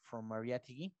quote from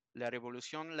Mariátegui, la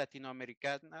revolución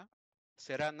latinoamericana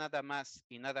será nada más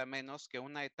y nada menos que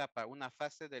una etapa, una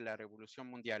fase de la revolución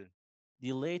mundial.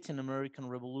 The Latin American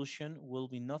Revolution will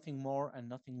be nothing more and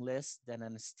nothing less than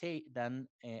a stage,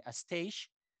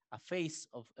 a phase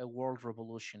of a world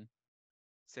revolution.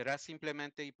 Será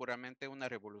simplemente y puramente una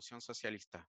revolución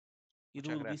socialista. It Muchas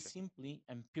will be gracias. simply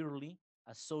and purely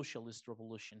a socialist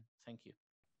revolution. Thank you.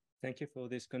 Thank you for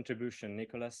this contribution,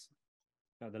 Nicolas.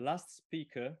 Now, the last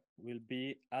speaker will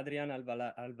be Adrian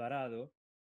Alvarado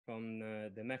from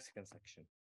the Mexican section.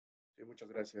 Sí, muchas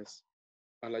gracias.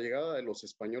 A la llegada de los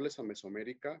españoles a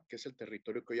Mesoamérica, que es el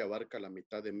territorio que hoy abarca la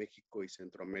mitad de México y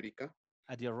Centroamérica,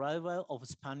 At the arrival of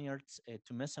Spaniards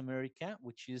to Mesoamerica,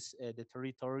 which is the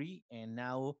territory and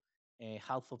now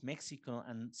half of Mexico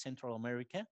and Central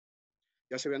America,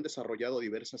 ya se habían desarrollado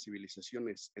diversas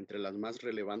civilizaciones. Entre las más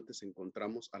relevantes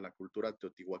encontramos a la cultura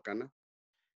teotihuacana,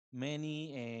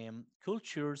 many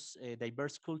cultures,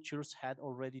 diverse cultures had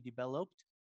already developed.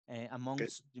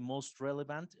 Amongst the most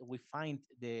relevant, we find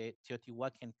the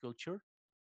Teotihuacan culture,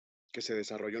 que se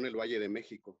desarrolló en el Valle de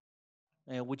México,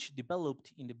 which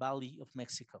developed in the Valley of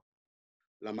Mexico.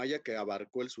 la maya que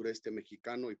abarcó el sureste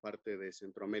mexicano y parte de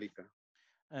Centroamérica,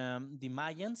 The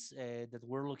Mayans that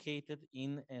were located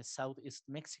in Southeast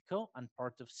Mexico and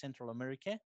part of Central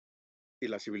America, y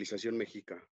la civilización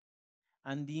mexica.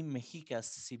 and the Mexicas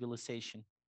civilization.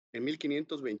 En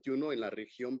 1521 en la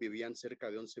región vivían cerca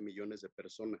de 11 millones de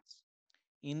personas.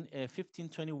 In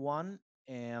 1521,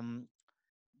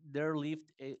 there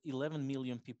lived 11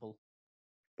 million people,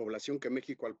 Población que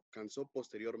México alcanzó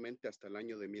posteriormente hasta el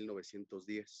año de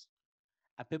 1910.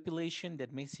 a population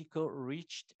that Mexico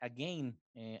reached again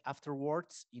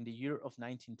afterwards in the year of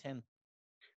 1910.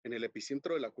 En el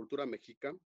epicentro de la cultura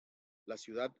mexica, la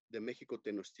ciudad de México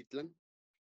Tenochtitlan,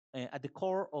 At the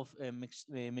core of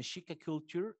Mexica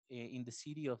culture in the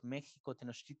city of Mexico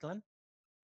Tenochtitlan,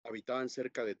 habitaban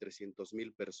cerca de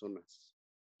 300,000 personas.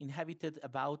 inhabited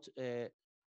about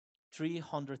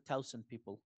 300,000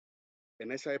 people.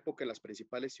 En esa época, en las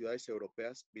principales ciudades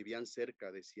europeas vivían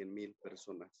cerca de 100,000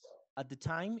 personas. At the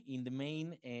time, in the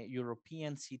main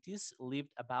European cities, lived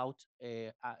about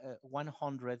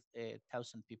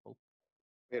 100,000 people.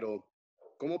 Pero,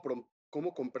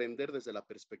 ¿cómo comprender desde la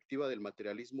perspectiva del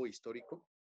materialismo histórico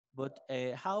But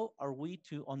how are we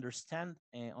to understand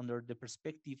under the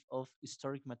perspective of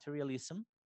historic materialism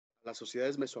a las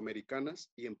sociedades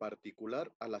mesoamericanas y en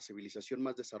particular a la civilización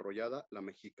más desarrollada, la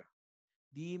mexica?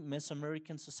 the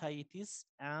Mesoamerican societies,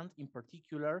 and in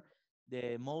particular,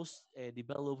 the most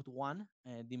developed one,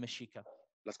 the Mexica?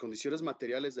 Las condiciones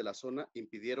materiales de la zona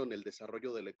impidieron el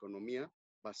desarrollo de la economía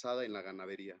basada en la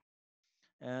ganadería.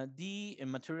 The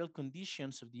material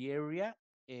conditions of the area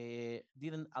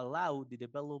didn't allow the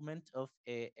development of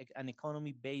an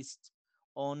economy based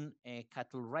on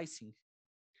cattle raising.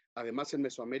 Además, en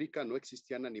Mesoamérica no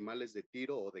existían animales de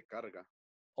tiro o de carga.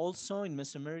 Also, in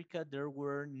Mesoamerica, there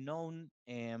were known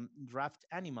draft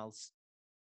animals,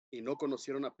 Y no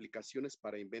conocieron aplicaciones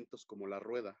para inventos como la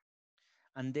rueda.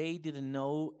 and they didn't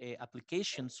know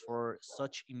applications for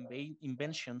such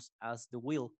inventions as the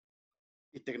wheel,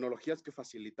 Y tecnologías que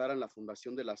facilitaran la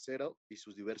fundación del acero y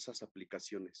sus diversas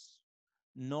aplicaciones.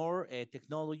 nor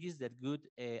technologies that could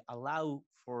allow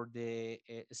for the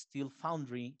steel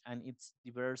foundry and its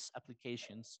diverse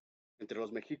applications. Entre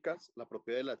los mexicas, la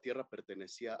propiedad de la tierra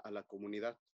pertenecía a la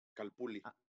comunidad Calpuli,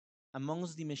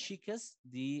 Amongst the Mexicas,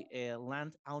 the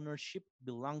land ownership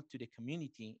belonged to the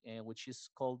community, which is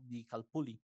called the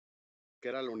Calpuli. que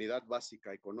era la unidad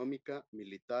básica económica,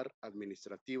 militar,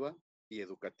 administrativa y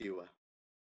educativa.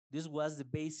 This was the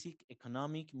basic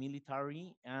economic,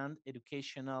 military, and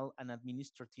educational and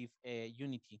administrative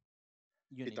unit.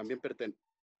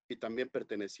 Y también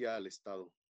pertenecía al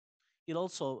Estado. It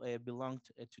also belonged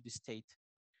to the state.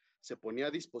 Se ponía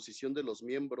a disposición de los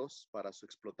miembros para su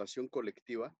explotación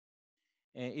colectiva,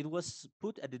 It was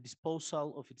put at the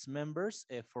disposal of its members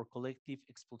for collective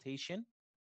exploitation,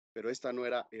 pero esta no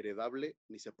era heredable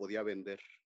ni se podía vender.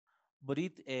 but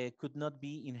it could not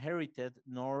be inherited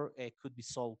nor could be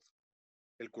sold.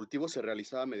 El cultivo se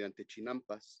realizaba mediante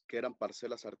chinampas, que eran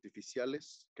parcelas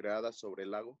artificiales creadas sobre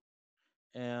el lago,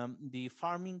 The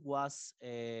farming was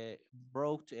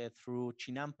brought through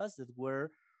chinampas that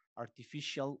were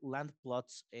artificial land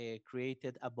plots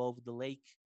created above the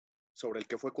lake sobre el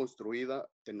que fue construida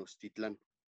Tenochtitlán.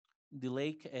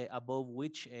 Above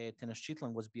which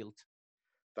Tenochtitlan was built.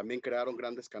 También crearon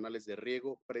grandes canales de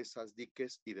riego, presas,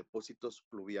 diques y depósitos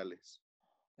pluviales.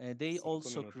 They 5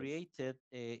 also minutos. created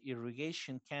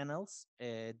irrigation canals,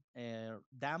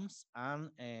 dams,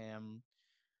 and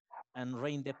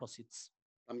rain deposits.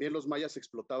 También los mayas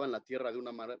explotaban la tierra de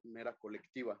una manera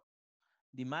colectiva.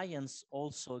 The Mayans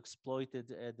also exploited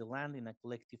the land in a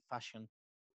collective fashion,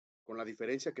 con la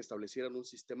diferencia que establecieran un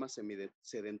sistema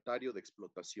sedentario de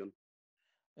explotación.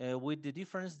 With the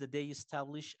difference that they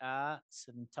established a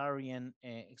sedentarian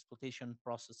exploitation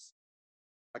process.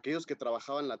 Aquellos que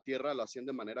trabajaban la tierra lo hacían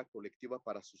de manera colectiva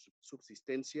para su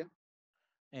subsistencia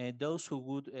Those who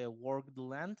would work the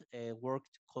land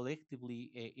worked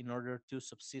collectively in order to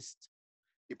subsist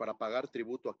y para pagar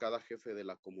tributo a cada jefe de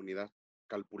la comunidad,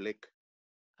 calpulec.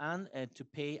 and to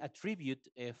pay a tribute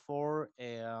for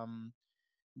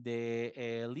the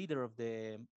leader of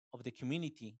the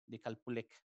community, the Calpulec.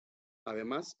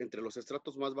 Además, entre los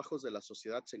estratos más bajos de la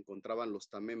sociedad se encontraban los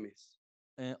tamemes,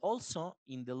 Also,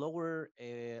 in the lower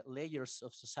layers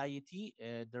of society,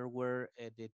 there were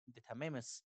the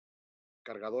tamemes,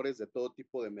 cargadores de todo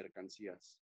tipo de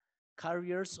mercancías,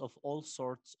 carriers of all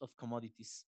sorts of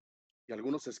commodities. y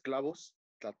algunos esclavos,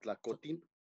 tlatlacotin,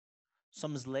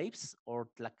 Some slaves or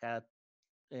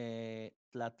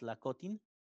tlatlacotin,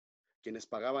 quienes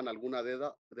pagaban alguna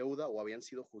deuda o habían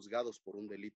sido juzgados por un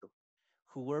delito.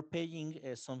 who were paying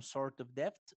some sort of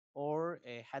debt or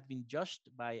had been judged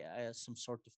by some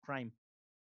sort of crime.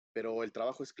 Pero el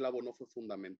trabajo esclavo no fue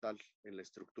fundamental en la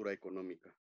estructura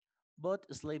económica. But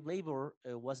slave labor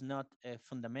was not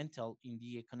fundamental in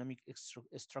the economic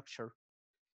structure.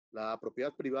 La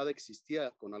propiedad privada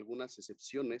existía con algunas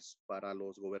excepciones para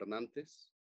los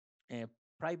gobernantes,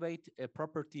 Private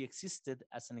property existed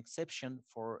as an exception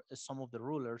for some of the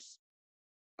rulers,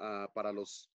 para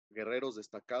los guerreros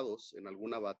destacados en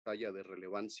alguna batalla de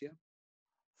relevancia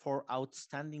for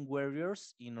outstanding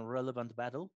warriors in a relevant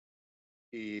battle,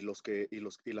 y las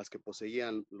que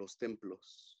poseían los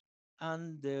templos.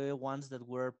 and the ones that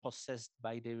were possessed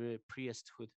by the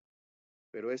priesthood.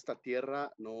 Pero esta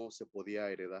tierra no se podía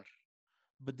heredar.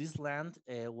 But this land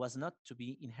was not to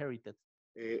be inherited.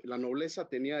 La nobleza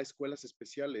tenía escuelas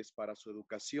especiales para su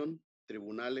educación,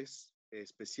 tribunales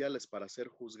especiales para ser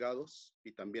juzgados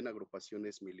y también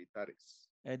agrupaciones militares.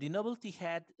 The nobility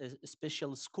had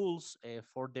special schools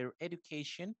for their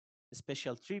education,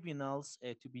 special tribunals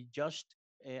to be judged,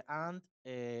 and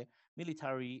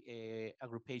military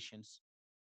agrupations.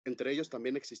 Entre ellos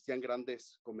también existían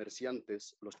grandes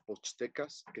comerciantes, los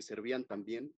pochtecas, que servían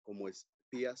también como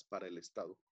espías para el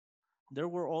Estado. There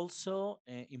were also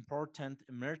important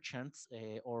merchants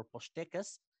or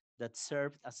pochtecas that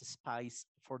served as spies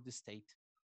for the state.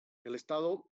 El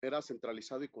Estado era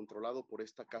centralizado y controlado por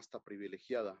esta casta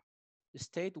privilegiada, The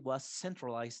state was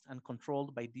centralized and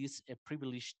controlled by this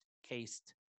privileged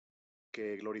caste,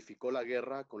 que glorificó la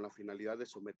guerra con la finalidad de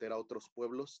someter a otros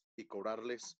pueblos y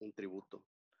cobrarles un tributo.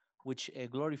 which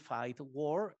glorified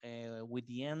war with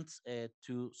the end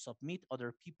to submit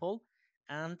other people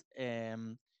and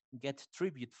get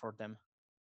tribute for them.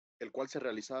 El cual se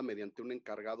realizaba mediante un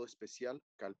encargado especial,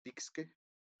 calpixque,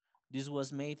 This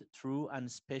was made through a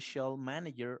special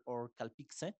manager or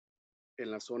calpixe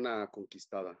en la zona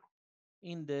conquistada.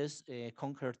 in this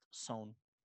conquered zone.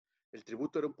 El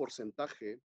tributo era un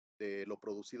porcentaje de lo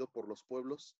producido por los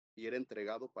pueblos y era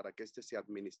entregado para que éste se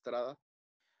administrara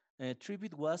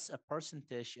Tribute was a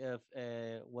percentage of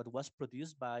what was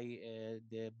produced by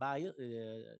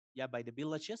the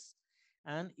villages,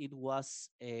 and it was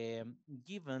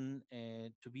given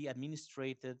to be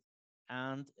administrated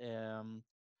and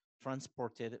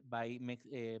transported by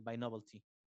nobility.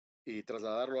 y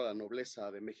trasladarlo a la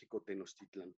nobleza de México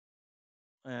Tenochtitlan.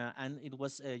 And it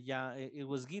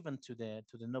was given to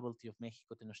the nobility of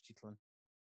Mexico Tenochtitlan.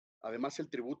 Además, el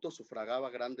tributo sufragaba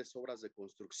grandes obras de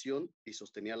construcción y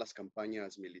sostenía las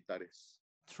campañas militares.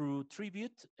 Through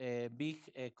tribute,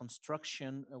 big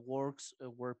construction works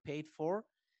were paid for,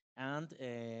 and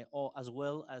as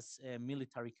well as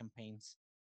military campaigns.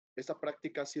 Esta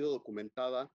práctica ha sido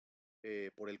documentada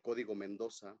por el Código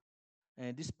Mendoza,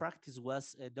 This practice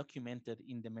was documented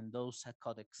in the Mendoza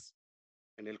Codex,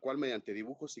 en el cual mediante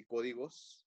dibujos y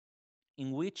códigos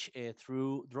in which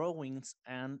through drawings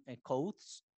and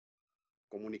codes,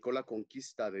 comunicó la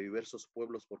conquista de diversos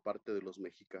pueblos por parte de los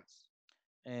mexicas.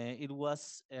 it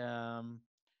was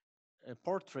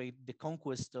portrayed the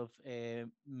conquest of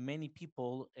many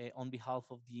people on behalf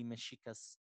of the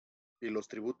Mexicas Y los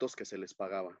tributos que se les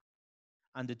pagaba.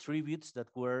 and the tributes that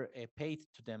were paid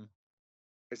to them.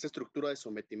 Esta estructura de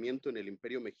sometimiento en el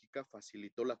Imperio Mexica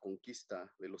facilitó la conquista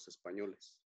de los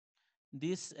españoles.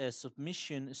 This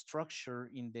submission structure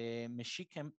in the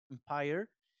Mexican Empire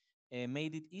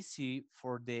made it easy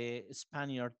for the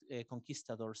Spaniard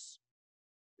conquistadors.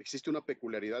 Existe una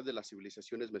peculiaridad de las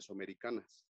civilizaciones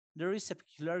mesoamericanas. There is a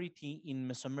peculiarity in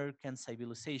Mesoamerican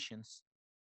civilizations.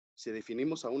 Si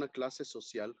definimos a una clase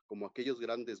social como aquellos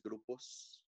grandes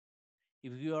grupos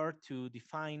If you are to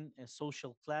define a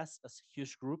social class as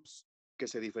huge groups que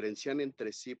se diferencian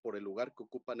entre sí por el lugar que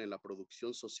ocupan en la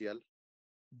producción social,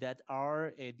 that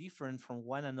are different from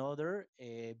one another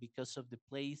because of the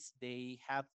place they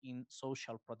have in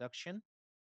social production,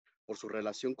 por su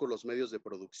relación con los medios de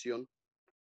producción,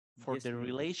 for Yes, their ma'am.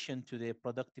 relation to the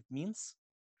productive means,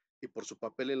 y por su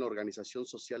papel en la organización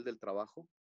social del trabajo,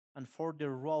 and for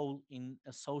their role in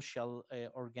a social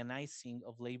organizing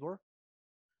of labor,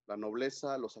 la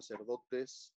nobleza, los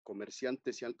sacerdotes,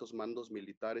 comerciantes y altos mandos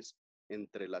militares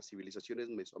entre las civilizaciones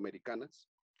mesoamericanas,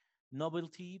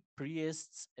 nobility,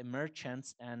 priests,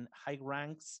 merchants, and high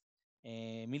ranks,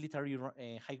 military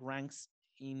high ranks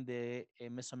in the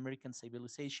Mesoamerican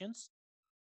civilizations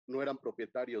no eran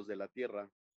propietarios de la tierra,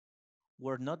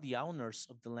 were not the owners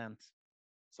of the land,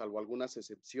 salvo algunas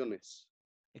excepciones,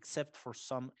 except for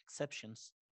some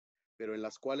exceptions, pero en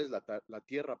las cuales la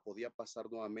tierra podía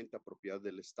pasar nuevamente a propiedad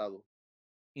del Estado.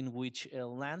 in which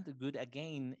land could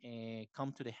again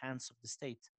come to the hands of the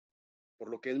state. Por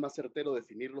lo que es más certero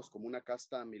definirlos como una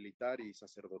casta militar y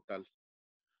sacerdotal.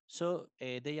 So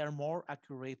they are more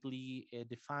accurately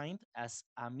defined as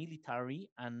a military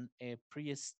and a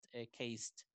priest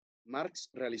caste. Marx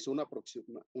realizó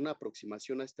una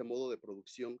aproximación a este modo de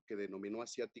producción que denominó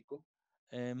asiático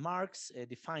Marx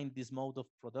defined this mode of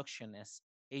production as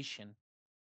Asian.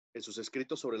 en sus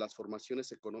escritos sobre las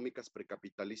formaciones económicas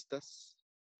precapitalistas,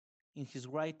 In his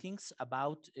writings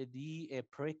about the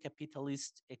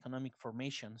pre-capitalist economic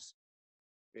formations,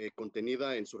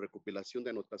 contenida en su recopilación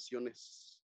de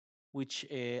anotaciones which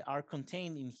are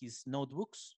contained in his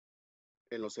notebooks,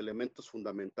 en los elementos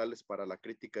fundamentales para la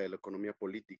crítica de la economía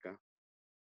política,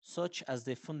 such as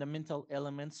the fundamental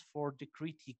elements for the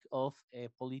critique of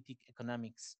politic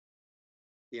economics,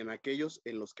 y en aquellos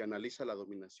en los que analiza la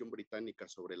dominación británica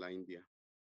sobre la India.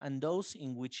 and those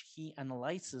in which he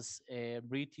analyzes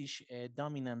British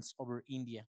dominance over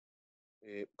India.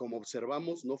 Como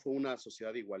observamos, no fue una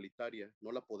sociedad igualitaria,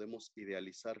 no la podemos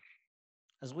idealizar.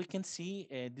 As we can see,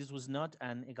 this was not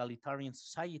an egalitarian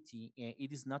society.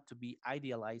 It is not to be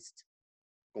idealized,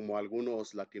 Como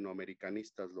algunos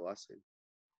latinoamericanistas lo hacen.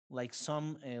 like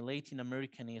some Latin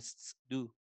Americanists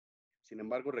do. Sin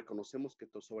embargo, reconocemos que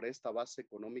sobre esta base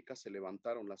económica se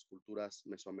levantaron las culturas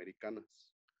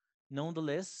mesoamericanas.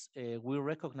 Nonetheless, we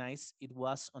recognize it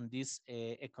was on this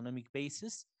economic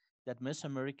basis that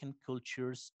Mesoamerican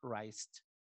cultures rised.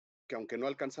 Que aunque no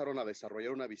alcanzaron a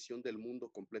desarrollar una visión del mundo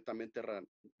completamente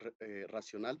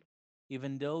racional,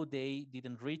 Even though they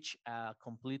didn't reach a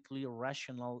completely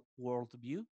rational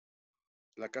worldview,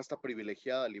 la casta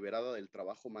privilegiada liberada del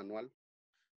trabajo manual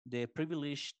the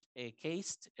privileged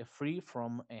caste free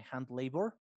from hand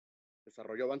labor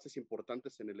desarrolló avances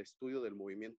importantes en el estudio del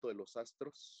movimiento de los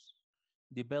astros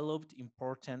developed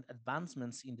important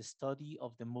advancements in the study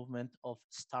of the movement of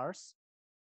stars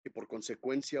y por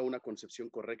consecuencia una concepción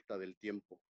correcta del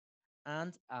tiempo.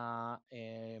 and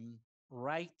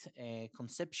right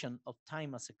conception of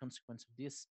time as a consequence of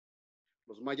this.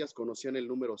 Los mayas conocían el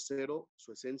número cero,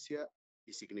 su esencia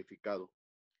y significado.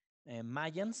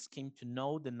 Mayans came to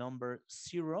know the number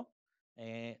zero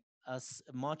as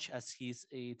much as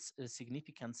its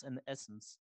significance and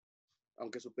essence,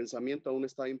 Aunque su pensamiento aún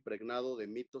estaba impregnado de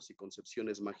mitos y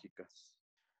concepciones mágicas.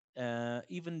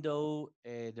 even though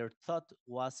their thought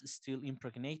was still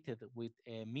impregnated with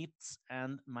myths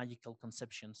and magical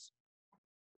conceptions.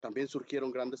 También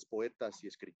surgieron grandes poetas y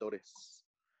escritores.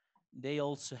 They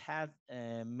also had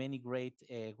many great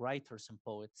writers and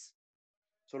poets.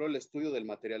 Solo el estudio del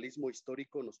materialismo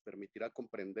histórico nos permitirá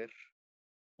comprender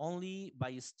Only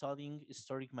by studying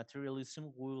historic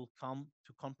materialism we will come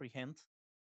to comprehend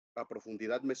a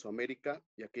profundidad Mesoamérica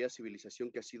y aquella civilización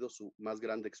que ha sido su más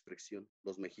grande expresión,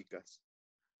 los mexicas.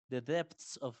 the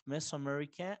depths of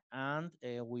Mesoamerica and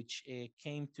which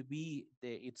came to be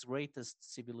its greatest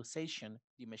civilization,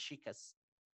 the Mexicas,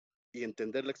 Y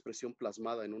entender la expresión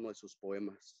plasmada en uno de sus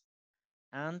poemas.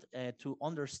 and to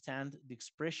understand the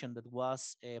expression that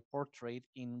was portrayed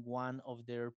in one of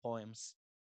their poems.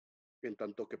 En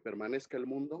tanto que permanezca el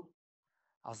mundo,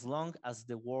 As long as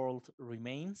the world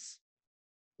remains,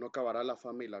 no acabará la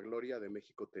fama y la gloria de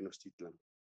México Tenochtitlan.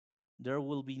 there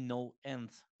will be no end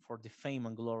for the fame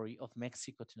and glory of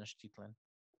Mexico Tenochtitlan.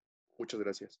 Muchas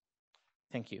gracias.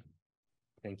 Thank you.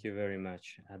 Thank you very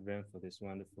much, Adrian, for this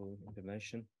wonderful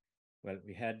intervention. Well,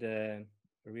 we had a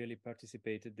really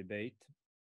participated debate.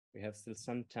 We have still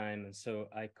some time, and so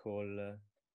I call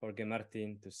Jorge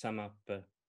Martin to sum up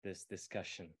this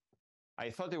discussion. I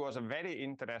thought it was a very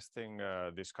interesting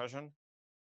discussion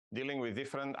dealing with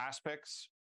different aspects.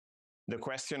 The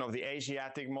question of the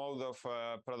Asiatic mode of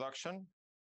production,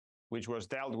 which was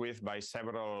dealt with by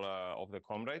several of the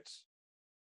comrades.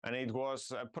 And it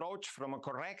was approached from a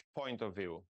correct point of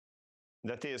view.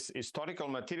 That is, historical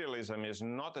materialism is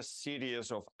not a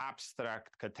series of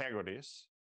abstract categories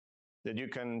that you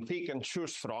can pick and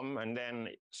choose from and then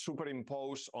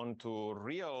superimpose onto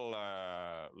real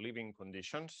living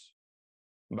conditions,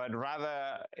 but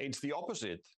rather it's the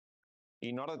opposite.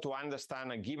 in order to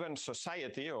understand a given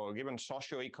society or a given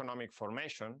socio-economic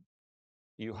formation,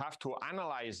 you have to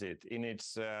analyze it in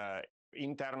its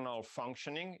internal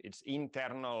functioning, its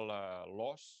internal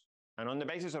laws, and on the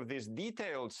basis of this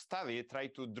detailed study, try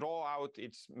to draw out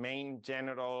its main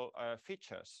general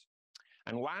features.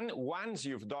 And once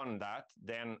you've done that,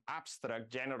 then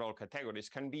abstract general categories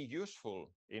can be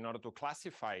useful in order to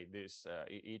classify this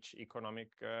each economic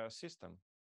system,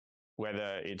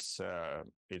 whether it's a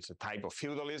type of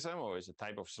feudalism, or is a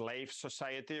type of slave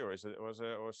society, or is it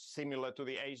or similar to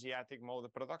the Asiatic mode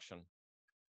of production.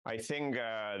 I think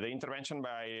the intervention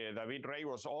by David Rey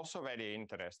was also very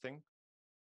interesting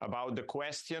about the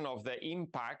question of the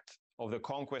impact of the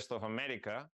conquest of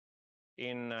America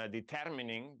in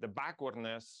determining the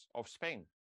backwardness of Spain,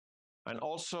 and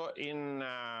also in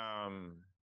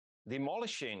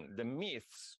demolishing the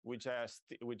myths which are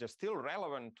still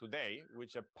relevant today,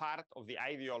 which are part of the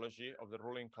ideology of the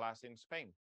ruling class in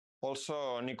Spain.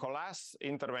 Also, Nicolas'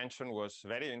 intervention was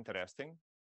very interesting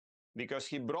because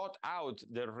he brought out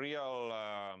the real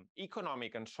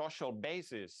economic and social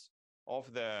basis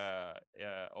of the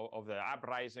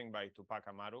uprising by Tupac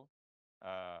Amaru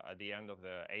at the end of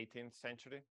the 18th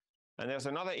century. And there's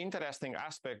another interesting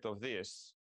aspect of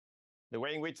this, the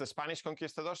way in which the Spanish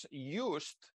conquistadors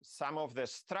used some of the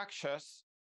structures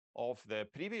of the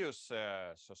previous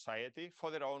society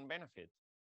for their own benefit.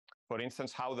 For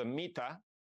instance, how the mita,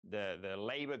 the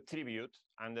labor tribute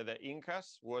under the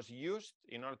Incas, was used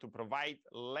in order to provide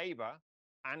labor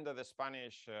under the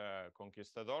Spanish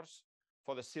conquistadors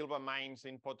for the silver mines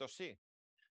in Potosí.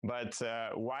 But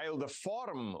while the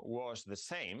form was the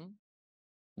same,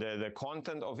 the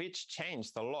content of each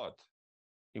changed a lot.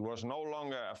 It was no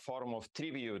longer a form of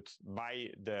tribute by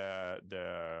the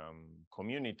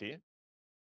community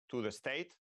to the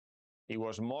state. It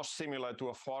was more similar to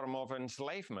a form of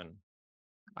enslavement.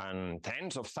 And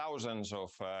tens of thousands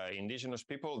of indigenous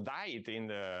people died in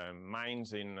the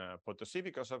mines in Potosí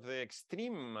because of the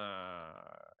extreme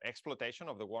exploitation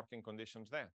of the working conditions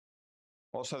there.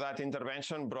 Also, that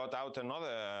intervention brought out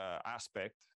another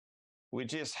aspect,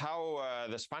 which is how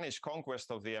the Spanish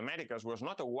conquest of the Americas was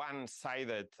not a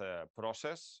one-sided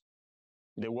process.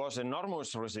 There was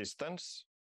enormous resistance.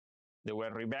 There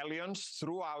were rebellions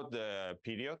throughout the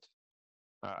period.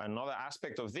 Another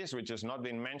aspect of this, which has not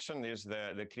been mentioned, is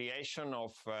the creation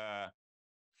of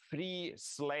freed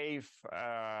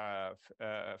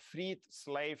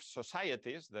slave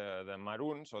societies, the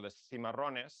Maroons or the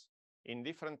Cimarrones, in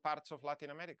different parts of Latin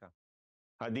America.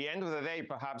 At the end of the day,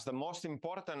 perhaps the most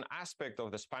important aspect of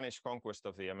the Spanish conquest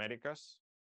of the Americas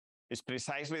is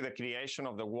precisely the creation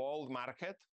of the world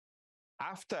market,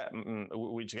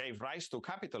 which gave rise to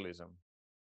capitalism.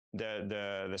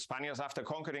 The Spaniards, after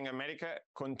conquering America,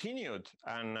 continued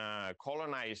and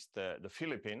colonized the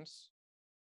Philippines,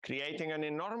 creating an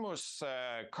enormous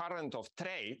current of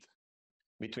trade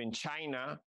between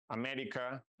China,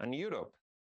 America, and Europe.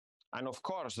 And of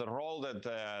course, the role that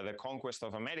the conquest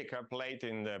of America played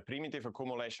in the primitive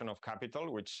accumulation of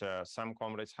capital, which some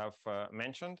comrades have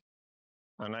mentioned.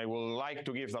 And I would like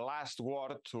to give the last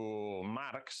word to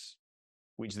Marx,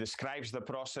 which describes the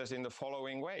process in the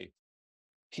following way.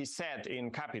 He said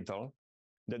in Capital,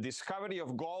 the discovery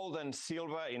of gold and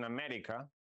silver in America,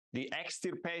 the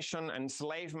extirpation,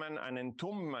 enslavement, and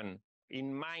entombment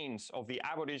in mines of the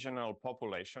aboriginal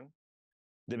population,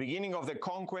 the beginning of the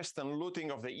conquest and looting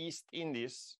of the East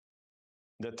Indies,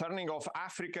 the turning of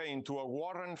Africa into a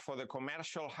warren for the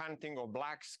commercial hunting of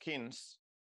black skins,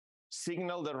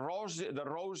 signaled the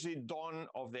rosy dawn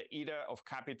of the era of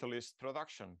capitalist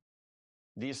production.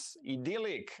 These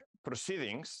idyllic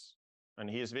proceedings, and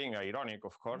he is being ironic,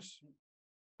 of course,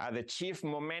 are the chief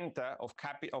momenta of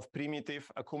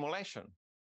primitive accumulation.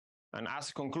 And as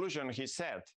a conclusion, he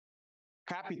said,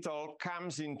 capital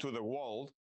comes into the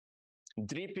world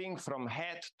dripping from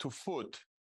head to foot,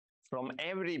 from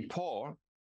every pore,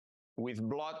 with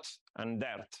blood and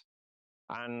dirt.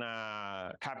 And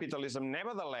capitalism,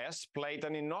 nevertheless, played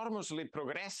an enormously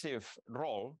progressive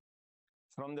role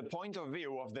from the point of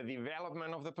view of the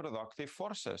development of the productive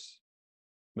forces.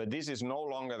 But this is no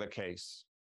longer the case.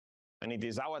 And it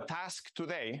is our task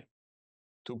today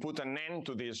to put an end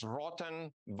to this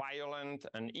rotten, violent,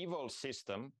 and evil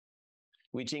system,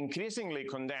 which increasingly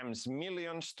condemns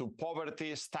millions to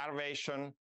poverty,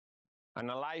 starvation, and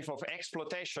a life of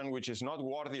exploitation which is not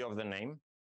worthy of the name,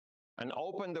 and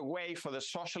open the way for the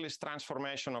socialist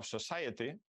transformation of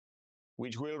society,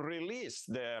 which will release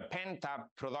the pent-up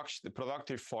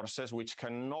productive forces which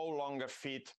can no longer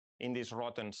fit in this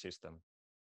rotten system.